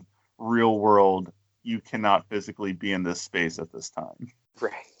from real world. You cannot physically be in this space at this time.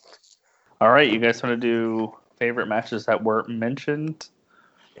 Right. All right, you guys want to do favorite matches that weren't mentioned?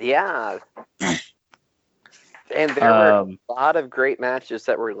 Yeah. And there were a lot of great matches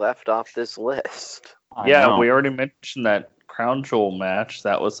that were left off this list. Yeah, we already mentioned that Crown Jewel match.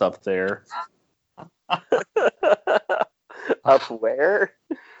 That was up there. Up where?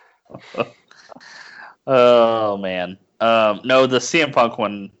 Oh, man. No, the CM Punk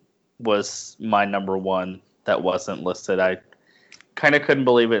one was my number one that wasn't listed. I kind of couldn't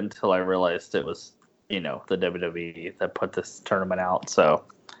believe it until I realized it was, the WWE that put this tournament out, so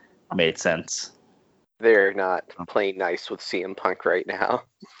it made sense. They're not playing nice with CM Punk right now.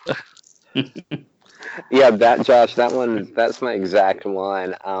 Yeah, Josh, that one, that's my exact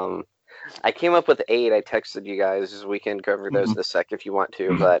one. I came up with 8. I texted you guys. We can go over those in a sec if you want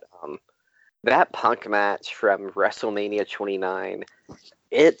to, but that Punk match from WrestleMania 29,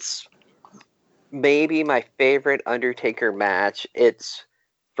 it's maybe my favorite Undertaker match. It's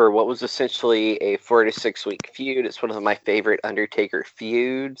for what was essentially a 4 to 6 week feud. It's one of my favorite Undertaker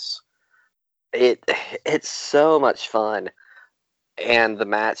feuds. It's so much fun, and the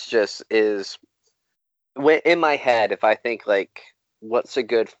match just is. In my head, if I think what's a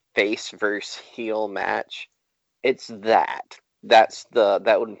good face versus heel match, it's that.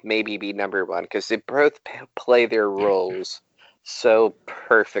 That would maybe be number one, because they both play their roles so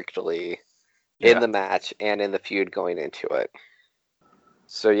perfectly in the match and in the feud going into it.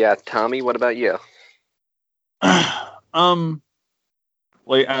 So yeah, Tommy, what about you? The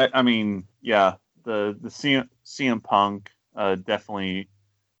CM Punk definitely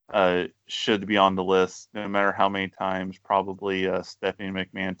should be on the list, no matter how many times probably Stephanie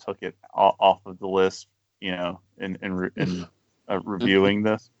McMahon took it off of the list, in reviewing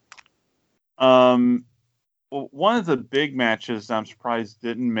this. Well, one of the big matches I'm surprised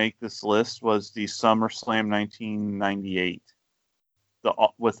didn't make this list was the SummerSlam 1998,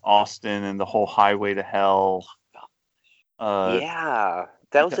 with Austin and the whole Highway to Hell. Yeah,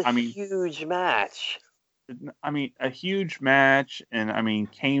 that was a huge match. I mean, a huge match, and I mean,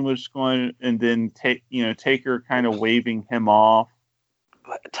 Kane was going, and then Taker kind of waving him off.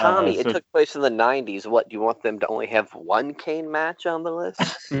 But Tommy, it took place in the 90s. What, do you want them to only have one Kane match on the list?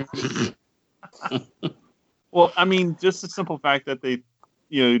 Well, I mean, just the simple fact that they,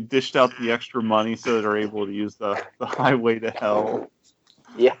 dished out the extra money so they're able to use the Highway to Hell.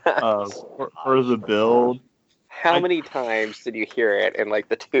 Yeah. For the build. How many times did you hear it in like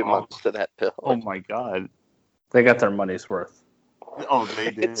the 2 months to that build? Oh my God. They got their money's worth. Oh,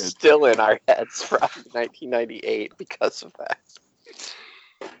 they did. It's still in our heads from 1998 because of that.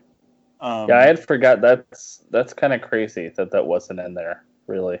 Yeah, I had forgot. That's kind of crazy that wasn't in there,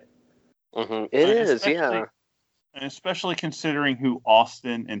 really. Mm-hmm. It is, yeah. And especially considering who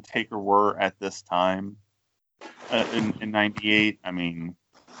Austin and Taker were at this time in 98. I mean,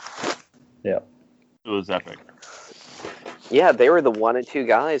 yeah, it was epic. Yeah, they were the 1 and 2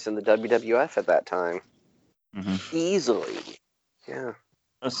 guys in the WWF at that time. Mm-hmm. Easily. Yeah.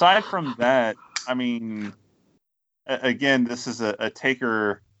 Aside from that, I mean, again, this is a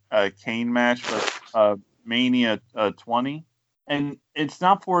Taker Kane match, but Mania 20. And it's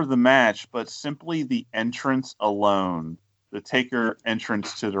not for the match, but simply the entrance alone, the Taker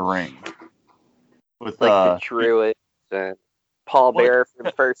entrance to the ring. With the Druids and Paul Bearer for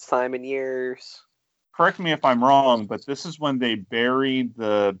the first time in years. Correct me if I'm wrong, but this is when they buried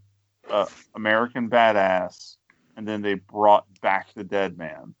the American Badass, and then they brought back the Dead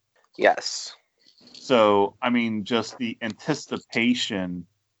Man. Yes. So, I mean, just the anticipation.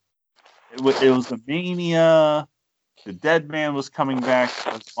 It was the Mania. The Dead Man was coming back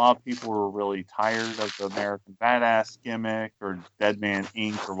because a lot of people were really tired of the American Badass gimmick or Dead Man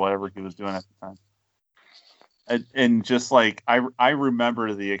Inc. or whatever he was doing at the time. And just like, I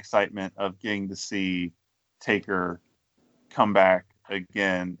remember the excitement of getting to see Taker come back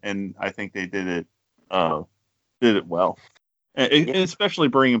again. And I think they did it well. And especially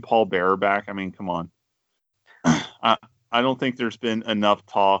bringing Paul Bearer back. I mean, come on. I don't think there's been enough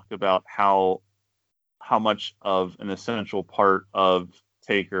talk about how much of an essential part of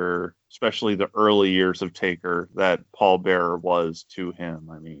Taker, especially the early years of Taker, that Paul Bearer was to him.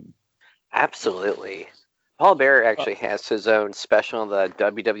 I mean, absolutely. Paul Bearer actually has his own special on the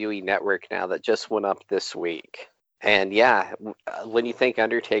WWE Network now that just went up this week. And yeah, when you think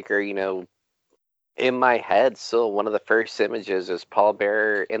Undertaker, in my head, still one of the first images is Paul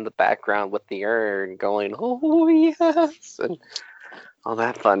Bearer in the background with the urn going, "Oh yes," and all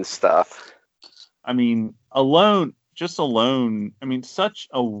that fun stuff. I mean, alone, I mean, such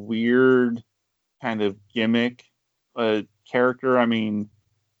a weird kind of gimmick character. I mean,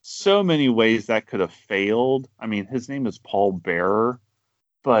 so many ways that could have failed. I mean, his name is Paul Bearer,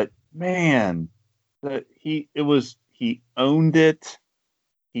 but man, he owned it.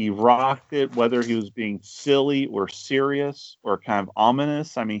 He rocked it, whether he was being silly or serious or kind of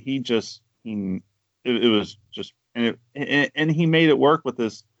ominous. I mean, it was just, and he made it work with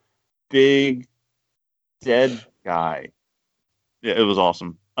this big dead guy. Yeah, it was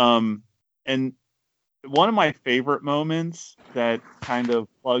awesome. And one of my favorite moments that kind of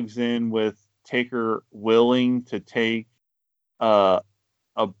plugs in with Taker willing to take a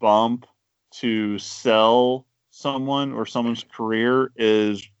bump to sell someone or someone's career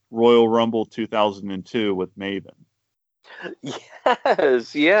is Royal Rumble 2002 with Maven.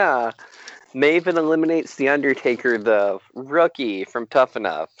 Yes, yeah. Maven eliminates The Undertaker, the rookie from Tough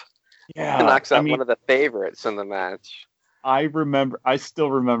Enough. Yeah. Knocks out one of the favorites in the match. I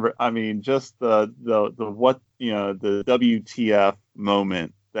still remember, I mean, just the WTF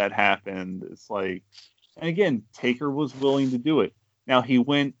moment that happened. It's like, and again, Taker was willing to do it. Now he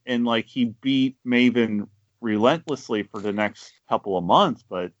went and he beat Maven relentlessly for the next couple of months,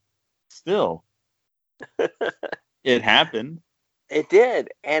 but still, it happened. It did.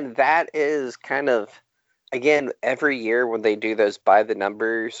 And that is kind of, again, every year when they do those by the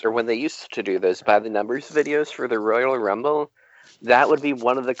numbers, or when they used to do those by the numbers videos for the Royal Rumble, that would be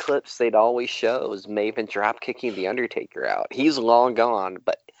one of the clips they'd always show, is Maven drop kicking The Undertaker out. He's long gone,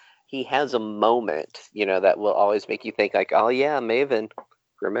 but he has a moment, that will always make you think oh yeah, Maven,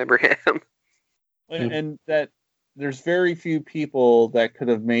 remember him. And that there's very few people that could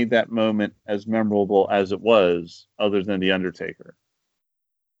have made that moment as memorable as it was, other than The Undertaker.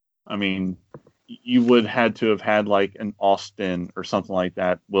 I mean, you would had to have had like an Austin or something like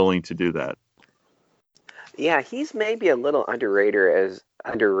that willing to do that. Yeah, he's maybe a little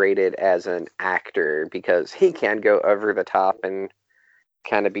underrated as an actor because he can go over the top and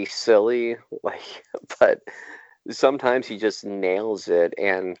kind of be silly, like, but sometimes he just nails it.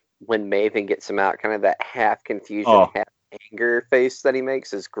 And when Maven gets him out, kind of that half confusion, half anger face that he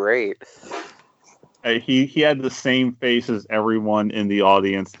makes is great. He had the same face as everyone in the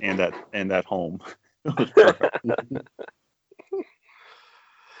audience and at home. It was perfect.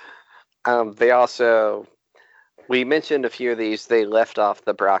 We mentioned a few of these. They left off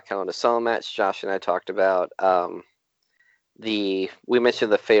the Brock Hell in a Cell match. Josh and I talked about we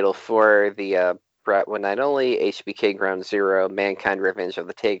mentioned the Fatal 4, the Brett One Night Only, HBK Ground Zero, Mankind Revenge of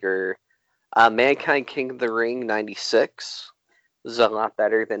the Taker, Mankind King of the Ring 96 was a lot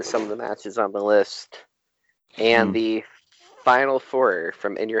better than some of the matches on the list, and the Final Four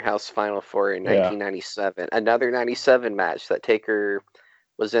from In Your House Final Four in 1997, another 97 match that Taker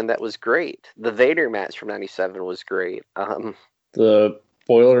was in that was great. The Vader match from 97 was great. The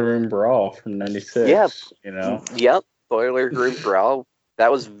Boiler Room Brawl from 96. Yeah. You know? Yep. Boiler Room Brawl.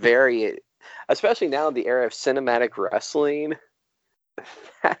 That was very, especially now in the era of cinematic wrestling,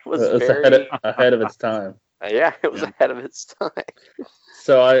 that was very ahead of its time. Yeah, it was ahead of its time.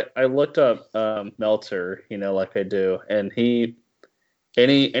 So I looked up Meltzer, like I do, and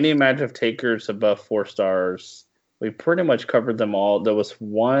any match of Taker's above 4 stars, we pretty much covered them all. There was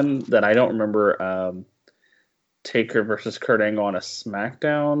one that I don't remember, Taker versus Kurt Angle on a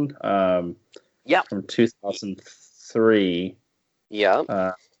SmackDown. From 2003.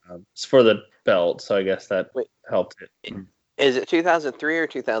 Yeah. It's for the belt, so I guess that helped it. Is it 2003 or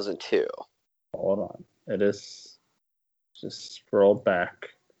 2002? Hold on. It is. Just scroll back.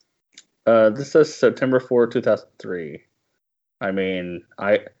 This says September 4, 2003. I mean,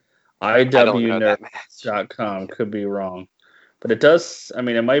 IWNerd.com could be wrong. But it does, I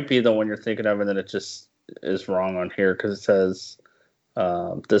mean, it might be the one you're thinking of, and then it just is wrong on here because it says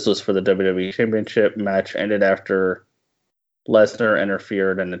this was for the WWE Championship. Match ended after Lesnar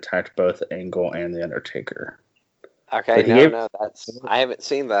interfered and attacked both Angle and The Undertaker. Okay, I haven't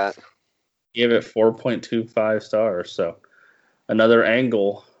seen that. He gave it 4.25 stars, so another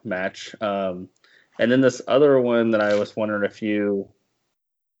Angle match. And then this other one that I was wondering if you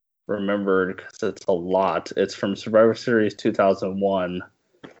remembered, because it's a lot. It's from Survivor Series 2001.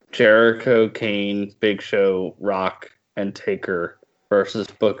 Jericho, Kane, Big Show, Rock, and Taker versus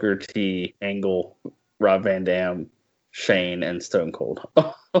Booker T, Angle, Rob Van Dam, Shane, and Stone Cold.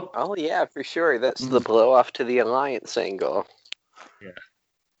 Oh, yeah, for sure. That's the blow-off to the Alliance angle. Yeah.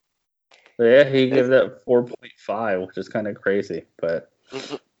 So yeah, he gave that 4.5, which is kind of crazy, but...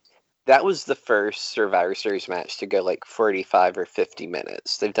 That was the first Survivor Series match to go like 45 or 50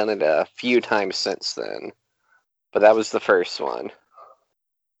 minutes. They've done it a few times since then, but that was the first one.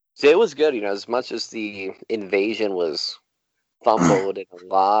 So it was good, as much as the invasion was fumbled in a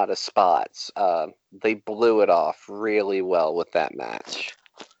lot of spots, they blew it off really well with that match.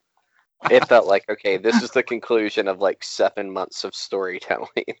 It felt like, okay, this is the conclusion of like 7 months of storytelling.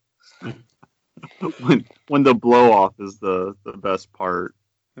 When the blow off is the best part.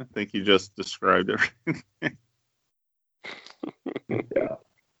 I think you just described everything. Yeah.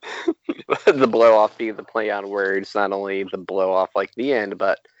 The blow off being the play on words, not only the blow off like the end,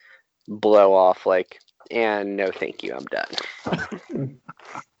 but blow off like, and no thank you, I'm done.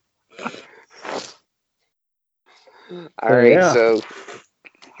 All right, so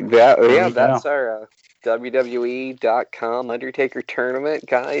that's our WWE.com Undertaker tournament,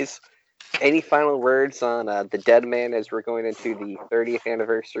 guys. Any final words on the Dead Man as we're going into the 30th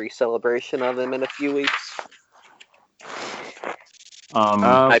anniversary celebration of him in a few weeks?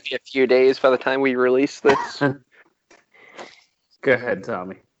 Might be a few days by the time we release this. Go ahead,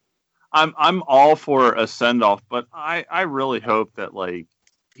 Tommy. I'm all for a send off, but I really hope that like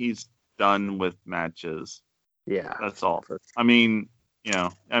he's done with matches. Yeah, that's all. I mean,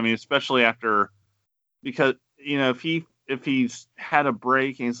 especially after, because if he's had a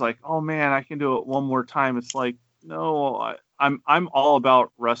break and he's like, oh man, I can do it one more time. It's like, no, I'm all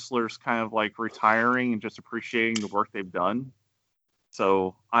about wrestlers kind of like retiring and just appreciating the work they've done.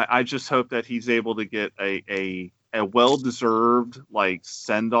 So I just hope that he's able to get a well-deserved like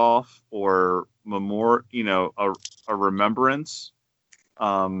send off or a remembrance,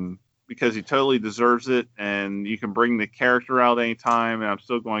 because he totally deserves it. And you can bring the character out anytime, and I'm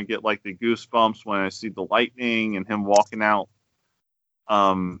still going to get like the goosebumps when I see the lightning and him walking out.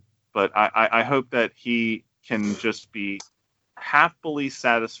 But I hope that he can just be happily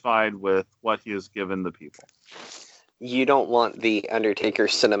satisfied with what he has given the people. You don't want the Undertaker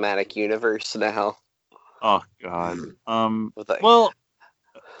cinematic universe now. Oh God. Like, well,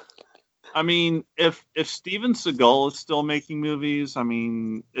 I mean, if Steven Seagal is still making movies, I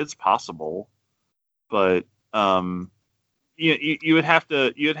mean, it's possible, but you would have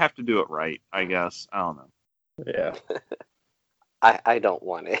to do it right, I guess. I don't know. Yeah. I don't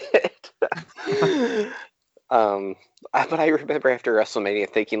want it. But I remember after WrestleMania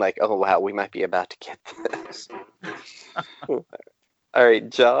thinking like, oh wow, we might be about to get this. All right,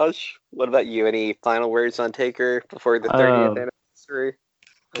 Josh, what about you? Any final words on Taker before the 30th anniversary?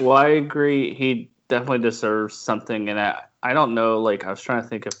 Well, I agree. He definitely deserves something, and I don't know. Like, I was trying to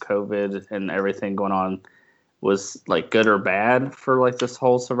think if COVID and everything going on was like good or bad for like this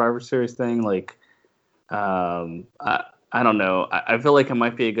whole Survivor Series thing. Like, I don't know. I feel like it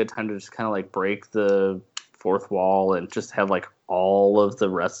might be a good time to just kind of like break the fourth wall and just have like all of the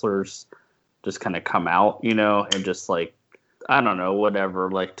wrestlers just kind of come out, and just like, I don't know, whatever,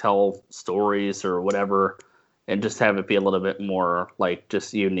 like tell stories or whatever, and just have it be a little bit more like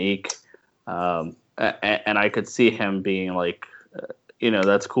just unique. And I could see him being like,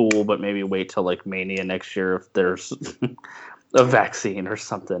 that's cool, but maybe wait till like Mania next year if there's a vaccine or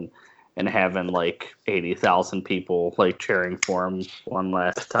something, and having like 80,000 people like cheering for him one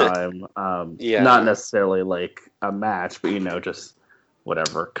last time. Yeah. Not necessarily like a match, but just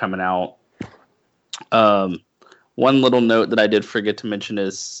whatever coming out. One little note that I did forget to mention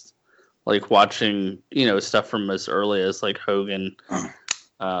is like watching, stuff from as early as like Hogan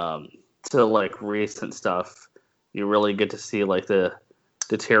to like recent stuff. You really get to see like the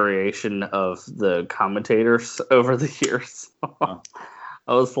deterioration of the commentators over the years.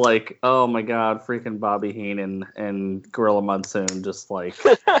 I was like, oh my God, freaking Bobby Heenan and Gorilla Monsoon, just like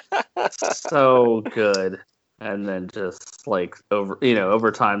so good. And then just like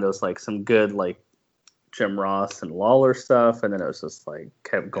over time, there was like some good like Jim Ross and Lawler stuff, and then it was just like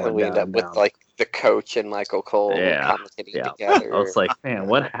kept going and we down. end up with like the coach and Michael Cole commentating together. I was like, man,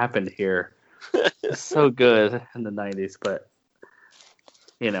 what happened here? It's so good in the 90s, but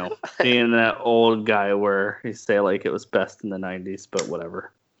being that old guy where you say like it was best in the 90s, but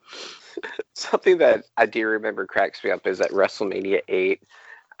whatever. Something that I do remember cracks me up is at WrestleMania 8,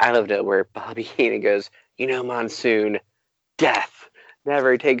 out of nowhere, Bobby Heenan goes, Monsoon, death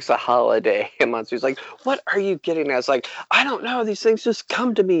never takes a holiday. And Monsoon's like, what are you getting at? It's like, I don't know. These things just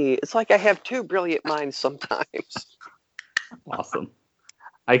come to me. It's like I have two brilliant minds sometimes. Awesome.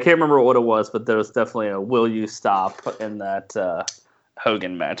 I can't remember what it was, but there was definitely a will you stop in that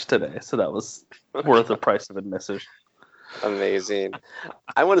Hogan match today. So that was worth the price of admission. Amazing.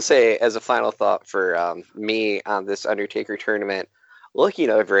 I want to say, as a final thought for me on this Undertaker tournament, looking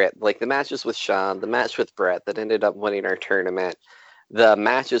over it, like the matches with Shawn, the match with Brett that ended up winning our tournament, the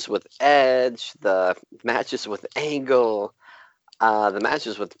matches with Edge, the matches with Angle, the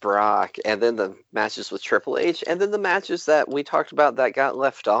matches with Brock, and then the matches with Triple H, and then the matches that we talked about that got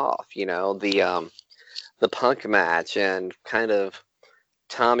left off, the Punk match, and kind of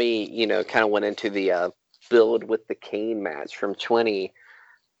Tommy, kind of went into the build with the Kane match from 20.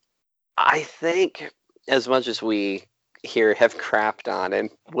 I think as much as we here have crapped on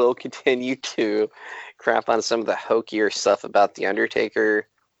and will continue to crap on some of the hokier stuff about The Undertaker,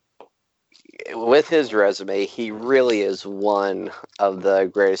 with his resume, he really is one of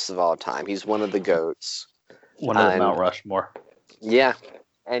the greatest of all time. He's one of the GOATs. One of the Mount Rushmore. Yeah.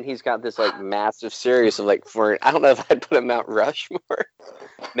 And he's got this like massive series of like I don't know if I'd put him Mount Rushmore.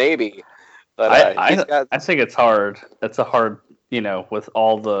 Maybe. But I think it's hard. It's a hard, with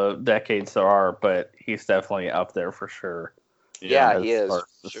all the decades there are, but he's definitely up there for sure. Yeah, he is.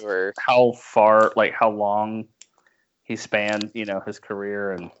 Sure. How far, like how long he spanned, his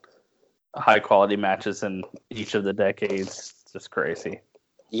career and high quality matches in each of the decades. It's just crazy.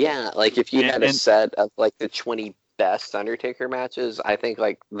 Yeah, like if you had a set of like the 20 best Undertaker matches, I think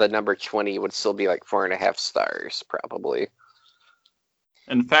like the number 20 would still be like 4.5 stars, probably.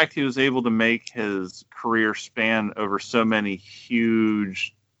 In fact, he was able to make his career span over so many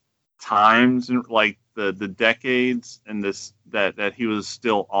huge times, like the decades, and that he was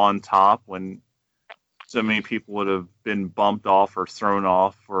still on top when so many people would have been bumped off or thrown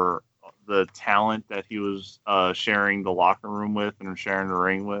off for the talent that he was sharing the locker room with and sharing the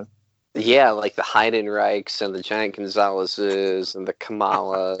ring with. Yeah, like the Heidenreichs and the Giant Gonzaleses and the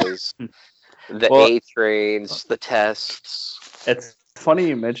Kamalas, the A-Trains, the Tests. It's funny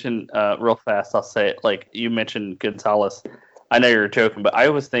you mentioned, real fast, I'll say it, like you mentioned Gonzalez. I know you're joking, but I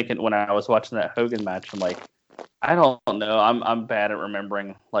was thinking when I was watching that Hogan match, I'm like, I don't know. I'm bad at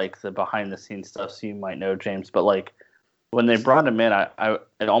remembering like the behind the scenes stuff, so you might know, James, but like when they brought him in,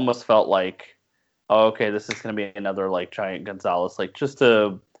 it almost felt like, oh, okay, this is gonna be another like Giant Gonzalez, like just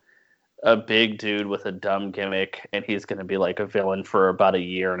a big dude with a dumb gimmick, and he's gonna be like a villain for about a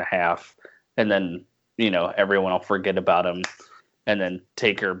year and a half, and then everyone will forget about him, and then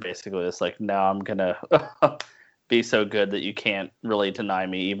Taker basically is like, no, I'm gonna be so good that you can't really deny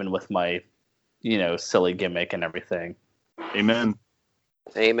me, even with my silly gimmick and everything. Amen.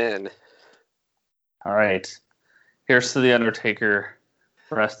 Amen. All right, here's to the Undertaker.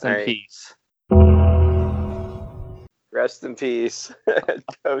 Rest in peace. Rest in peace.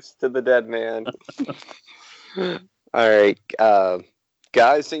 Toast to the dead man. All right,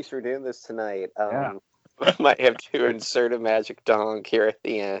 guys, thanks for doing this tonight. I might have to insert a magic dong here at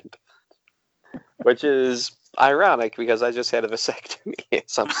the end, which is ironic because I just had a vasectomy,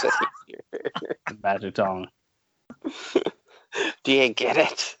 so I'm sitting here. Magic dong. Do you get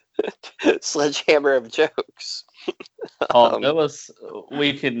it? Sledgehammer of jokes. That was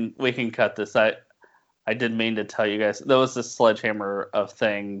we can cut this. I did mean to tell you guys there was a sledgehammer of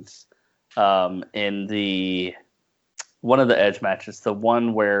things in the one of the Edge matches, the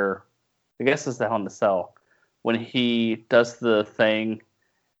one where I guess it's the Hell in a Cell, when he does the thing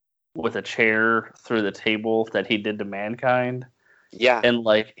with a chair through the table that he did to Mankind. Yeah. And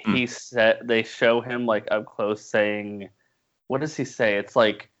like they show him like up close saying, what does he say? It's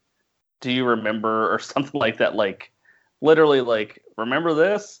like, do you remember, or something like that, like literally like, remember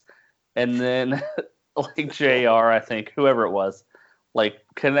this? And then like JR, I think, whoever it was, like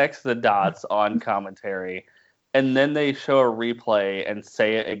connects the dots on commentary, and then they show a replay and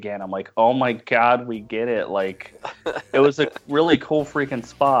say it again. I'm like, oh my god, we get it. Like, it was a really cool freaking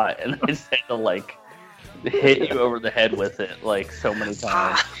spot, and they just had to like hit you over the head with it like so many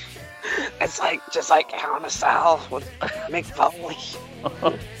times. It's like just like Hell in a Cell with Mick Foley.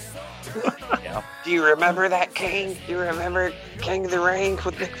 Yeah. Do you remember that, King? Do you remember King of the Ring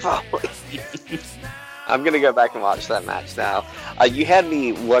with Mick Foley? I'm gonna go back and watch that match now. You had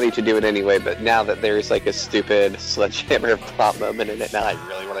me wanting to do it anyway, but now that there's like a stupid sledgehammer plot moment in it, now I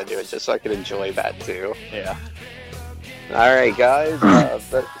really want to do it just so I can enjoy that too. Yeah. All right, guys.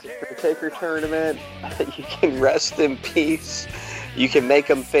 The Taker tournament. You can rest in peace. You can make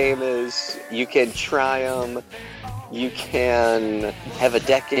them famous. You can try them. You can have a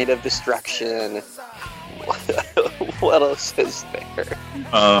decade of destruction. What else is there?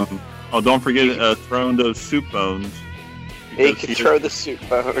 Don't forget throwing those soup bones. You can throw the soup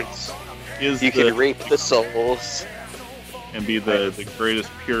bones. You can reap the souls. And be the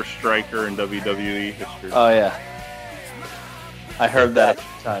greatest pure striker in WWE history. Oh, yeah. I heard that a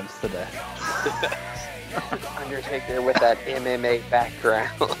few times today. Undertaker with that MMA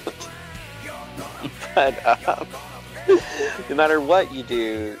background. But no matter what you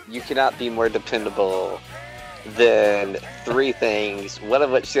do, you cannot be more dependable than three things, one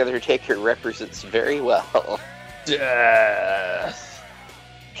of which the Undertaker represents very well. Death.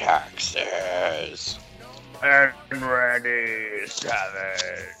 Taxes. And Randy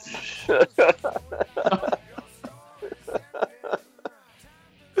Savage.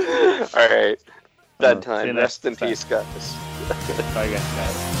 Alright. Bedtime. Rest in peace, guys. Bye,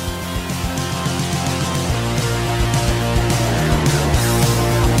 guys.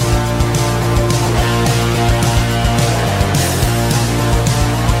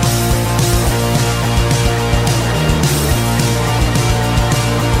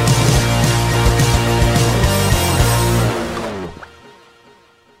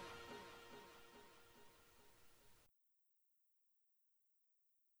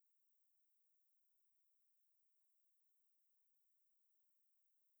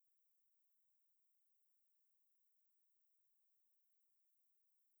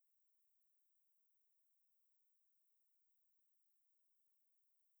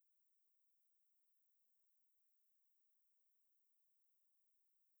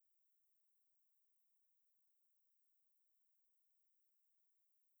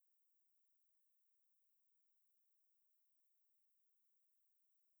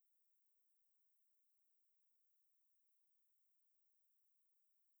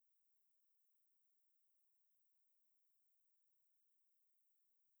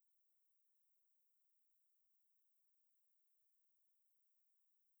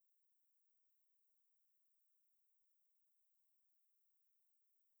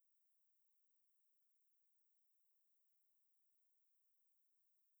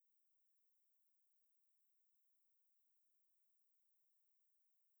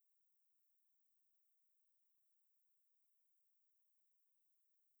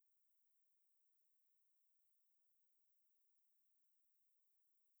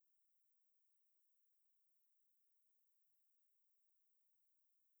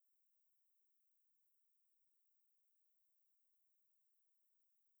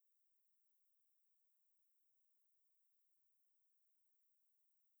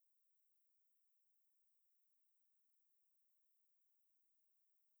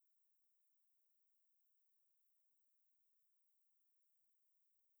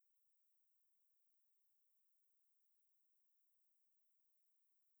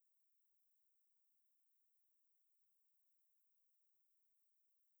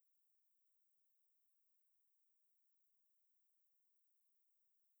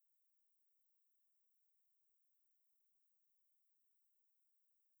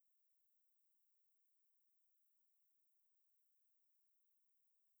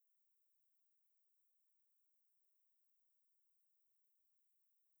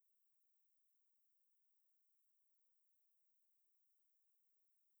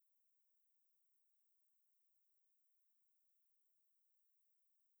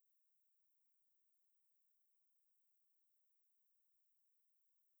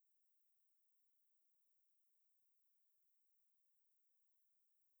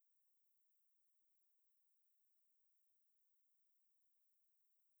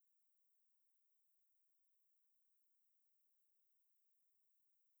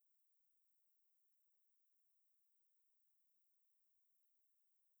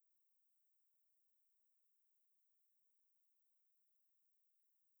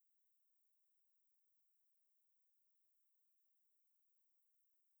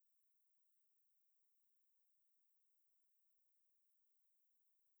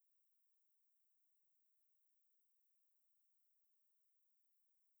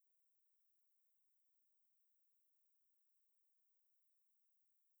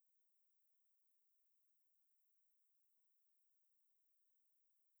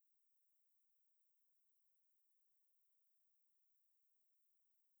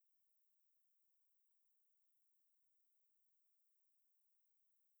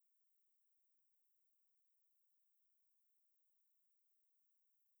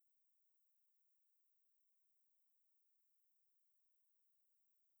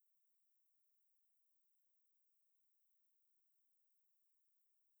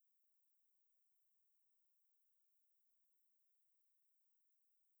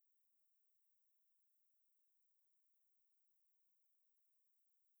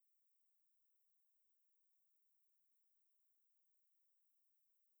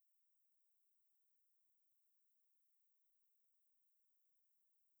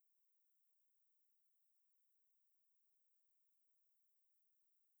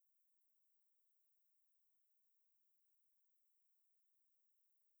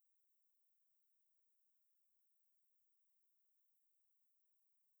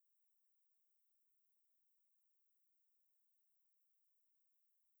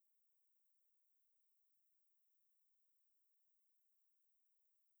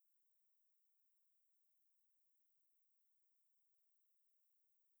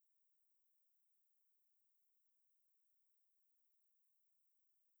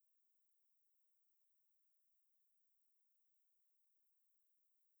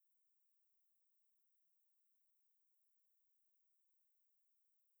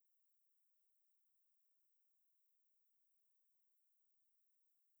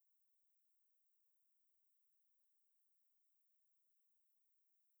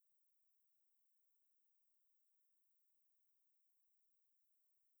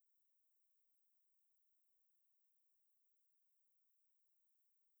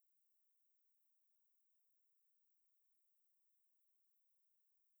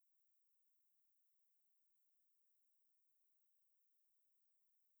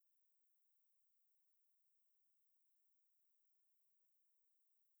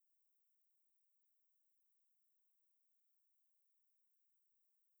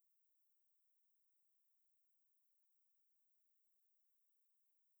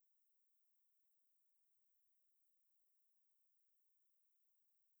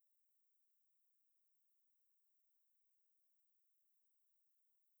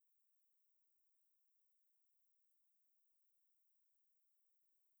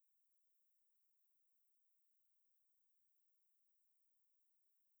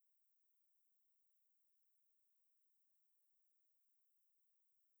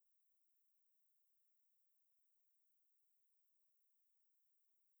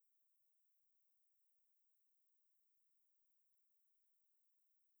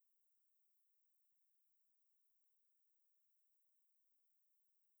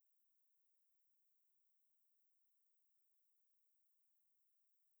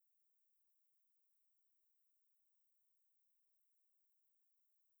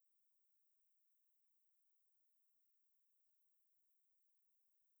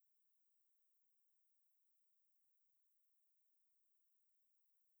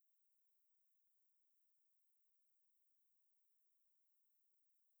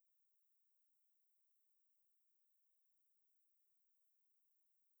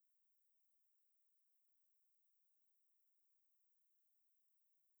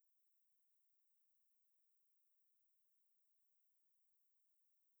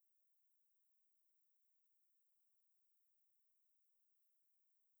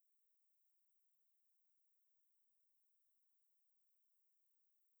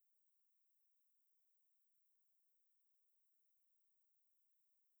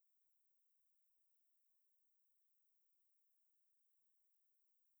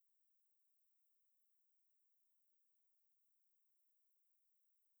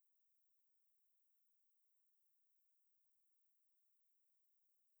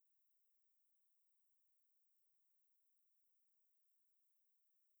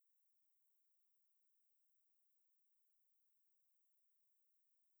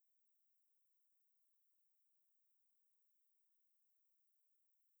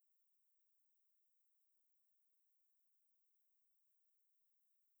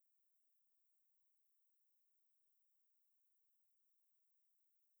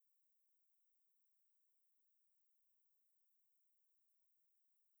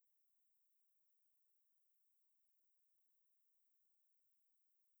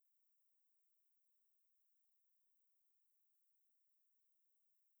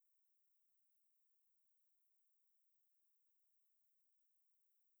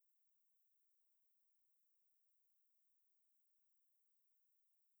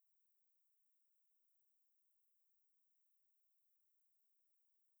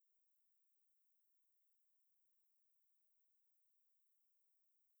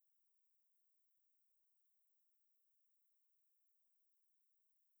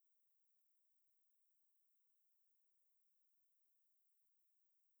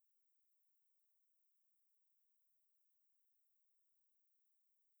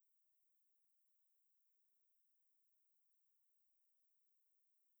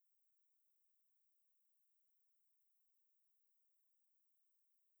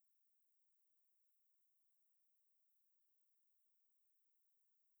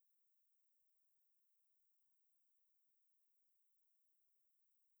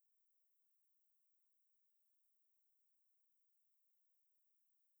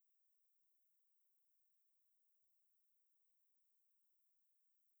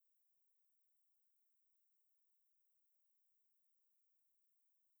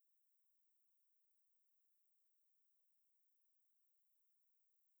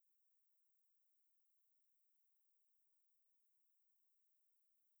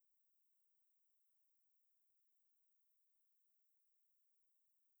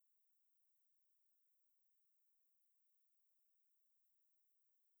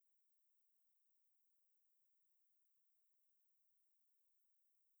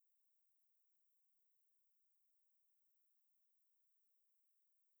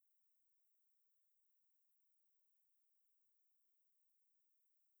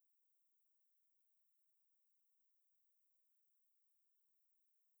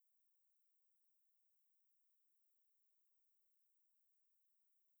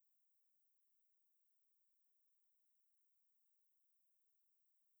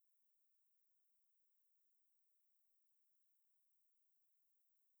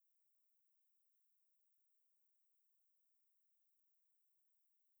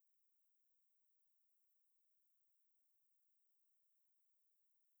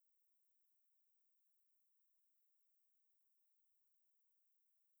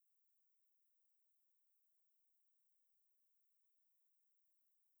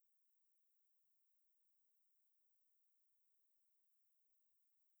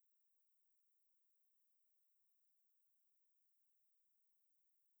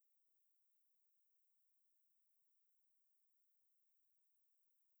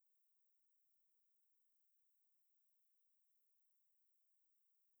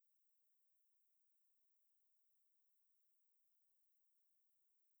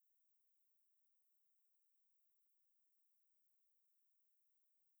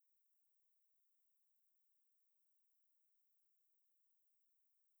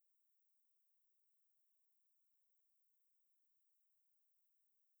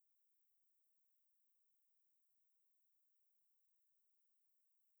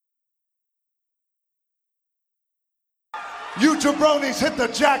 You jabronis hit the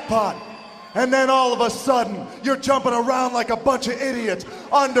jackpot. And then all of a sudden, you're jumping around like a bunch of idiots.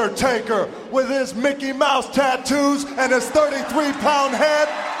 Undertaker, with his Mickey Mouse tattoos and his 33-pound head.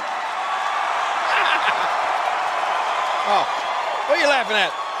 Oh, what are you laughing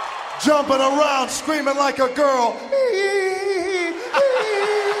at? Jumping around, screaming like a girl.